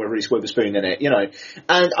watch the film with Reese Witherspoon in it,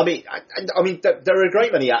 And I mean, there are a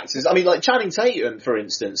great many actors. I mean, like Channing Tatum, for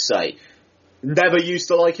instance, say, never used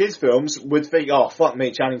to like his films, would think, oh, fuck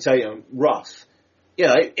me, Channing Tatum, rough.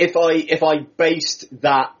 If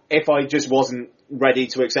I just wasn't ready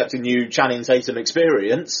to accept a new Channing Tatum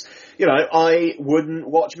experience, I wouldn't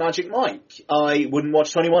watch Magic Mike. I wouldn't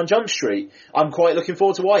watch 21 Jump Street. I'm quite looking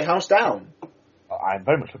forward to White House Down. I'm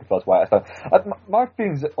very much looking forward to White House Down. My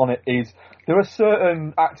feelings on it is there are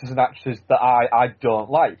certain actors and actresses that I don't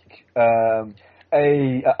like.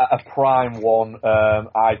 A prime one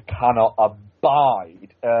I cannot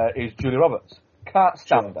abide is Julia Roberts. Can't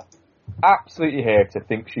stand her. Absolutely hate her.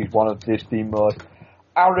 Think she's one of the most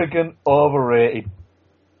arrogant, overrated,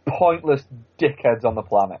 pointless dickheads on the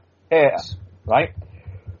planet. Hate her. Right?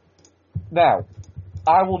 Now,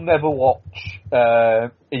 I will never watch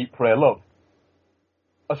Eat, Pray, Love.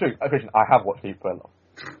 Christian, I have watched Eat, Pray, Love.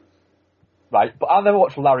 Right, but I've never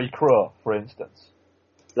watched Larry Crow, for instance.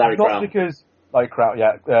 Larry Crown,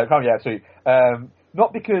 yeah, sorry.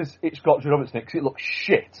 Not because it's got Judd Robertson in it, because it looks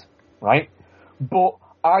shit, right? But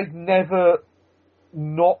I'd never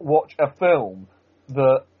not watch a film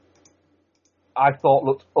that I thought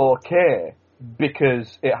looked okay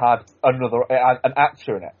because it had an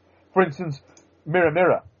actor in it. For instance, Mirror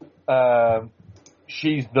Mirror.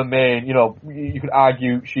 She's the main, you could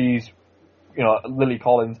argue she's, Lily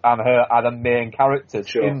Collins and her are the main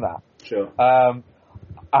characters in that. Sure.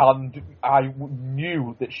 And I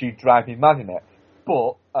knew that she'd drive me mad in it.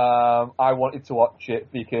 But I wanted to watch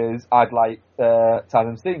it because I'd liked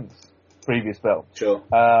Tannum Steen's previous film. Sure.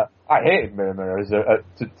 I hated Mirror Mirror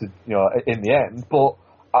in the end, but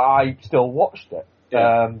I still watched it.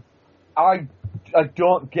 Yeah. I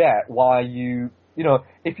don't get why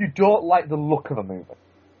if you don't like the look of a movie,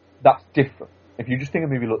 that's different. If you just think a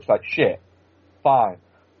movie looks like shit, fine.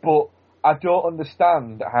 But I don't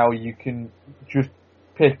understand how you can just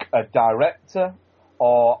pick a director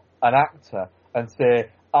or an actor and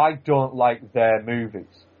say, I don't like their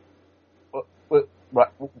movies.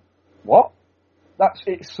 What?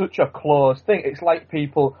 It's such a closed thing. It's like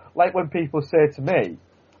when people say to me,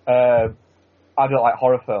 I don't like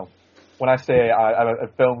horror films. When I say I'm a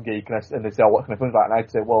film geek and they say, what kind of films like, and I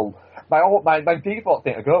say, well, my default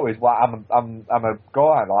thing to go is, well, I'm a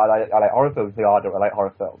guy. I like horror films. They I don't like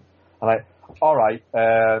horror films. I'm like, all right.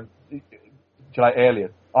 Do you like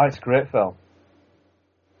Alien? Oh, it's a great film.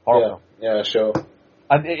 Horror film. Yeah, sure.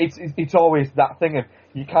 And it's always that thing of,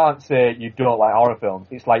 you can't say you don't like horror films.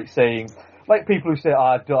 It's like saying, like people who say,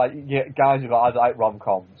 I don't like, guys who go, I don't like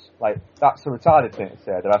rom-coms. Like, that's a retarded thing to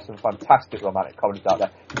say. There are some fantastic romantic comedies out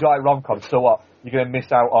there. If you don't like rom-coms, so what? You're going to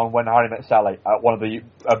miss out on When Harry Met Sally, a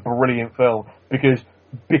brilliant film, because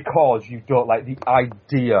you don't like the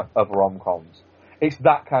idea of rom-coms. It's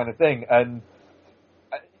that kind of thing, and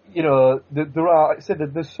there are, like I said,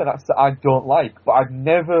 there's some actors that I don't like, but I'd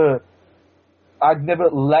never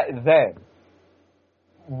let them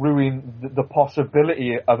ruin the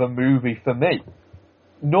possibility of a movie for me.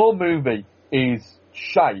 No movie is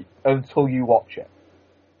shite until you watch it.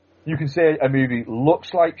 You can say a movie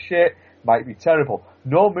looks like shit, might be terrible.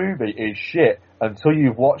 No movie is shit until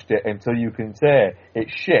you've watched it, until you can say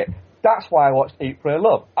it's shit. That's why I watched Eat, Pray,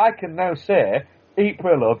 Love. I can now say Eat,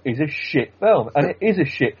 Pray, Love is a shit film, and it is a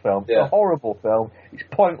shit film. Yeah. It's a horrible film. It's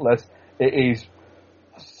pointless. It is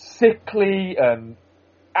sickly and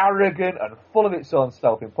arrogant and full of its own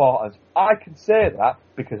self-importance. I can say that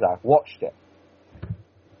because I've watched it.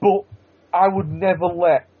 But I would never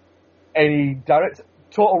let any director...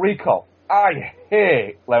 Total Recall. I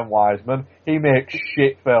hate Len Wiseman. He makes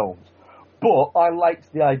shit films. But I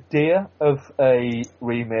liked the idea of a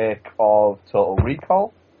remake of Total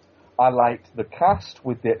Recall. I liked the cast,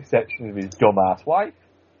 with the exception of his dumbass wife.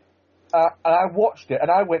 And I watched it,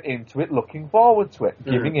 and I went into it looking forward to it,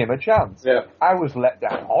 giving him a chance. Yeah. I was let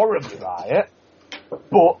down horribly by it,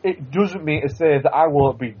 but it doesn't mean to say that I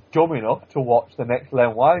won't be dumb enough to watch the next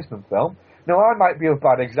Len Wiseman film. Now, I might be a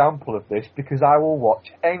bad example of this, because I will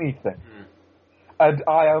watch anything. And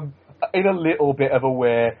I am, in a little bit of a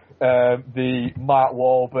way, the Mark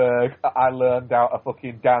Wahlberg, I learned how to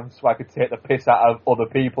fucking dance so I could take the piss out of other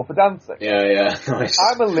people for dancing. Yeah, nice.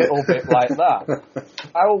 I'm a little bit like that.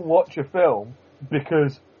 I will watch a film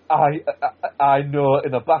because I know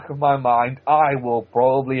in the back of my mind I will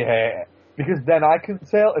probably hate it. Because then I can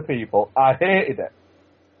tell to people I hated it.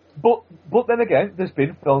 But then again, there's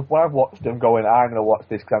been films where I've watched them going, I'm going to watch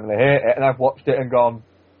this because I'm going to hate it, and I've watched it and gone,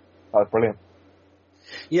 that was brilliant.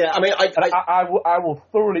 Yeah, I mean, I will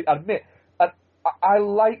thoroughly admit, and I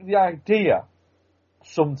like the idea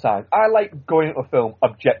sometimes. I like going into a film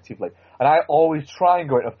objectively, and I always try and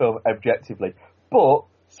go into a film objectively. But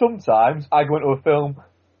sometimes I go into a film,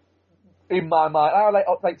 in my mind, I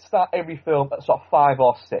like start every film at sort of 5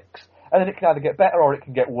 or 6, and then it can either get better or it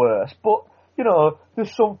can get worse. But,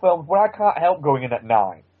 there's some films where I can't help going in at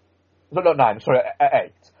 9. No, not 9, sorry, at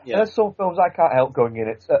 8. Yeah. And there's some films I can't help going in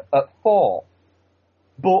at 4.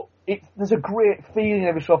 But there's a great feeling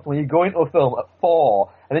every so often when you go into a film at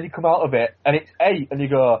 4, and then you come out of it, and it's 8, and you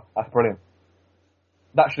go, that's brilliant.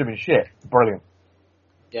 That should have been shit. Brilliant.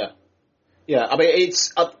 Yeah. Yeah, I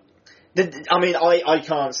mean, I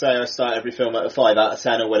can't say I start every film at a 5 out of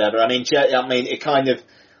 10 or whatever. I mean, it kind of...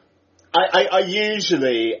 I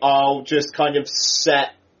usually, I'll just kind of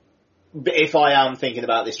set... If I am thinking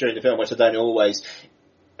about this during the film, which I don't always...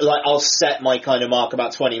 I'll set my kind of mark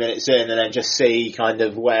about 20 minutes in and then just see kind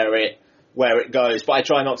of where it goes. But I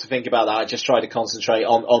try not to think about that. I just try to concentrate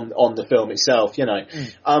on the film itself, But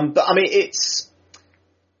I mean,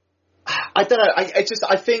 I don't know.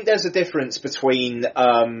 I think there's a difference between,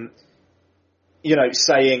 saying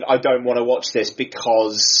I don't want to watch this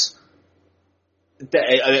because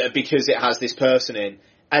it has this person in,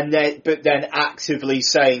 but then actively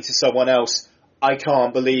saying to someone else, I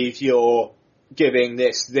can't believe you're giving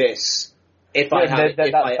this. That's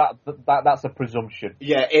a presumption.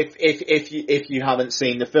 Yeah, if you haven't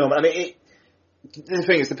seen the film, I mean, the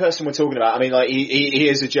thing is, the person we're talking about, I mean, like he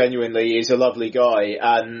is he's a lovely guy,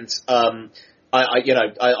 and I've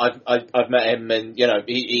met him, and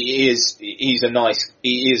he's a nice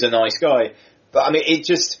guy, but I mean, it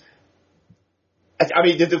just. I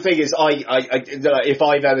mean, the thing is, if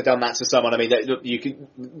I've ever done that to someone, I mean, you can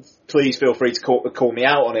please feel free to call me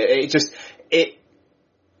out on it.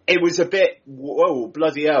 It was a bit, whoa,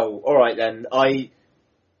 bloody hell. All right then,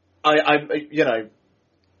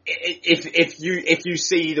 if you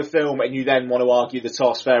see the film and you then want to argue the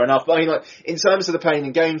toss, fair enough. But I mean, like, in terms of the pain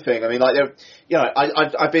and gain thing, I mean, like,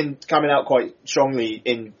 I've been coming out quite strongly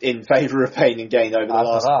in favour of pain and gain over the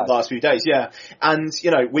last few days, yeah. And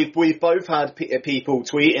we've both had people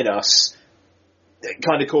tweeting us,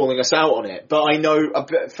 kind of calling us out on it. But I know,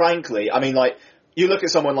 frankly, I mean, like, you look at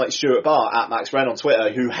someone like Stuart Barr at Max Wren on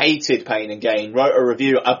Twitter, who hated Pain and Gain, wrote a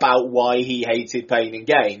review about why he hated Pain and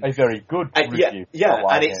Gain. A very good review. Yeah,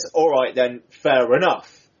 and it's alright then, fair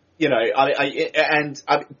enough. Yet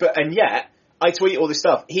I tweet all this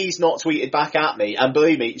stuff. He's not tweeted back at me, and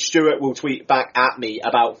believe me, Stuart will tweet back at me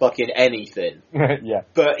about fucking anything. Yeah.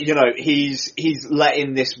 But, he's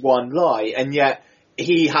letting this one lie, and yet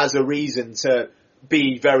he has a reason to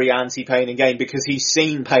be very anti-Pain and Gain because he's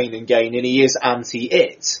seen Pain and Gain and he is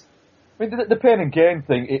anti-it. I mean, the Pain and Gain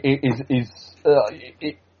thing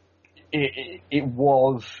it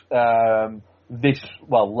was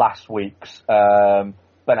last week's Ben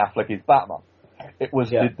Affleck is Batman. It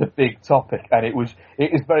was the big topic, and it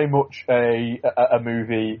is very much a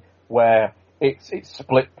movie where it's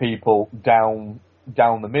split people down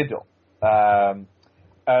the middle,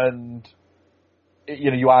 and.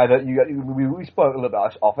 We spoke a little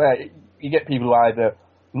bit off air. You get people who either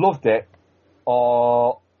loved it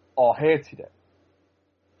or hated it,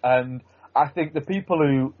 and I think the people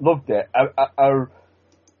who loved it are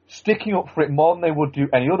sticking up for it more than they would do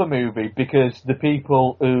any other movie, because the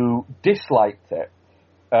people who disliked it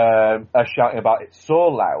are shouting about it so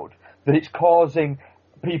loud that it's causing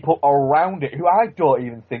people around it who I don't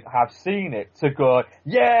even think have seen it to go,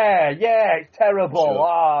 yeah, it's terrible,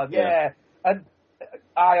 sure. Yeah. And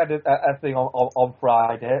I had a thing on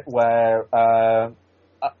Friday where I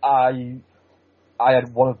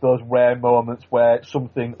had one of those rare moments where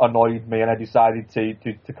something annoyed me and I decided to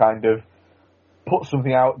kind of put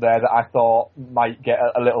something out there that I thought might get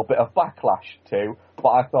a little bit of backlash to, but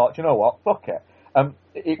I thought, you know what, fuck it.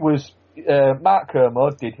 It was Mark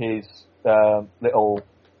Kermode did his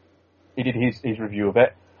his review of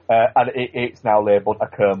it, and it's now labelled a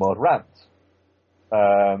Kermode rant.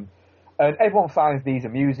 And everyone finds these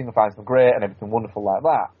amusing and finds them great and everything wonderful like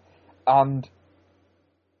that. And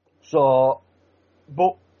so,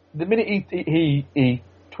 but the minute he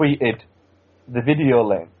tweeted the video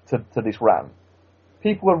link to this rant,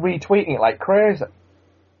 people were retweeting it like crazy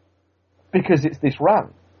because it's this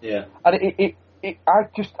rant. Yeah. And I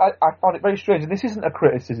found it very strange. And this isn't a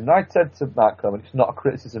criticism. I said to Mark Kermode, it's not a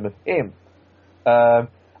criticism of him, and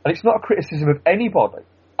it's not a criticism of anybody.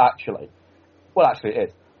 Actually, it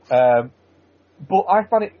is. But I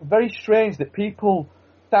found it very strange that people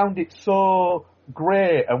found it so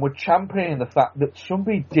great and were championing the fact that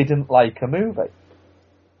somebody didn't like a movie.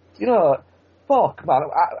 Fuck, man.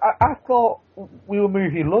 I thought we were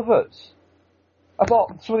movie lovers. I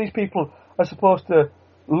thought some of these people are supposed to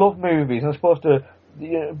love movies and are supposed to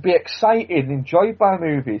be excited and enjoyed by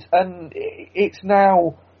movies, and it's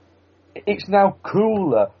now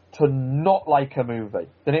cooler to not like a movie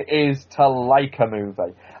than it is to like a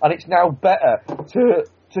movie. And it's now better to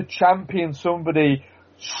champion somebody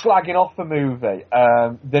slagging off a movie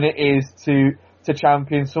than it is to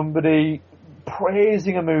champion somebody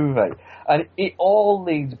praising a movie. And it all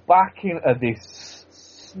leads back into this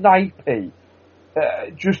snipey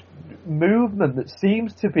just movement that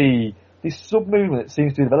seems to be, this sub-movement that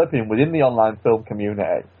seems to be developing within the online film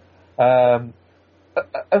community.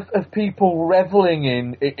 Of people reveling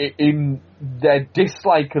in their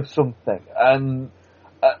dislike of something, and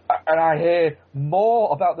I hear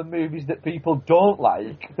more about the movies that people don't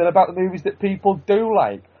like than about the movies that people do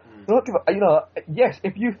like. Yes,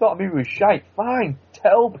 if you thought a movie was shite, fine,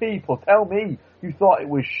 tell me you thought it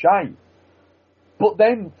was shite. But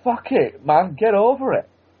then, fuck it, man, get over it.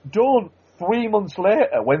 Don't 3 months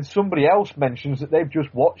later, when somebody else mentions that they've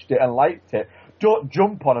just watched it and liked it, don't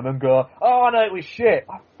jump on them and go, oh, no, it was shit.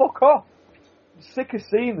 Fuck off. I'm sick of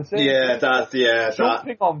seeing the same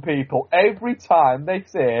jumping on people every time they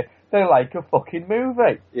say they like a fucking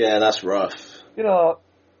movie. Yeah, that's rough. You know,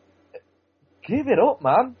 give it up,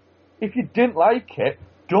 man. If you didn't like it,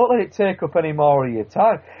 don't let it take up any more of your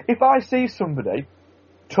time. If I see somebody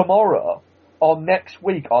tomorrow, or next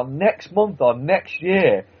week, or next month, or next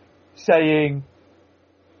year, saying,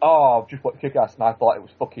 oh, I've just watched Kick-Ass and I thought it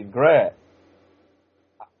was fucking great.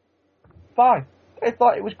 Fine. They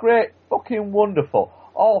thought it was great. Fucking wonderful.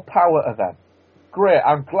 All power to them. Great.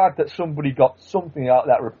 I'm glad that somebody got something out of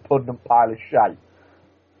that repugnant pile of shite.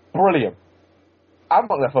 Brilliant. I'm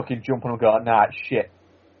not gonna fucking jump on and go, nah, it's shit.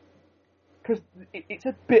 Because it's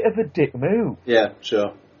a bit of a dick move. Yeah,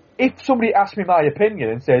 sure. If somebody asks me my opinion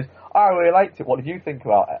and says, I really liked it, what did you think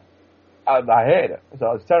about it? I hated it. So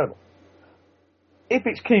it was terrible. If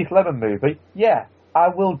it's Keith Lemon movie, yeah, I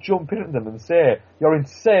will jump in at them and say, you're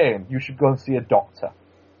insane, you should go and see a doctor.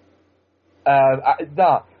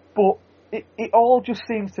 But it all just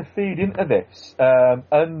seems to feed into this.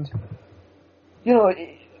 And, you know,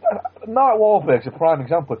 Mark Wahlberg's a prime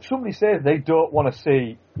example. If somebody says they don't want to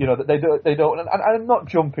see, you know, that they don't, and I'm not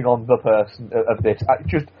jumping on the person of this,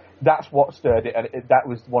 that's what stirred it, and that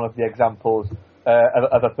was one of the examples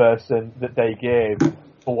of a person that they gave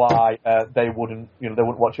for why they wouldn't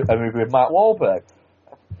watch a movie with Mark Wahlberg.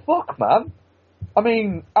 Fuck, man. I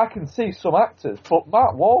mean, I can see some actors, but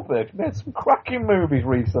Mark Wahlberg's made some cracking movies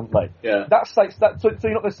recently. Yeah. That's like that. So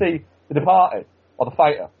you're not going to see The Departed or The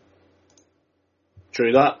Fighter.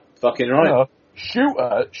 True that. Fucking right. You know,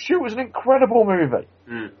 Shooter's an incredible movie.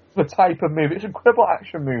 The type of movie. It's an incredible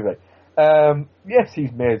action movie. Yes,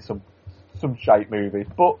 he's made some shite movies,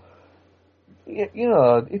 but you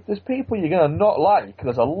know, if there's people you're gonna not like,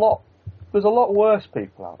 there's a lot worse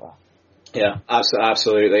people out there. Yeah,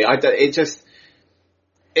 absolutely. I don't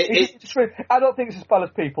think it's as bad as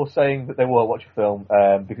people saying that they won't watch a film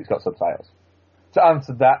because it's got subtitles. To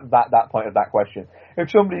answer that point of that question, if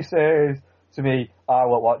somebody says to me, I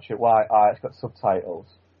won't watch it, why? It's got subtitles.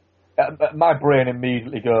 My brain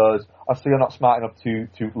immediately goes, oh, so you're not smart enough to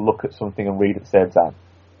look at something and read at the same time.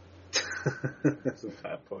 That's a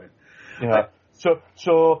fair point. You know,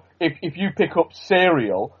 so if you pick up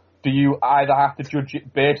Serial, do you either have to judge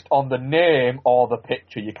it based on the name or the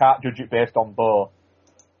picture? You can't judge it based on both.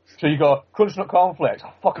 So you go, Crunch Nut Cornflakes,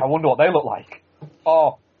 oh, fuck, I wonder what they look like.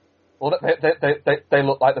 Oh, well, they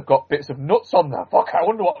look like they've got bits of nuts on there. Fuck, I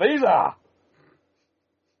wonder what these are.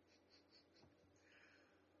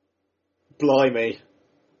 Blimey.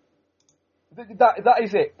 That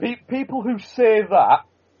is it. People who say that,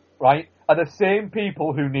 right, are the same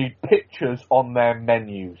people who need pictures on their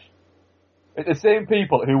menus. It's the same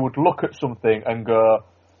people who would look at something and go,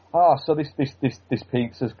 so this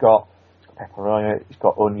pizza's got pepperoni, it's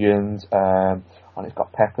got onions, and it's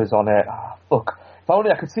got peppers on it. Fuck. If only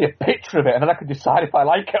I could see a picture of it and then I could decide if I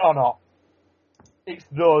like it or not. It's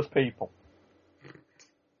those people.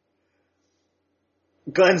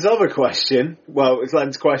 Glenn's other question, it's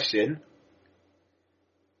Glenn's question.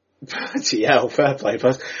 Bloody hell, fair play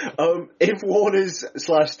first. If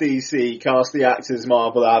Warner's/DC cast the actors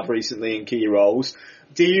Marvel have recently in key roles,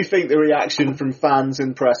 do you think the reaction from fans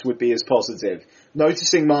and press would be as positive?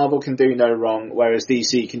 Noticing Marvel can do no wrong, whereas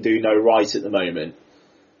DC can do no right at the moment.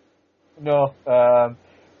 No, there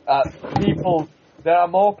are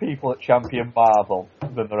more people that champion Marvel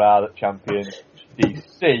than there are that champion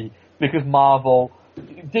DC, because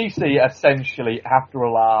DC essentially have to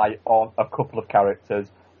rely on a couple of characters.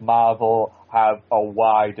 Marvel have a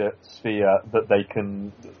wider sphere that they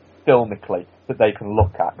can, filmically, that they can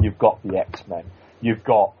look at. You've got the X-Men. You've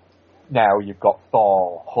got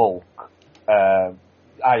Thor, Hulk,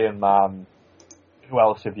 Iron Man. Who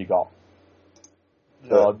else have you got?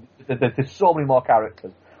 So there's so many more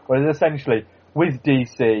characters. Whereas essentially, with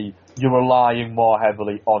DC, you're relying more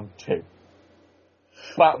heavily on two.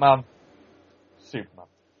 Batman, Superman.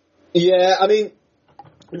 Yeah, I mean,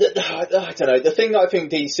 I don't know. The thing that I think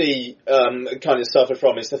DC kind of suffer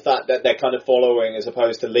from is the fact that they're kind of following as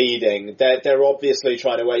opposed to leading. They're obviously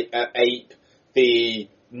trying to ape the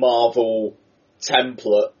Marvel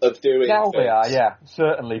template of doing now things. They are, yeah,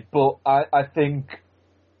 certainly. But I think,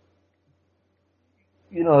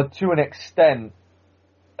 you know, to an extent,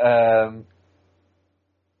 I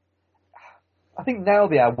think now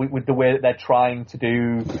they are with the way that they're trying to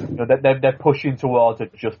do, you know, they're pushing towards a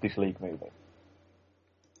Justice League movie.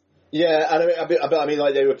 Yeah, and I mean,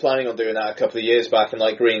 like they were planning on doing that a couple of years back, and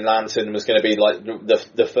like Green Lantern was going to be like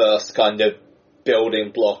the first kind of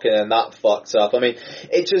building block, and then that fucked up. I mean,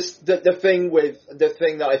 it just the thing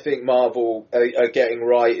that I think Marvel are getting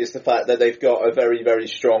right is the fact that they've got a very, very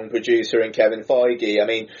strong producer in Kevin Feige. I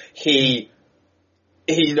mean, he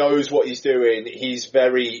knows what he's doing. He's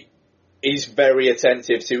very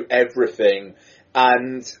attentive to everything,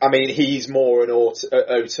 and I mean, he's more an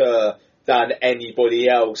auteur than anybody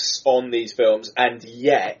else on these films, and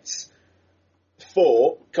yet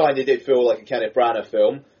Thor kind of did feel like a Kenneth Branagh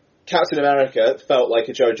film. Captain America felt like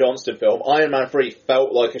a Joe Johnston film. Iron Man 3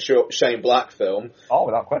 felt like a Shane Black film. Oh,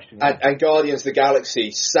 without question. Yeah. And Guardians of the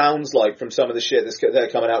Galaxy sounds like, from some of the shit they're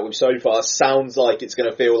coming out with so far, sounds like it's going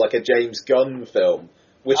to feel like a James Gunn film,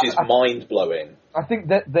 which is mind-blowing. I think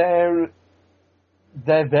that they're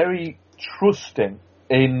very trusting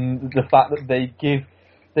in the fact that they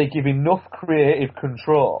give enough creative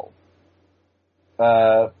control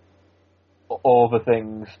over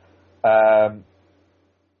things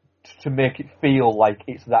to make it feel like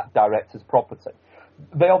it's that director's property.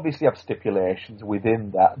 They obviously have stipulations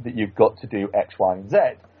within that you've got to do X, Y, and Z,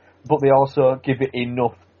 but they also give it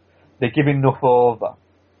enough. They give enough over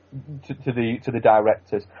to the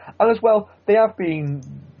directors, and as well, they have been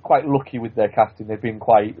quite lucky with their casting. They've been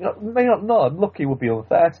quite, lucky would be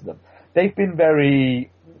unfair to them. They've been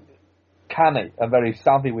very canny and very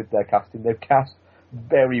savvy with their casting. They've cast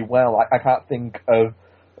very well. I can't think of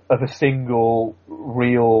a single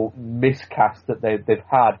real miscast that they've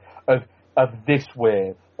had of this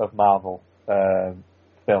wave of Marvel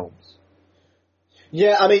films.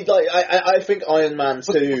 Yeah, I mean, like I think Iron Man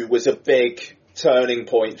 2 was a big turning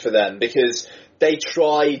point for them, because they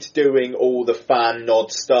tried doing all the fan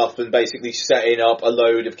nod stuff and basically setting up a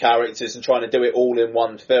load of characters and trying to do it all in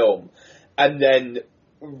one film, and then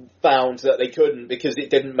found that they couldn't because it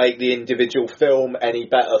didn't make the individual film any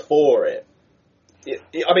better for it.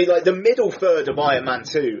 I mean, like, the middle third of Iron Man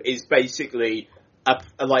 2 is basically a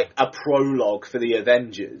prologue for the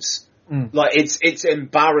Avengers. Like, it's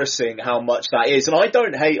embarrassing how much that is, and I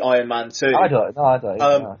don't hate Iron Man 2. I don't.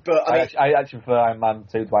 But I actually prefer Iron Man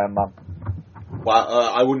 2 to Iron Man.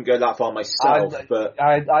 Well, I wouldn't go that far myself, but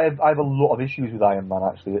I have a lot of issues with Iron Man,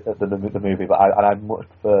 actually, the movie, but I much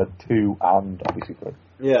prefer 2 and obviously 3.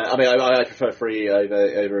 Yeah, I mean, I prefer 3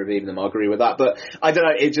 over even them. I agree with that, but I don't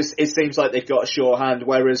know. It seems like they've got a sure hand.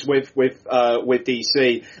 Whereas with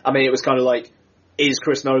DC, I mean, it was kind of like, is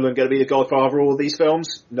Chris Nolan going to be the godfather of all these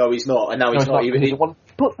films? No, he's not, and now he's not even.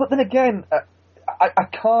 But then again, I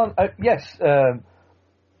can't. Yes, Man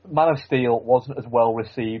of Steel wasn't as well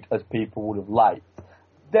received as people would have liked.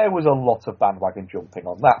 There was a lot of bandwagon jumping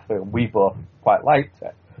on that film. We both quite liked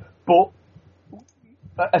it, but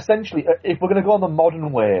essentially, if we're going to go on the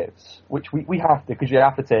modern waves, which we have to, because you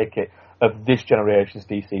have to take it of this generation's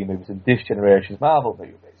DC movies and this generation's Marvel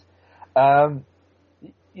movies,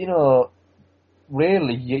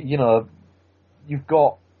 really, you've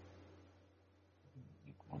got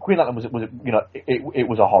Green Lantern it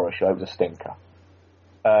was a horror show, it was a stinker,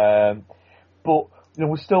 but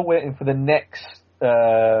we're still waiting for the next.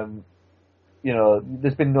 There's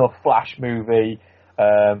been no Flash movie.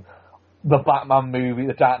 The Batman movie,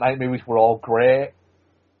 the Dark Knight movies were all great.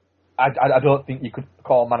 I don't think you could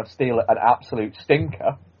call Man of Steel an absolute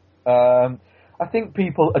stinker. I think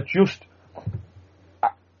people are just.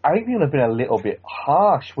 I think people have been a little bit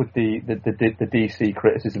harsh with the DC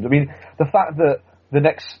criticism. I mean, the fact that the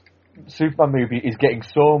next Superman movie is getting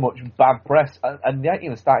so much bad press, and they ain't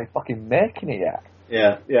even started fucking making it yet.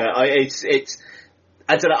 Yeah. It's.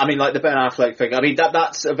 I don't know. I mean, like the Ben Affleck thing. I mean,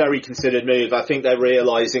 that's a very considered move. I think they're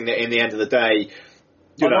realizing that in the end of the day,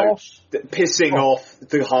 pissing off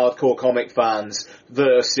the hardcore comic fans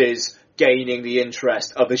versus gaining the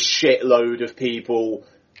interest of a shitload of people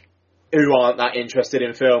who aren't that interested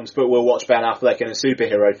in films but will watch Ben Affleck in a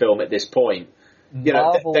superhero film at this point.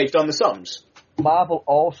 Marvel, they've done the sums. Marvel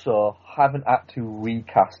also haven't had to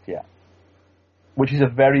recast yet, which is a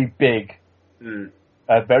very big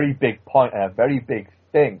point and a very big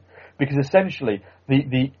thing, because essentially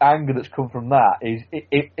the anger that's come from that is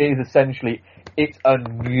essentially it's a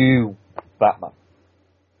new Batman,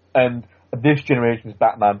 and this generation's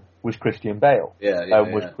Batman was Christian Bale,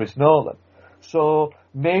 was Chris Nolan. So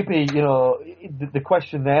maybe the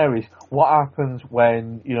question there is, what happens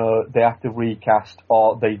when they have to recast,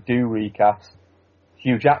 or they do recast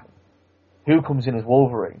Hugh Jackman? Who comes in as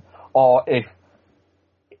Wolverine? Or if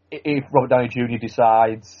Robert Downey Jr.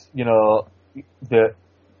 decides, that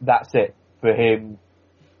that's it for him,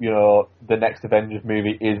 the next Avengers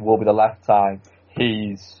movie will be the last time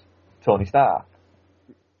he's Tony Stark,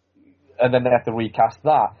 and then they have to recast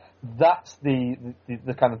that. That's the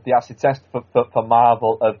kind of the acid test for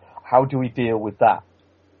Marvel of how do we deal with that?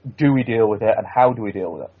 do we deal with it, and how do we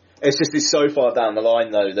deal with it? It's so far down the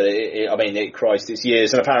line though that it's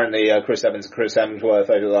years, and apparently Chris Evans and Chris Hemsworth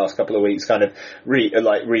over the last couple of weeks kind of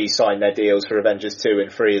re-signed their deals for Avengers 2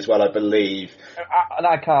 and 3 as well, I believe. And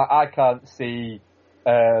I can't see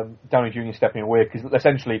Downey Jr. stepping away, because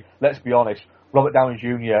essentially, let's be honest, Robert Downey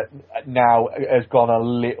Jr. now has gone a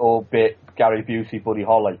little bit Gary Busey, Buddy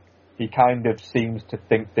Holly. He kind of seems to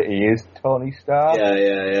think that he is Tony Stark.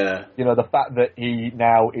 Yeah. You know, the fact that he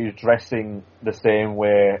now is dressing the same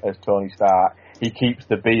way as Tony Stark, he keeps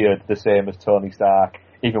the beard the same as Tony Stark,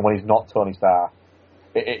 even when he's not Tony Stark.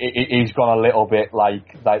 He's gone a little bit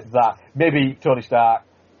like that. Maybe Tony Stark,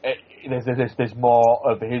 there's more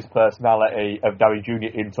of his personality of Downey Jr.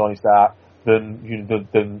 in Tony Stark than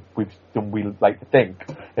we like to think.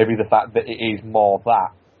 Maybe the fact that it is more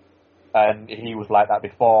that. And he was like that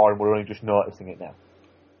before, and we're only just noticing it now.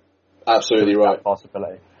 Absolutely right.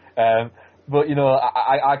 Possibility. But, you know,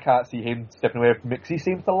 I can't see him stepping away from it, because he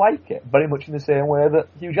seems to like it, very much in the same way that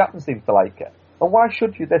Hugh Jackman seems to like it. And why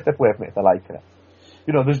should they step away from it if they're liking it?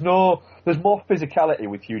 You know, there's more physicality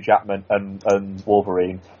with Hugh Jackman and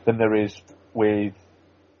Wolverine than there is with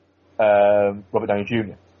Robert Downey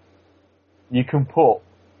Jr. You can put,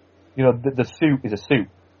 you know, the suit is a suit.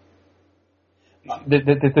 There's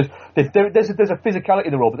a physicality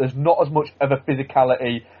in the role, but there's not as much of a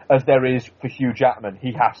physicality as there is for Hugh Jackman.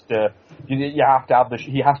 He has to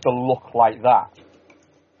look like that.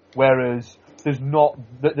 Whereas there's not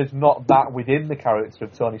that within the character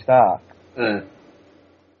of Tony Stark.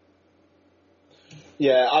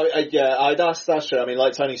 Yeah, that's true. I mean,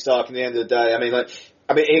 like Tony Stark, in the end of the day, I mean,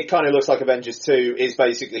 it kind of looks like Avengers 2 is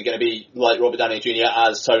basically going to be like Robert Downey Jr.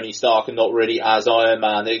 as Tony Stark and not really as Iron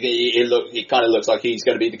Man. It kind of looks like he's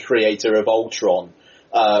going to be the creator of Ultron,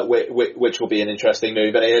 which will be an interesting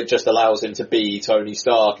move, and it just allows him to be Tony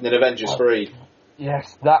Stark. And then Avengers 3.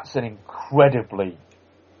 Yes, that's an incredibly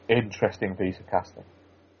interesting piece of casting.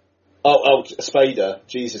 Oh, Spader,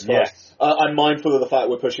 Jesus Christ. Yes. I'm mindful of the fact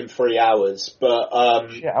we're pushing 3 hours, but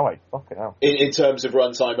fucking hell. In terms of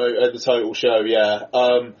runtime, the total show, yeah.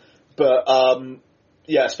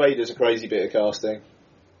 Spader's a crazy bit of casting.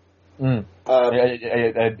 And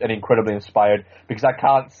incredibly inspired, because I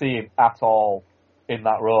can't see him at all in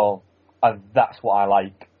that role, and that's what I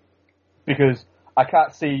like. Because I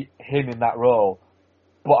can't see him in that role,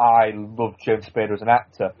 but I love James Spader as an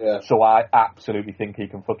actor, so I absolutely think he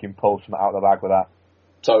can fucking pull something out of the bag with that.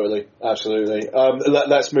 Totally, absolutely.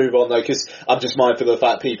 Let's move on though, because I'm just mindful of the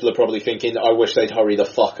fact people are probably thinking, I wish they'd hurry the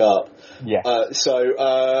fuck up. Yeah.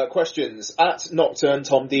 Questions at Nocturne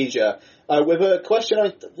Tom Deja. With a question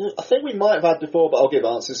I think we might have had before, but I'll give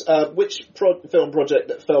answers. Which film project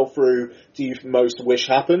that fell through do you most wish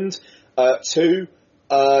happened? 2.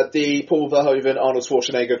 The Paul Verhoeven, Arnold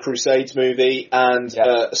Schwarzenegger Crusades movie, and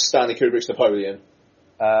Stanley Kubrick's Napoleon.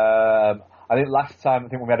 I think last time,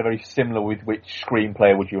 we had a very similar with which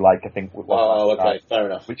screenplay would you like, I think. Fair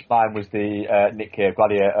enough. Which mine was the Nick Cave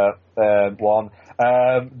Gladiator one.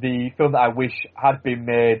 The film that I wish had been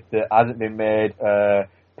made, that hasn't been made,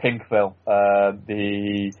 Pink film,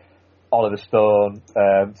 the Oliver Stone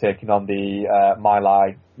taking on the My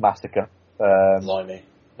Lai massacre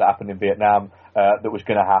that happened in Vietnam, that was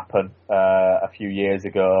going to happen a few years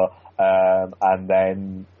ago, and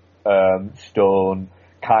then Stone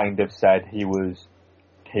kind of said he was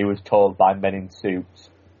told by men in suits,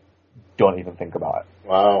 don't even think about it.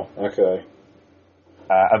 Wow, okay.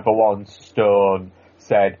 And for once, Stone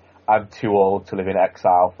said, I'm too old to live in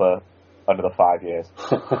exile for another 5 years.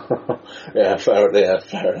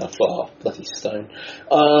 fair enough. Oh, bloody Stone.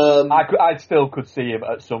 I still could see him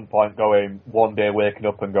at some point going, one day waking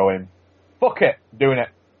up and going, fuck it, doing it.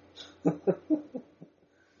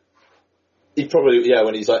 He probably,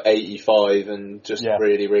 when he's like 85 and just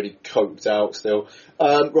really, really coked out still.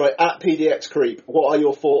 Right, at PDX Creep, what are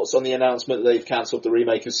your thoughts on the announcement that they've cancelled the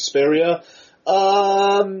remake of Suspiria?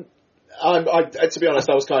 To be honest,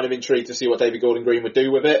 I was kind of intrigued to see what David Gordon Green would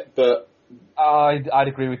do with it, but I'd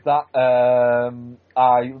agree with that.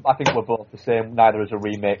 I think we're both the same. Neither is a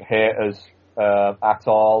remake haters at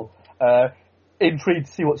all. Intrigued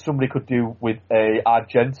to see what somebody could do with a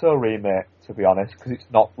Argento remake, to be honest, because it's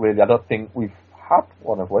not really. I don't think we've had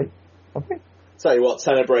one, have we? Tell you what,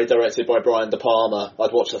 Tenebrae directed by Brian De Palma.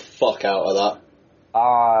 I'd watch the fuck out of that.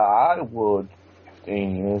 I would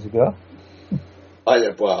 15 years ago.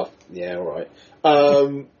 Alright.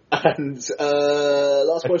 And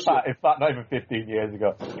last question. In fact, not even 15 years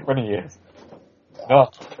ago. 20 years. No,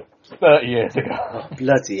 30 years ago. Oh,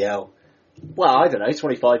 bloody hell. Well, I don't know,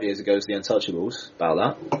 25 years ago was The Untouchables,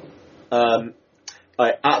 about that.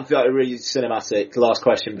 At Very Cinematic, last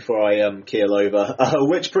question before I keel over.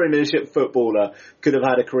 Which Premiership footballer could have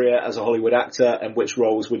had a career as a Hollywood actor, and which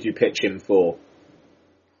roles would you pitch him for?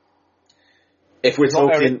 If we're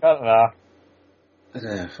talking...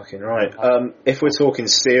 Yeah, fucking right. If we're talking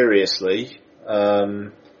seriously...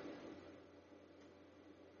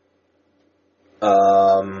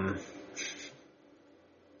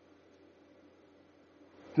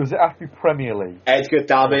 Does it have to be Premier League? Edgar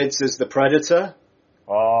Davids as the Predator.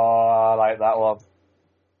 Oh, I like that one.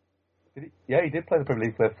 He did play the Premier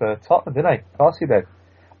League for Tottenham, didn't he? Of course he did.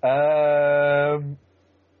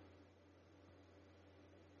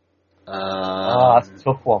 That's a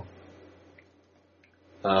tough one.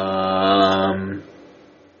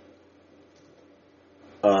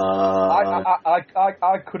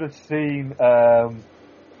 I could have seen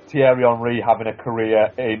Thierry Henry having a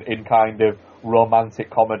career in kind of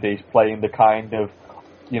romantic comedies, playing the kind of,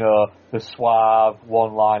 the suave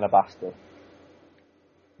one-liner bastard.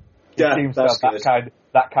 He seems to have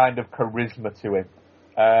that kind of charisma to him.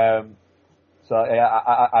 So yeah,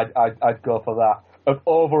 I'd go for that. Of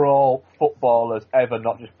overall footballers ever,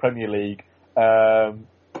 not just Premier League, I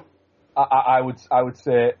would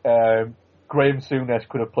say Graham Souness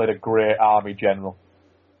could have played a great army general.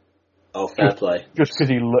 Oh, fair play. Just because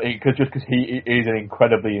he is an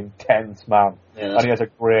incredibly intense man, and he has a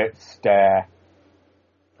great stare.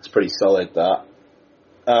 That's pretty solid. That.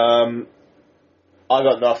 I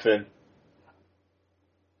got nothing.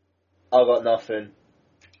 I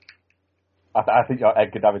think your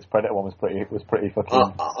Edgar Davids Predator one was pretty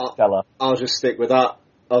fucking stellar. I'll just stick with that.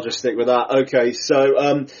 Okay, so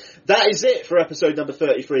that is it for episode number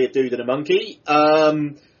 33 of Dude and a Monkey.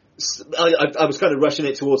 I was kind of rushing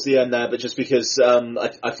it towards the end there, but just because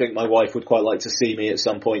I think my wife would quite like to see me at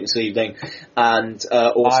some point this evening, and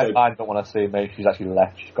also I don't want to see me. She's actually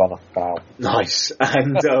left. She's gone off foul. Nice,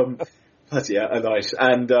 and nice,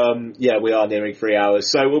 and we are nearing 3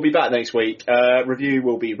 hours, so we'll be back next week. Review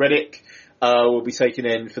will be Riddick. We'll be taking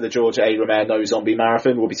in, for the George A. Romero No Zombie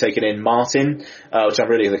Marathon, we'll be taking in Martin, which I'm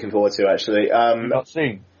really looking forward to, actually. Not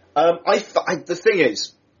seen. The thing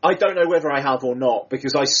is, I don't know whether I have or not,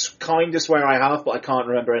 because I kind of swear I have, but I can't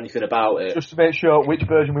remember anything about it. Just to make sure, which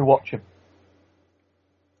version we're watching?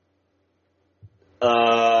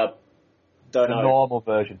 Don't know. The normal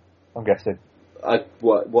version, I'm guessing.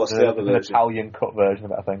 What's the other version? The Italian cut version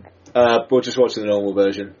of it, I think. We'll just watch the normal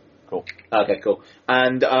version. Cool. Okay, cool.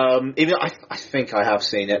 And even I think I have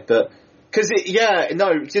seen it, but do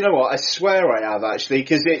you know what? I swear I have, actually,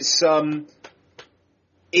 because it's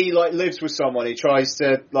he lives with someone. He tries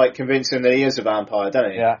to convince him that he is a vampire,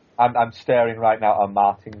 doesn't he? Yeah, I'm staring right now at a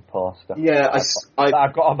Martin poster. Yeah,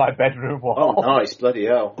 I've got on my bedroom wall. Oh, nice, bloody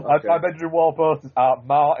hell! Okay. My bedroom wall posters are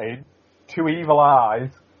Martin, Two Evil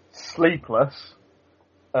Eyes, Sleepless,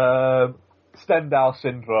 Stendhal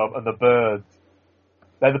Syndrome, and The Birds.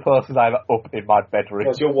 They're the posters I have up in my bedroom.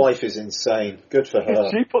 God, your wife is insane. Good for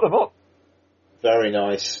her. She put them up. Very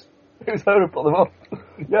nice. It was her who put them up.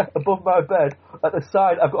 Yeah, above my bed. At the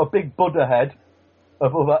side, I've got a big Buddha head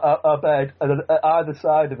above our bed, and then at either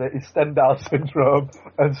side of it is Stendhal Syndrome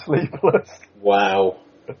and Sleepless. Wow.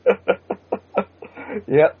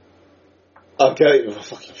 Yep. Okay,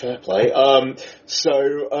 fucking fair play. I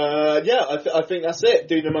think that's it.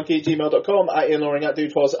 dudeandmonkey@gmail.com, at Ian Loring, at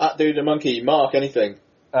Dude at Dude and Monkey. Mark, anything?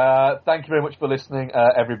 Thank you very much for listening,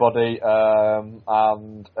 everybody,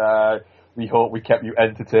 and we hope we kept you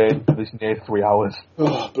entertained for this near 3 hours.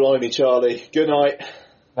 Oh, blimey, Charlie. Good night.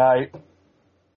 Night.